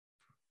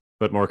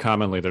 But more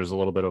commonly, there's a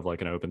little bit of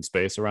like an open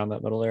space around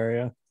that middle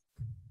area,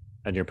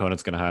 and your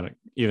opponent's going to have,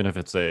 even if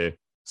it's a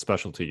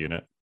specialty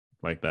unit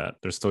like that,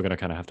 they're still going to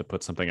kind of have to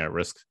put something at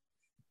risk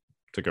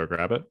to go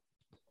grab it.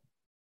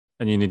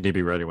 And you need to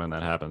be ready when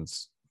that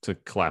happens to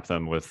clap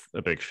them with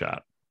a big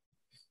shot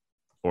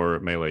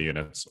or melee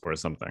units or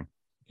something.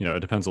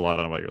 It depends a lot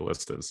on what your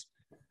list is.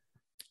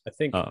 I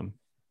think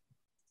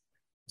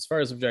as far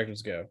as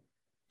objectives go,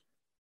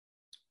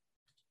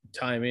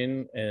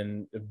 timing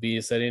and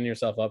setting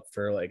yourself up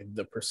for like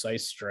the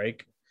precise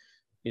strike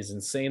is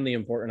insanely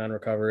important on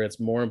recover. It's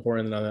more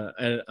important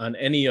than on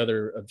any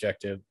other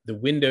objective. The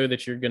window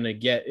that you're going to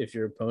get if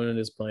your opponent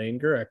is playing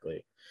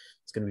correctly,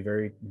 it's going to be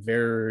very,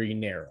 very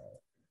narrow.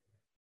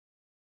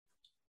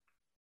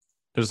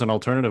 There's an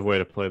alternative way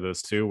to play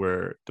this too,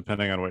 where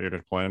depending on what your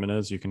deployment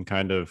is, you can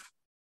kind of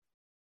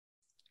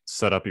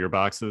set up your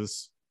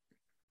boxes,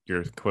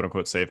 your quote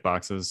unquote safe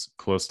boxes,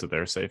 close to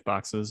their safe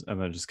boxes,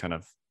 and then just kind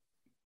of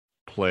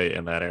play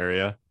in that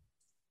area.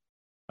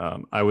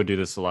 I would do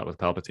this a lot with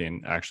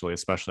Palpatine, actually,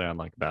 especially on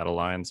like battle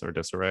lines or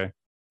disarray.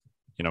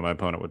 my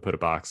opponent would put a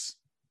box,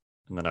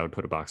 and then I would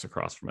put a box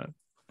across from it.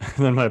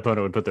 And then my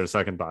opponent would put their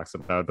second box,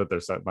 and I would put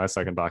my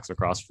second box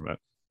across from it.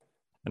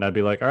 And I'd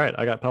be like, all right,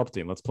 I got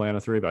Palpatine. Let's play on a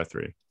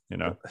 3x3,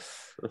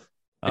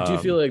 I do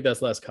feel like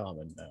that's less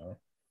common now.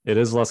 It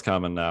is less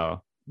common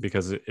now,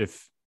 because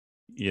if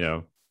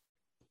you're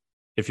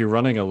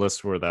running a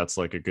list where that's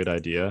like a good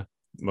idea,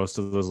 most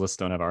of those lists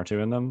don't have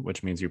R2 in them,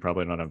 which means you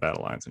probably don't have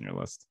battle lines in your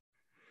list.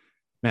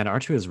 Man,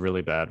 R2 is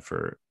really bad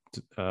for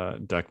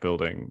deck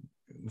building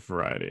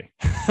variety.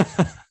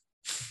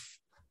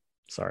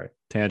 Sorry,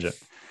 tangent.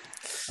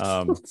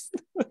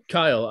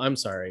 Kyle, I'm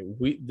sorry.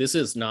 This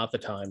is not the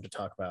time to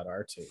talk about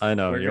R2. I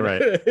know, you're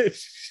right.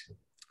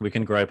 We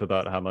can gripe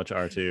about how much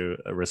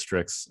R2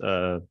 restricts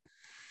the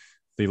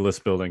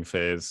list building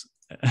phase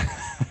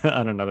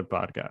on another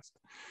podcast.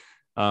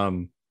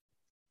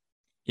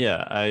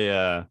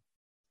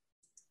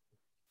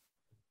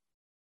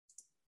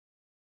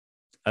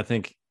 I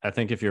think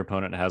if your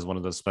opponent has one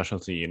of those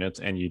specialty units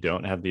and you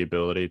don't have the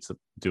ability to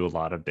do a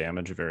lot of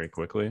damage very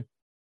quickly,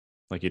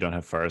 like you don't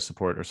have fire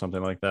support or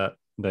something like that,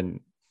 then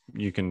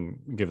you can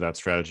give that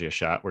strategy a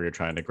shot where you're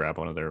trying to grab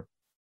one of their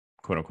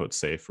quote unquote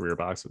safe rear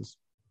boxes.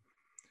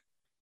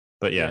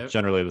 But yeah,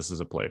 generally this is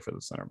a play for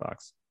the center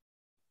box.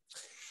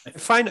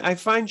 I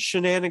find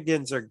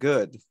shenanigans are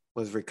good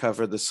with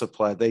Recover the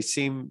Supply. They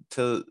seem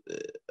to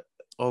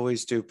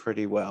always do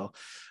pretty well.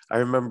 I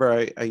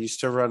remember I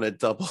used to run a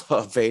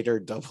Vader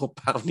double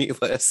bounty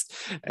list,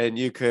 and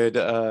you could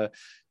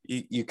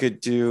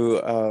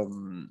do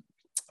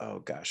oh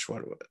gosh,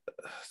 what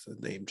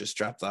the name just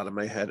dropped out of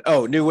my head.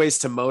 Oh, New Ways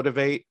to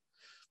Motivate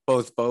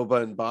both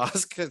Boba and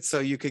Bosk. So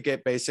you could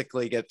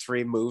basically get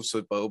 3 moves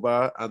with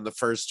Boba on the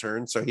first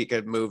turn, so he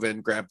could move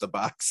in, grab the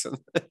box,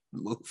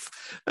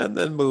 and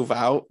then move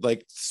out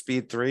like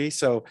speed 3.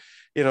 So,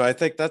 I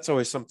think that's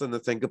always something to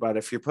think about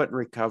if you're putting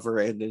Recover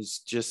in, is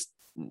just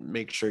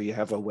make sure you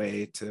have a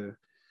way to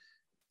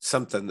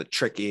something that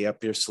tricky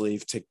up your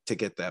sleeve to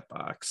get that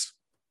box.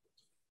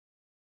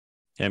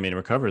 Yeah, I mean,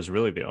 Recover is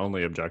really the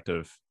only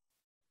objective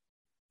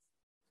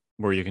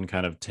where you can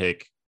kind of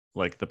take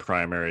like the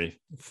primary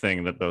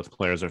thing that both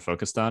players are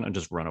focused on and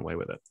just run away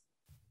with it.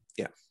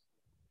 Yeah.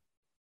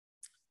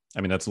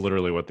 I mean, that's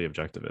literally what the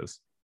objective is.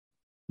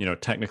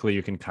 Technically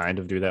you can kind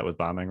of do that with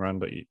Bombing Run,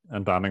 but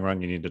on Bombing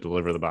Run, you need to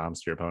deliver the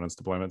bombs to your opponent's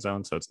deployment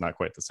zone. So it's not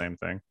quite the same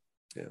thing.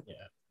 Yeah.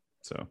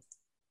 So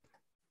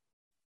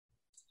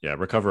yeah,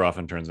 Recover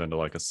often turns into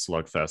like a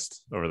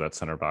slugfest over that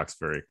center box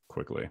very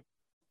quickly.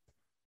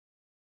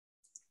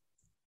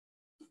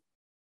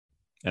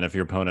 And if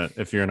your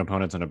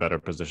opponent's in a better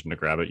position to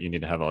grab it, you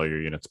need to have all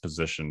your units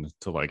positioned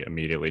to like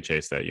immediately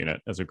chase that unit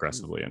as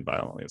aggressively and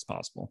violently as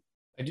possible.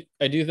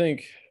 I do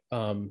think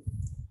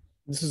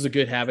this is a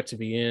good habit to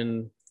be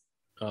in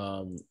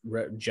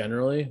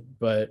generally,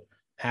 but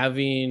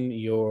having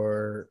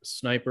your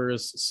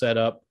snipers set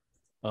up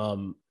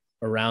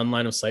around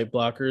line of sight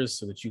blockers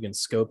so that you can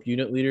scope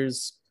unit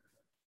leaders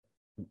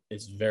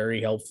is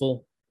very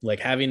helpful. Like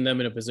having them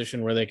in a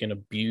position where they can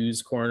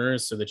abuse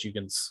corners so that you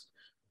can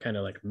kind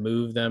of like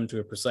move them to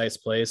a precise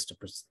place to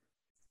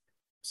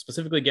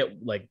specifically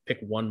pick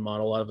one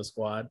model out of a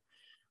squad.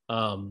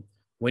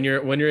 When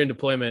you're in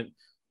deployment,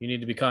 you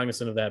need to be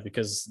cognizant of that,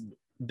 because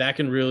that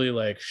can really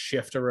like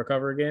shift a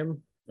Recover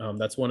game.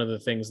 That's one of the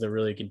things that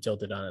really can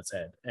tilt it on its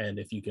head. And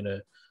if you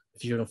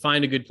can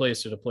find a good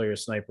place to deploy your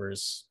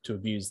snipers to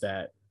abuse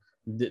that,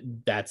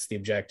 that's the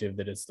objective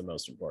that it's the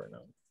most important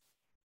of.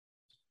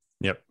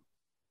 Yep.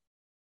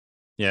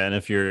 Yeah, and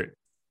if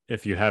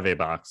you have a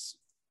box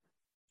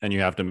and you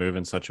have to move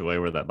in such a way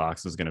where that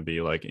box is going to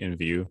be like in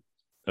view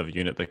of a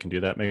unit that can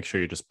do that, make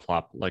sure you just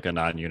plop like a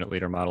non-unit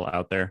leader model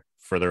out there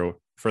further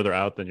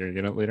out than your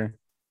unit leader,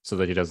 so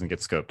that he doesn't get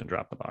scoped and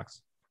drop the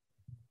box.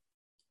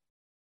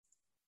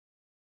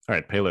 All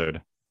right,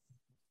 payload.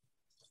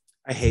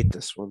 I hate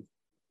this one.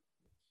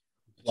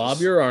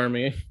 Lob your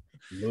army,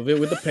 move it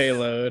with the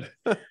payload.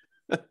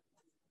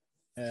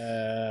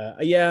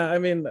 Yeah, I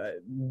mean,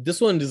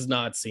 this one does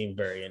not seem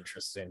very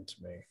interesting to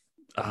me.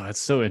 Oh, it's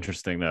so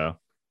interesting though.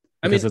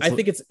 I mean, I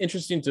think it's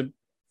interesting to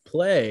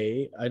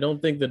play. I don't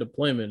think the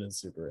deployment is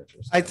super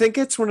interesting. I think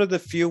it's one of the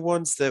few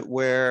ones that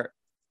where,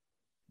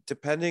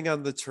 depending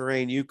on the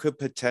terrain, you could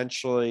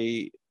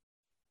potentially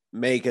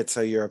make it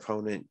so your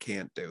opponent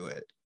can't do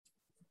it.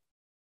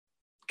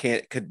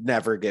 Could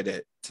never get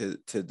it to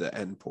the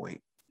end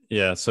point.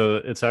 Yeah, so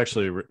it's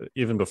actually,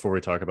 even before we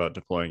talk about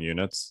deploying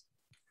units,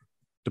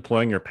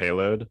 deploying your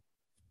payload,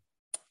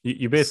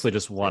 you basically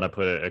just want to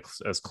put it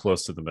as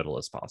close to the middle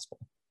as possible,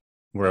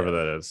 wherever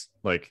that is.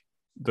 Like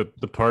the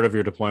part of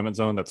your deployment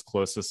zone that's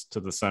closest to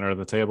the center of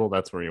the table,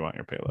 that's where you want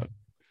your payload.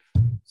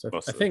 So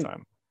I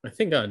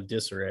think on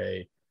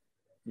Disarray,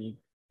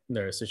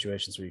 there are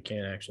situations where you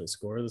can't actually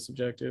score this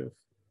objective.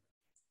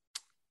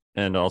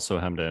 And also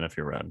hemmed in if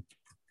you're red.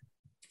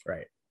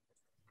 Right.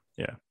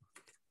 Yeah.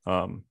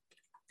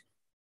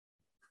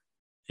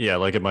 Yeah,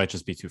 like it might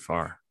just be too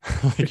far.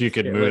 Like you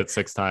could move it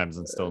 6 times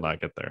and still not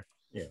get there.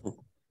 Yeah.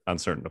 On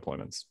certain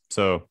deployments.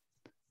 So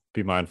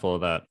be mindful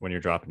of that when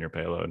you're dropping your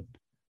payload.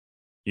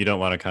 You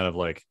don't want to kind of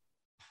like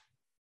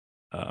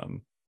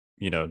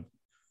you know,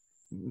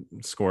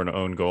 score an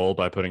own goal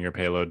by putting your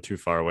payload too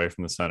far away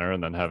from the center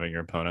and then having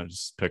your opponent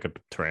just pick a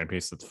terrain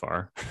piece that's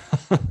far.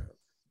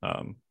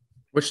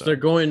 Which they're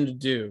going to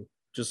do,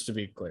 just to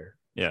be clear.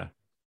 Yeah.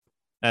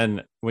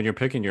 And when you're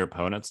picking your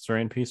opponent's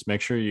terrain piece,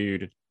 make sure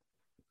you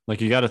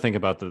got to think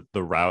about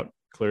the route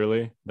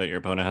clearly that your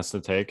opponent has to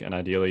take. And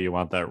ideally you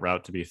want that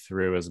route to be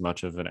through as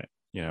much of an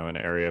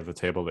area of the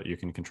table that you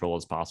can control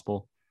as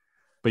possible.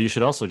 But you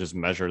should also just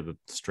measure the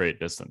straight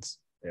distance.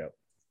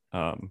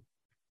 Yeah.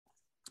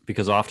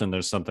 Because often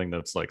there's something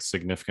that's like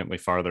significantly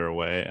farther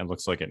away and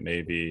looks like it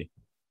may be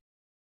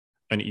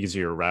an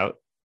easier route,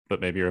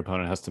 but maybe your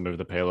opponent has to move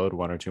the payload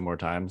one or two more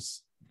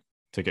times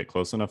to get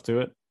close enough to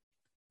it.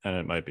 And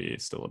it might be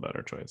still a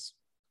better choice.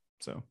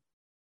 So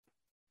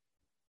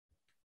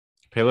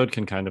payload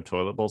can kind of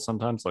toilet bowl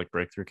sometimes, like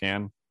breakthrough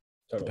can,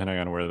 depending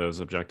on where those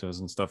objectives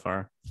and stuff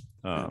are.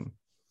 And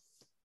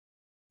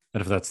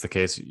if that's the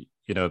case,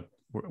 you know,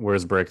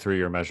 whereas breakthrough,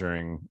 you're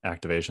measuring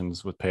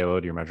activations, with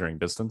payload, you're measuring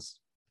distance.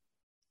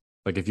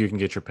 Like if you can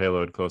get your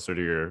payload closer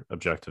to your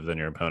objective than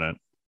your opponent,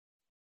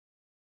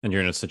 and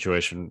you're in a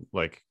situation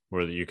like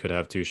where you could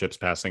have two ships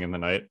passing in the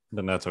night,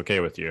 then that's okay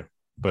with you.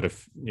 But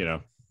if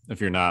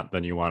you're not,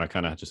 then you want to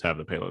kind of just have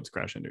the payloads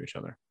crash into each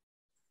other.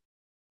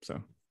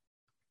 So,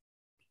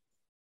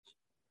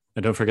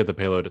 and don't forget the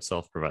payload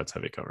itself provides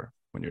heavy cover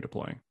when you're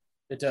deploying.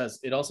 It does.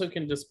 It also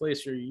can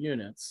displace your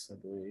units, I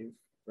believe,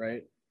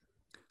 right?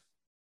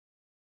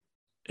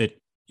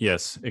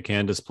 Yes, it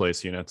can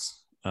displace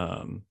units.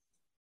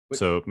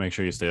 So make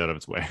sure you stay out of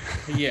its way.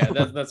 Yeah,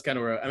 that's kind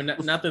of where I mean,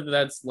 not that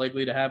that's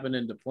likely to happen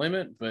in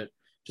deployment, but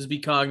just be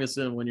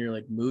cognizant when you're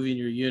like moving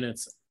your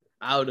units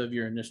out of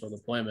your initial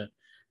deployment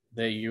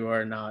that you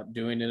are not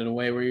doing it in a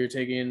way where you're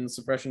taking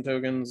suppression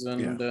tokens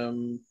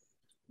and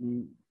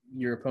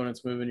your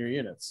opponent's moving your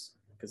units,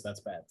 because that's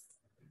bad.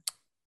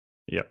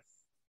 Yep,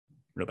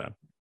 real bad.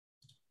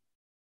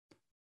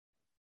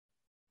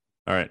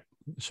 All right,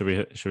 should we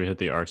hit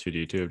the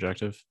R2D2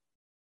 objective?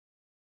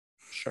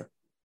 Sure.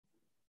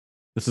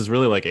 This is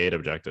really like 8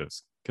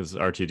 objectives because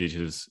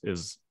R2D2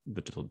 is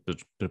the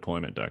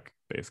deployment deck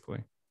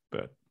basically,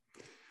 but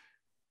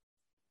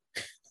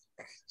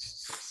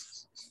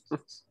all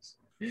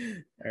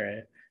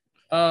right.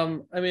 I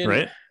mean,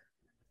 right?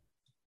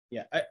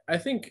 Yeah, I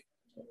think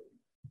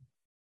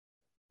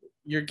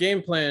your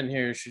game plan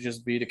here should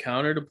just be to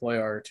counter deploy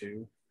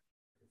R2.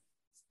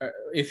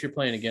 If you're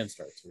playing against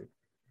R2,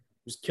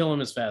 just kill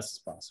him as fast as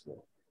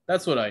possible.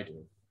 That's what I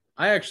do.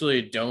 I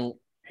actually don't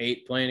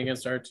hate playing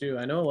against R2.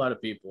 I know a lot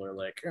of people are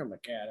like, oh my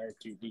god,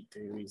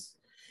 R2D2, he's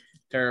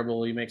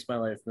terrible, he makes my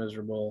life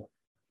miserable.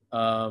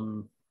 I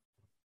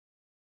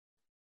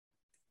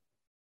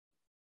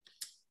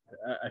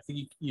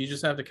think you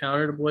just have to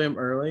counter deploy him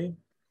early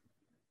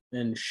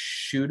and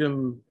shoot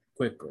him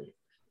quickly.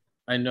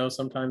 I know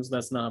sometimes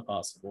that's not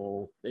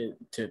possible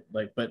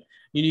but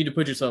you need to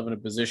put yourself in a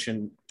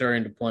position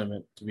during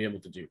deployment to be able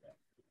to do that.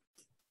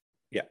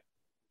 Yeah.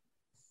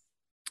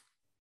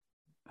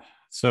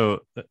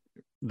 So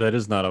that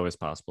is not always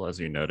possible, as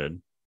you noted.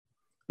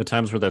 The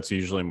times where that's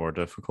usually more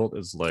difficult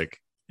is like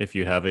if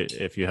you have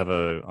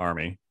a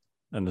army,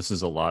 and this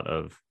is a lot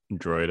of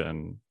droid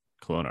and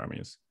clone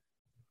armies,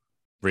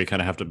 where you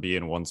kind of have to be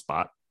in one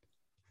spot.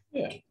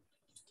 Yeah.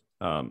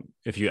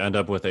 If you end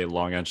up with a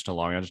long edge to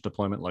long edge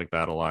deployment like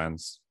battle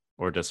lines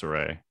or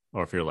disarray,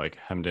 or if you're like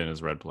hemmed in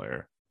as red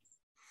player,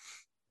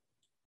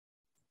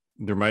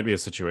 there might be a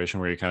situation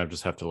where you kind of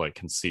just have to like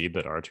concede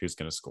that R2 is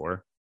going to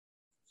score.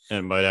 And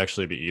it might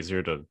actually be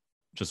easier to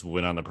just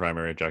win on the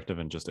primary objective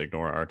and just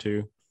ignore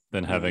R2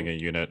 than having a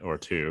unit or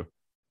two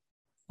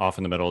off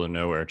in the middle of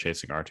nowhere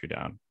chasing R2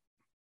 down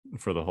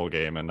for the whole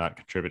game and not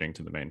contributing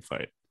to the main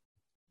fight.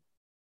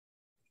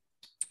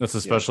 That's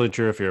especially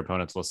true if your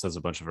opponent's list has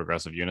a bunch of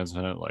aggressive units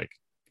in it, like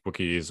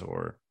Wookiees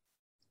or,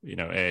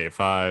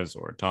 AA5s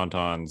or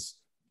Tauntauns,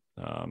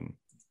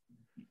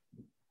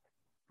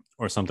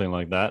 or something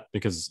like that,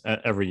 because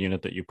every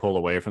unit that you pull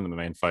away from the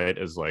main fight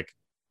is like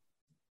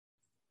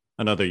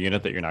another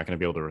unit that you're not going to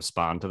be able to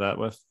respond to that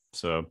with.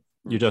 So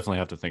you definitely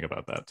have to think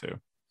about that too.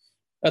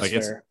 That's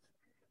fair.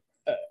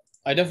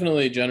 I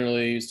definitely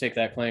generally use take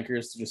that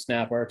clankers to just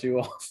snap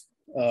R2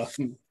 off,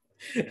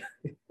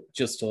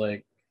 just to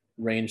like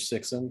range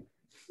 6 him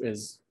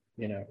is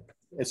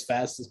as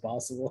fast as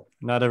possible.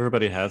 Not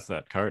everybody has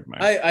that card,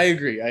 man. I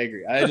agree.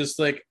 I just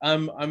like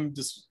I'm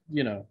just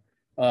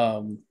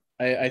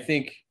I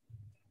think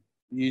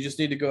you just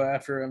need to go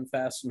after him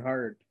fast and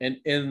hard,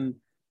 and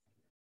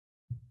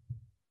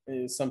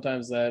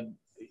sometimes that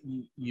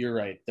you're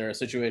right. There are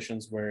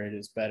situations where it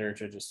is better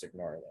to just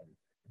ignore them.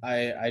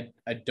 I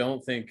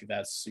don't think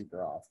that's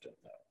super often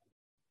though.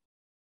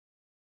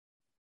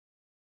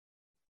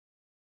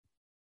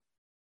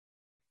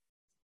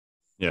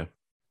 Yeah.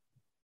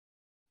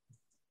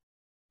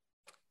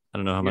 I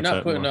don't know how You're much. You're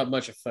not putting up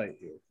much of a fight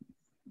here.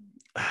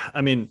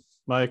 I mean,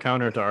 my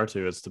counter to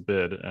R2 is to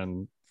bid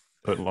and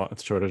put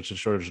shortage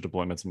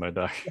deployments in my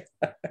deck.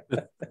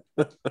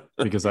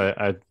 Because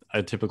I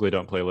typically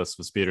don't play lists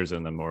with speeders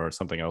in them or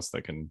something else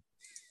that can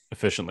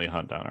efficiently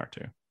hunt down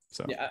R2.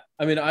 So yeah,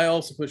 I mean, I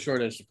also put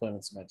short edge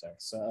deployments in my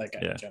text, so like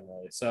Yeah.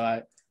 generally.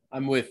 So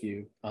I'm with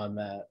you on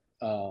that.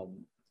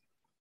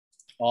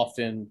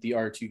 Often the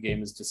R2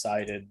 game is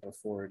decided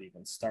before it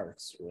even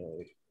starts,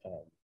 really.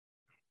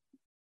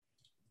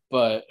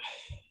 But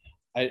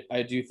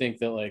I do think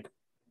that like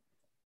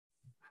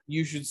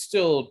you should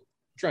still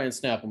try and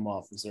snap him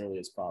off as early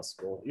as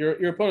possible.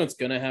 Your opponent's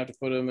gonna have to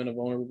put him in a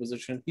vulnerable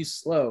position. He's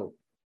slow.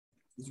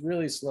 He's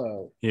really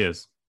slow. he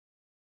is.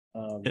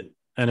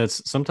 And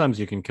it's sometimes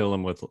you can kill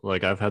him with,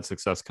 like, I've had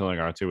success killing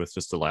R2 with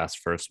just the last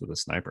first with a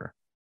sniper.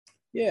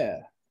 Yeah.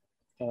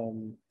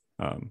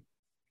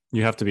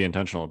 You have to be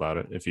intentional about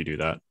it if you do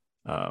that.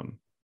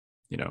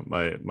 You know,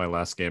 my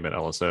last game at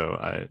LSO,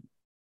 I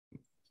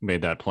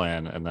made that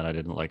plan and then I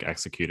didn't like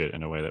execute it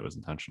in a way that was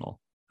intentional.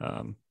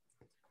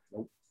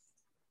 Nope.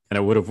 And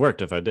it would have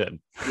worked if I did.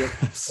 Yep.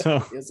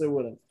 So yes, it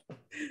would have.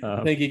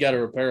 I think he got a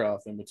repair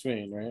off in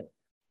between, right?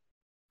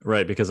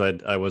 Right, because I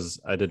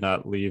did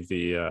not leave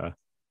the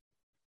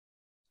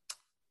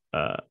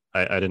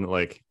I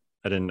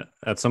didn't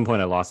at some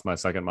point I lost my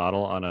second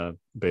model on a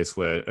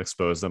basically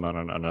exposed them on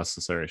an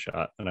unnecessary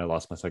shot and I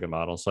lost my second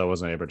model, so I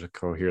wasn't able to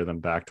cohere them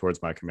back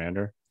towards my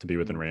commander to be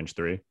within range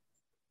 3,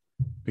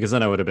 because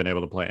then I would have been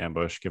able to play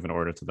ambush, give an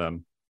order to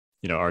them.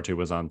 You know, R2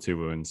 was on 2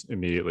 wounds,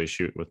 immediately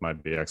shoot with my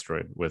BX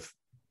droid with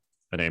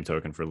a name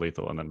token for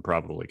lethal and then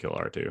probably kill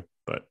R2,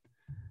 but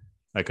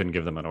I couldn't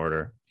give them an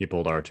order. He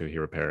pulled R2, he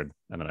repaired,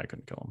 and then I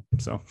couldn't kill him.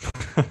 So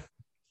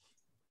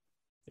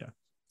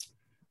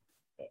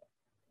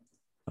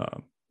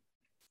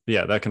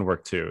yeah, that can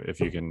work too.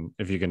 If you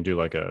can do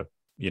like a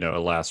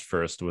last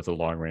first with a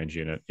long range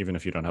unit, even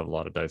if you don't have a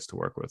lot of dice to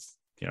work with.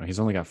 You know, he's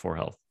only got 4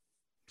 health.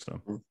 So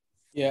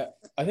yeah,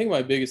 I think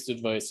my biggest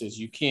advice is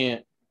you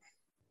can't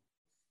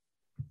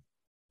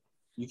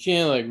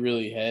like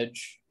really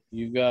hedge.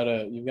 You've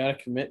gotta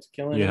commit to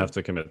killing you him. have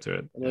to commit to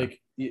it.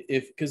 Like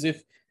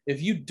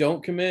if you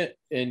don't commit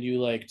and you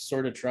like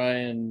sort of try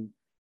and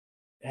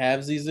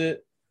halvesies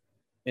it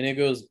and it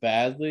goes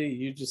badly,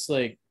 you just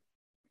like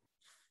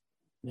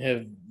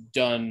have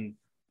done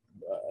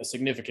a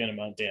significant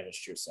amount of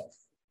damage to yourself.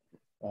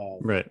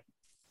 Right.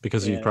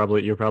 Because you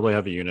probably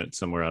have a unit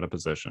somewhere out of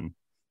position,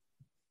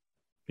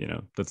 you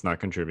know, that's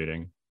not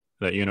contributing.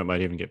 That unit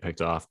might even get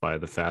picked off by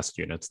the fast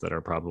units that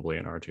are probably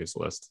in R2's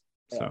list.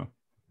 So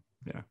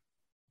yeah.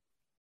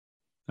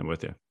 I'm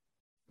with you.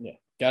 Yeah.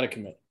 Gotta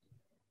commit.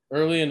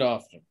 Early and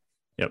often.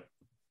 Yep.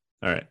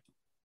 All right.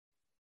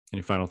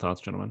 Any final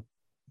thoughts, gentlemen?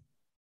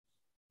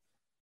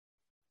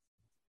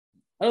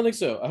 I don't think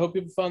so. I hope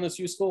people found this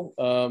useful.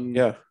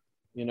 Yeah.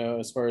 You know,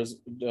 as far as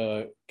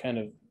kind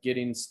of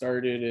getting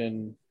started,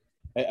 and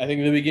I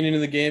think the beginning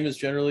of the game is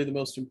generally the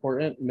most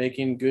important.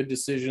 Making good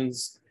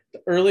decisions. The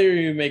earlier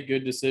you make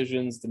good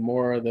decisions, the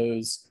more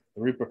the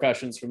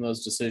repercussions from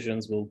those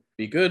decisions will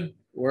be good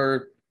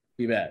or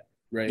be bad,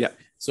 right? Yeah.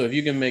 So if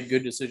you can make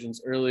good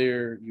decisions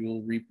earlier, you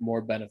will reap more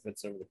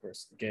benefits over the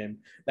course of the game.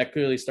 That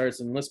clearly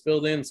starts in list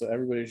building, so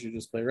everybody should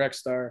just play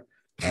Rexstar.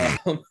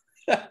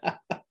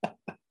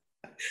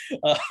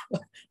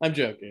 I'm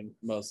joking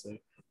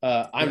mostly.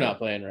 I'm not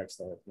playing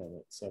Rexstar at the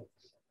moment, so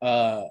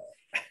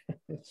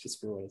it's just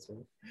for what it's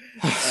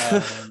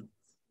worth.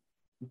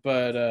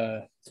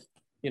 But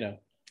you know,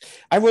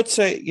 I would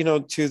say, you know,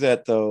 to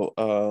that though,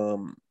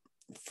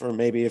 for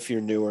maybe if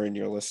you're newer and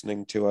you're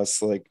listening to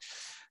us, like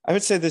I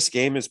would say this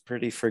game is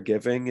pretty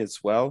forgiving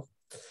as well.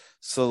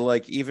 So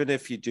like even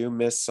if you do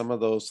miss some of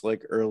those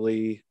like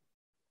early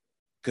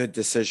good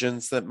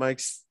decisions that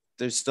Mike's,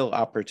 there's still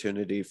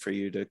opportunity for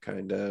you to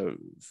kind of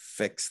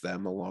fix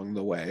them along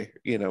the way.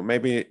 You know,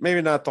 maybe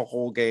not the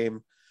whole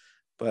game,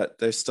 but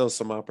there's still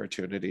some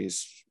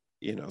opportunities,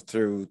 you know,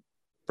 through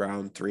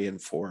round 3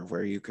 and 4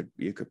 where you could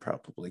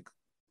probably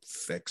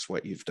fix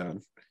what you've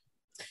done.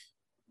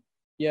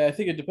 Yeah, I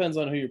think it depends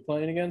on who you're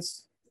playing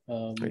against,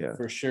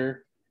 for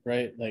sure,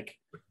 right? Like,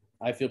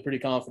 I feel pretty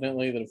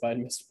confidently that if I'd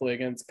missed a play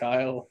against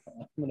Kyle,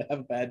 I'm gonna have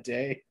a bad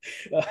day,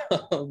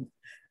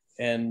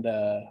 and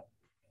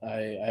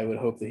I would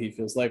hope that he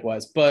feels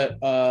likewise. But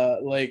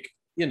like,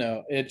 you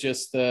know, it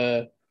just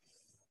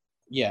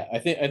yeah, I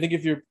think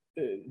if you're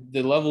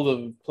the level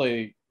of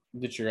play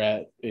that you're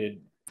at,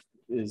 it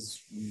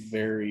is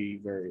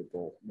very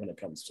variable when it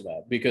comes to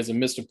that, because a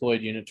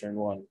misdeployed unit turn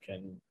 1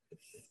 can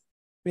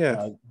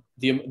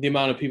the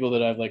amount of people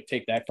that I've like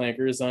take that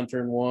clankers on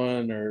turn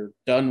 1 or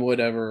done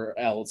whatever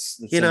else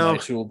that's in my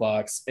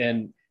toolbox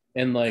and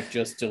like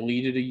just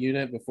deleted a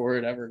unit before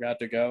it ever got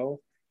to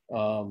go.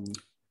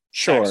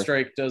 Sure,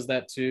 Strike does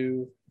that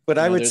too, but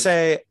I would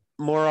say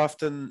more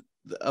often,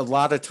 a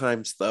lot of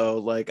times though,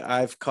 like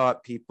I've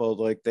caught people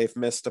like they've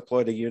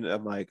misdeployed a unit.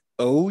 I'm like,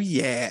 oh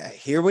yeah,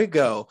 here we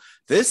go,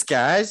 this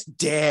guy's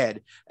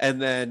dead,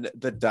 and then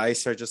the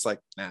dice are just like,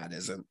 nah, it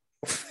isn't.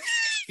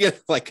 You know,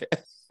 like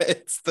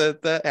it's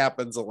that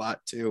happens a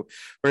lot too,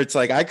 where it's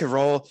like I could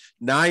roll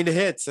 9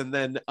 hits and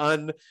then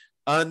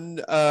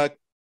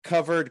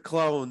covered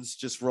clones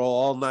just roll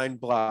all 9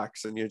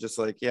 blocks, and you're just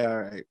like, yeah,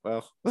 all right,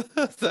 well,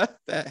 that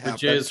What happened.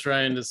 Jay's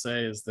trying to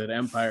say is that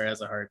Empire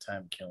has a hard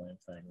time killing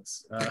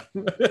things.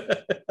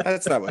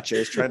 That's not what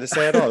Jay's trying to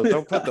say at all.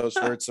 Don't put those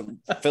words, some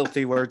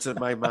filthy words in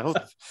my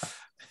mouth.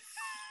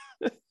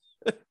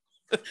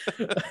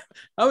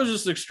 I was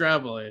just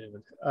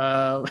extrapolating.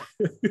 All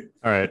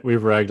right,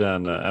 we've ragged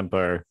on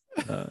Empire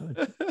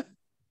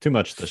too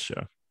much this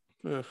show.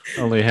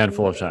 Only a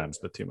handful of times,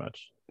 but too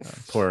much.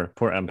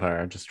 Poor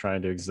Empire, just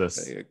trying to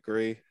exist. I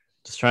agree.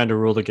 Just trying to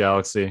rule the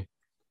galaxy.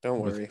 Don't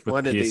worry. with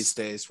One of peace. these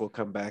days we'll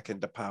come back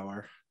into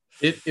power.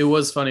 It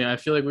was funny. I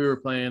feel like we were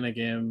playing a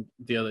game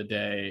the other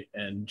day,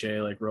 and Jay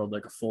like rolled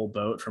like a full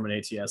boat from an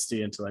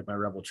ATSD into like my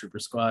Rebel Trooper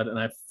squad, and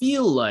I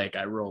feel like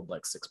I rolled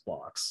like 6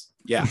 blocks.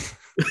 Yeah,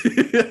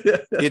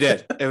 you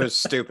did. It was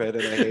stupid,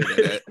 and I hated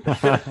it.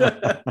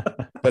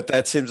 But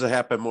that seems to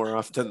happen more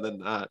often than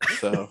not.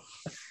 So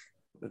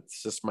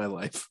it's just my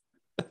life.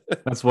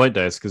 That's white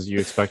dice because you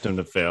expect them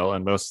to fail,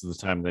 and most of the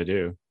time they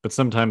do. But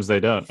sometimes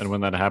they don't, and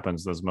when that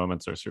happens, those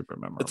moments are super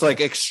memorable. It's like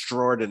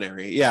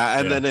extraordinary, yeah.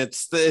 And Yeah. then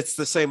it's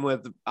the same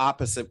with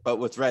opposite, but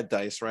with red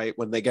dice, right?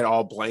 When they get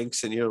all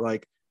blanks, and you're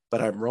like,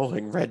 "But I'm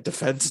rolling red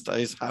defense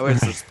dice. How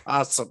is this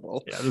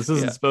possible?" Yeah, this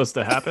isn't supposed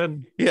to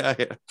happen. Yeah.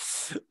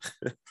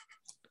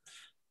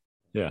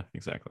 Yeah,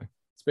 exactly.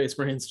 Space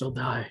Marines still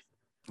die.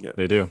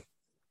 They do.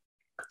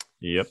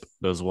 Yep,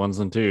 those 1s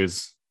and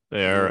 2s.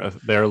 They are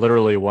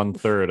literally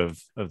 1/3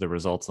 of the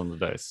results on the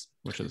dice,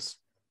 which is.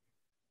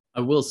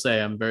 I will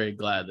say I'm very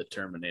glad that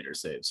Terminator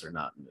saves are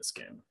not in this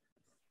game.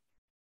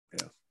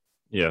 Yeah.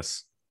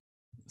 Yes.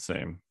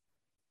 Same.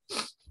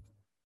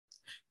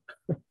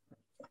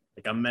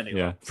 Like I'm many.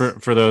 Yeah.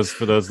 For those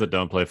that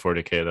don't play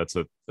 40K, that's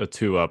a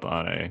 2-up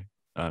on a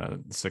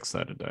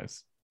 6-sided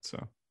dice.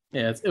 So.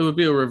 Yeah, it would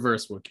be a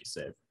reverse Wookiee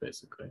save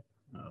basically,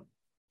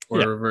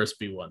 or a reverse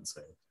B1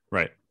 save.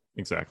 Right.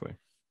 Exactly.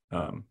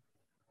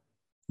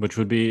 Which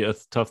would be a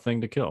tough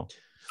thing to kill.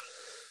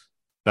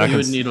 You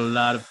would need a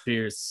lot of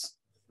Pierce.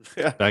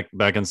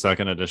 Back in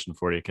second edition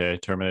 40K,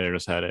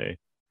 Terminators had a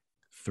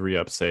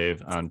 3-up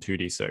save on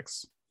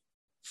 2d6.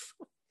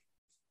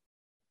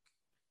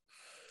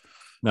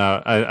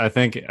 Now, I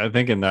think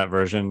in that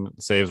version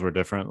saves were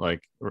different.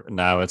 Like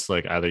now, it's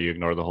like either you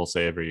ignore the whole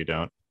save or you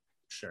don't.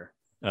 Sure.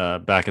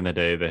 Back in the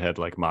day, they had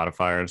like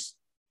modifiers.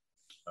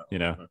 You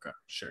know. Okay.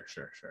 Sure.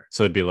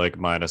 So it'd be like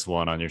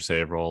 -1 on your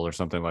save roll or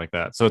something like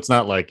that. So it's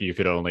not like you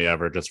could only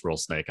ever just roll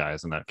Snake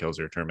Eyes and that kills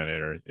your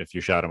Terminator. If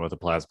you shot him with a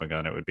plasma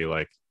gun, it would be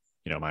like,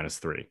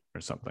 -3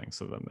 or something.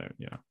 So then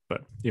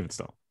but even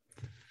still.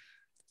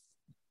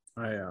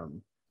 Yeah,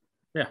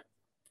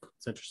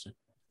 it's interesting.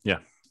 Yeah.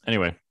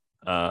 Anyway,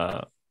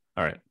 all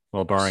right.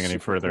 Well, barring any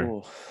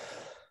further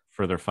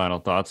final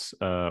thoughts,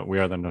 we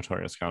are the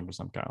Notorious Scoundrels.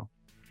 I'm Kyle.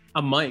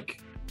 I'm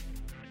Mike.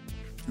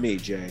 Me,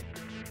 Jay.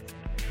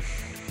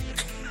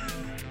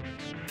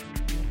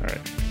 All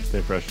right.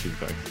 Stay fresh, cheese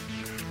bags.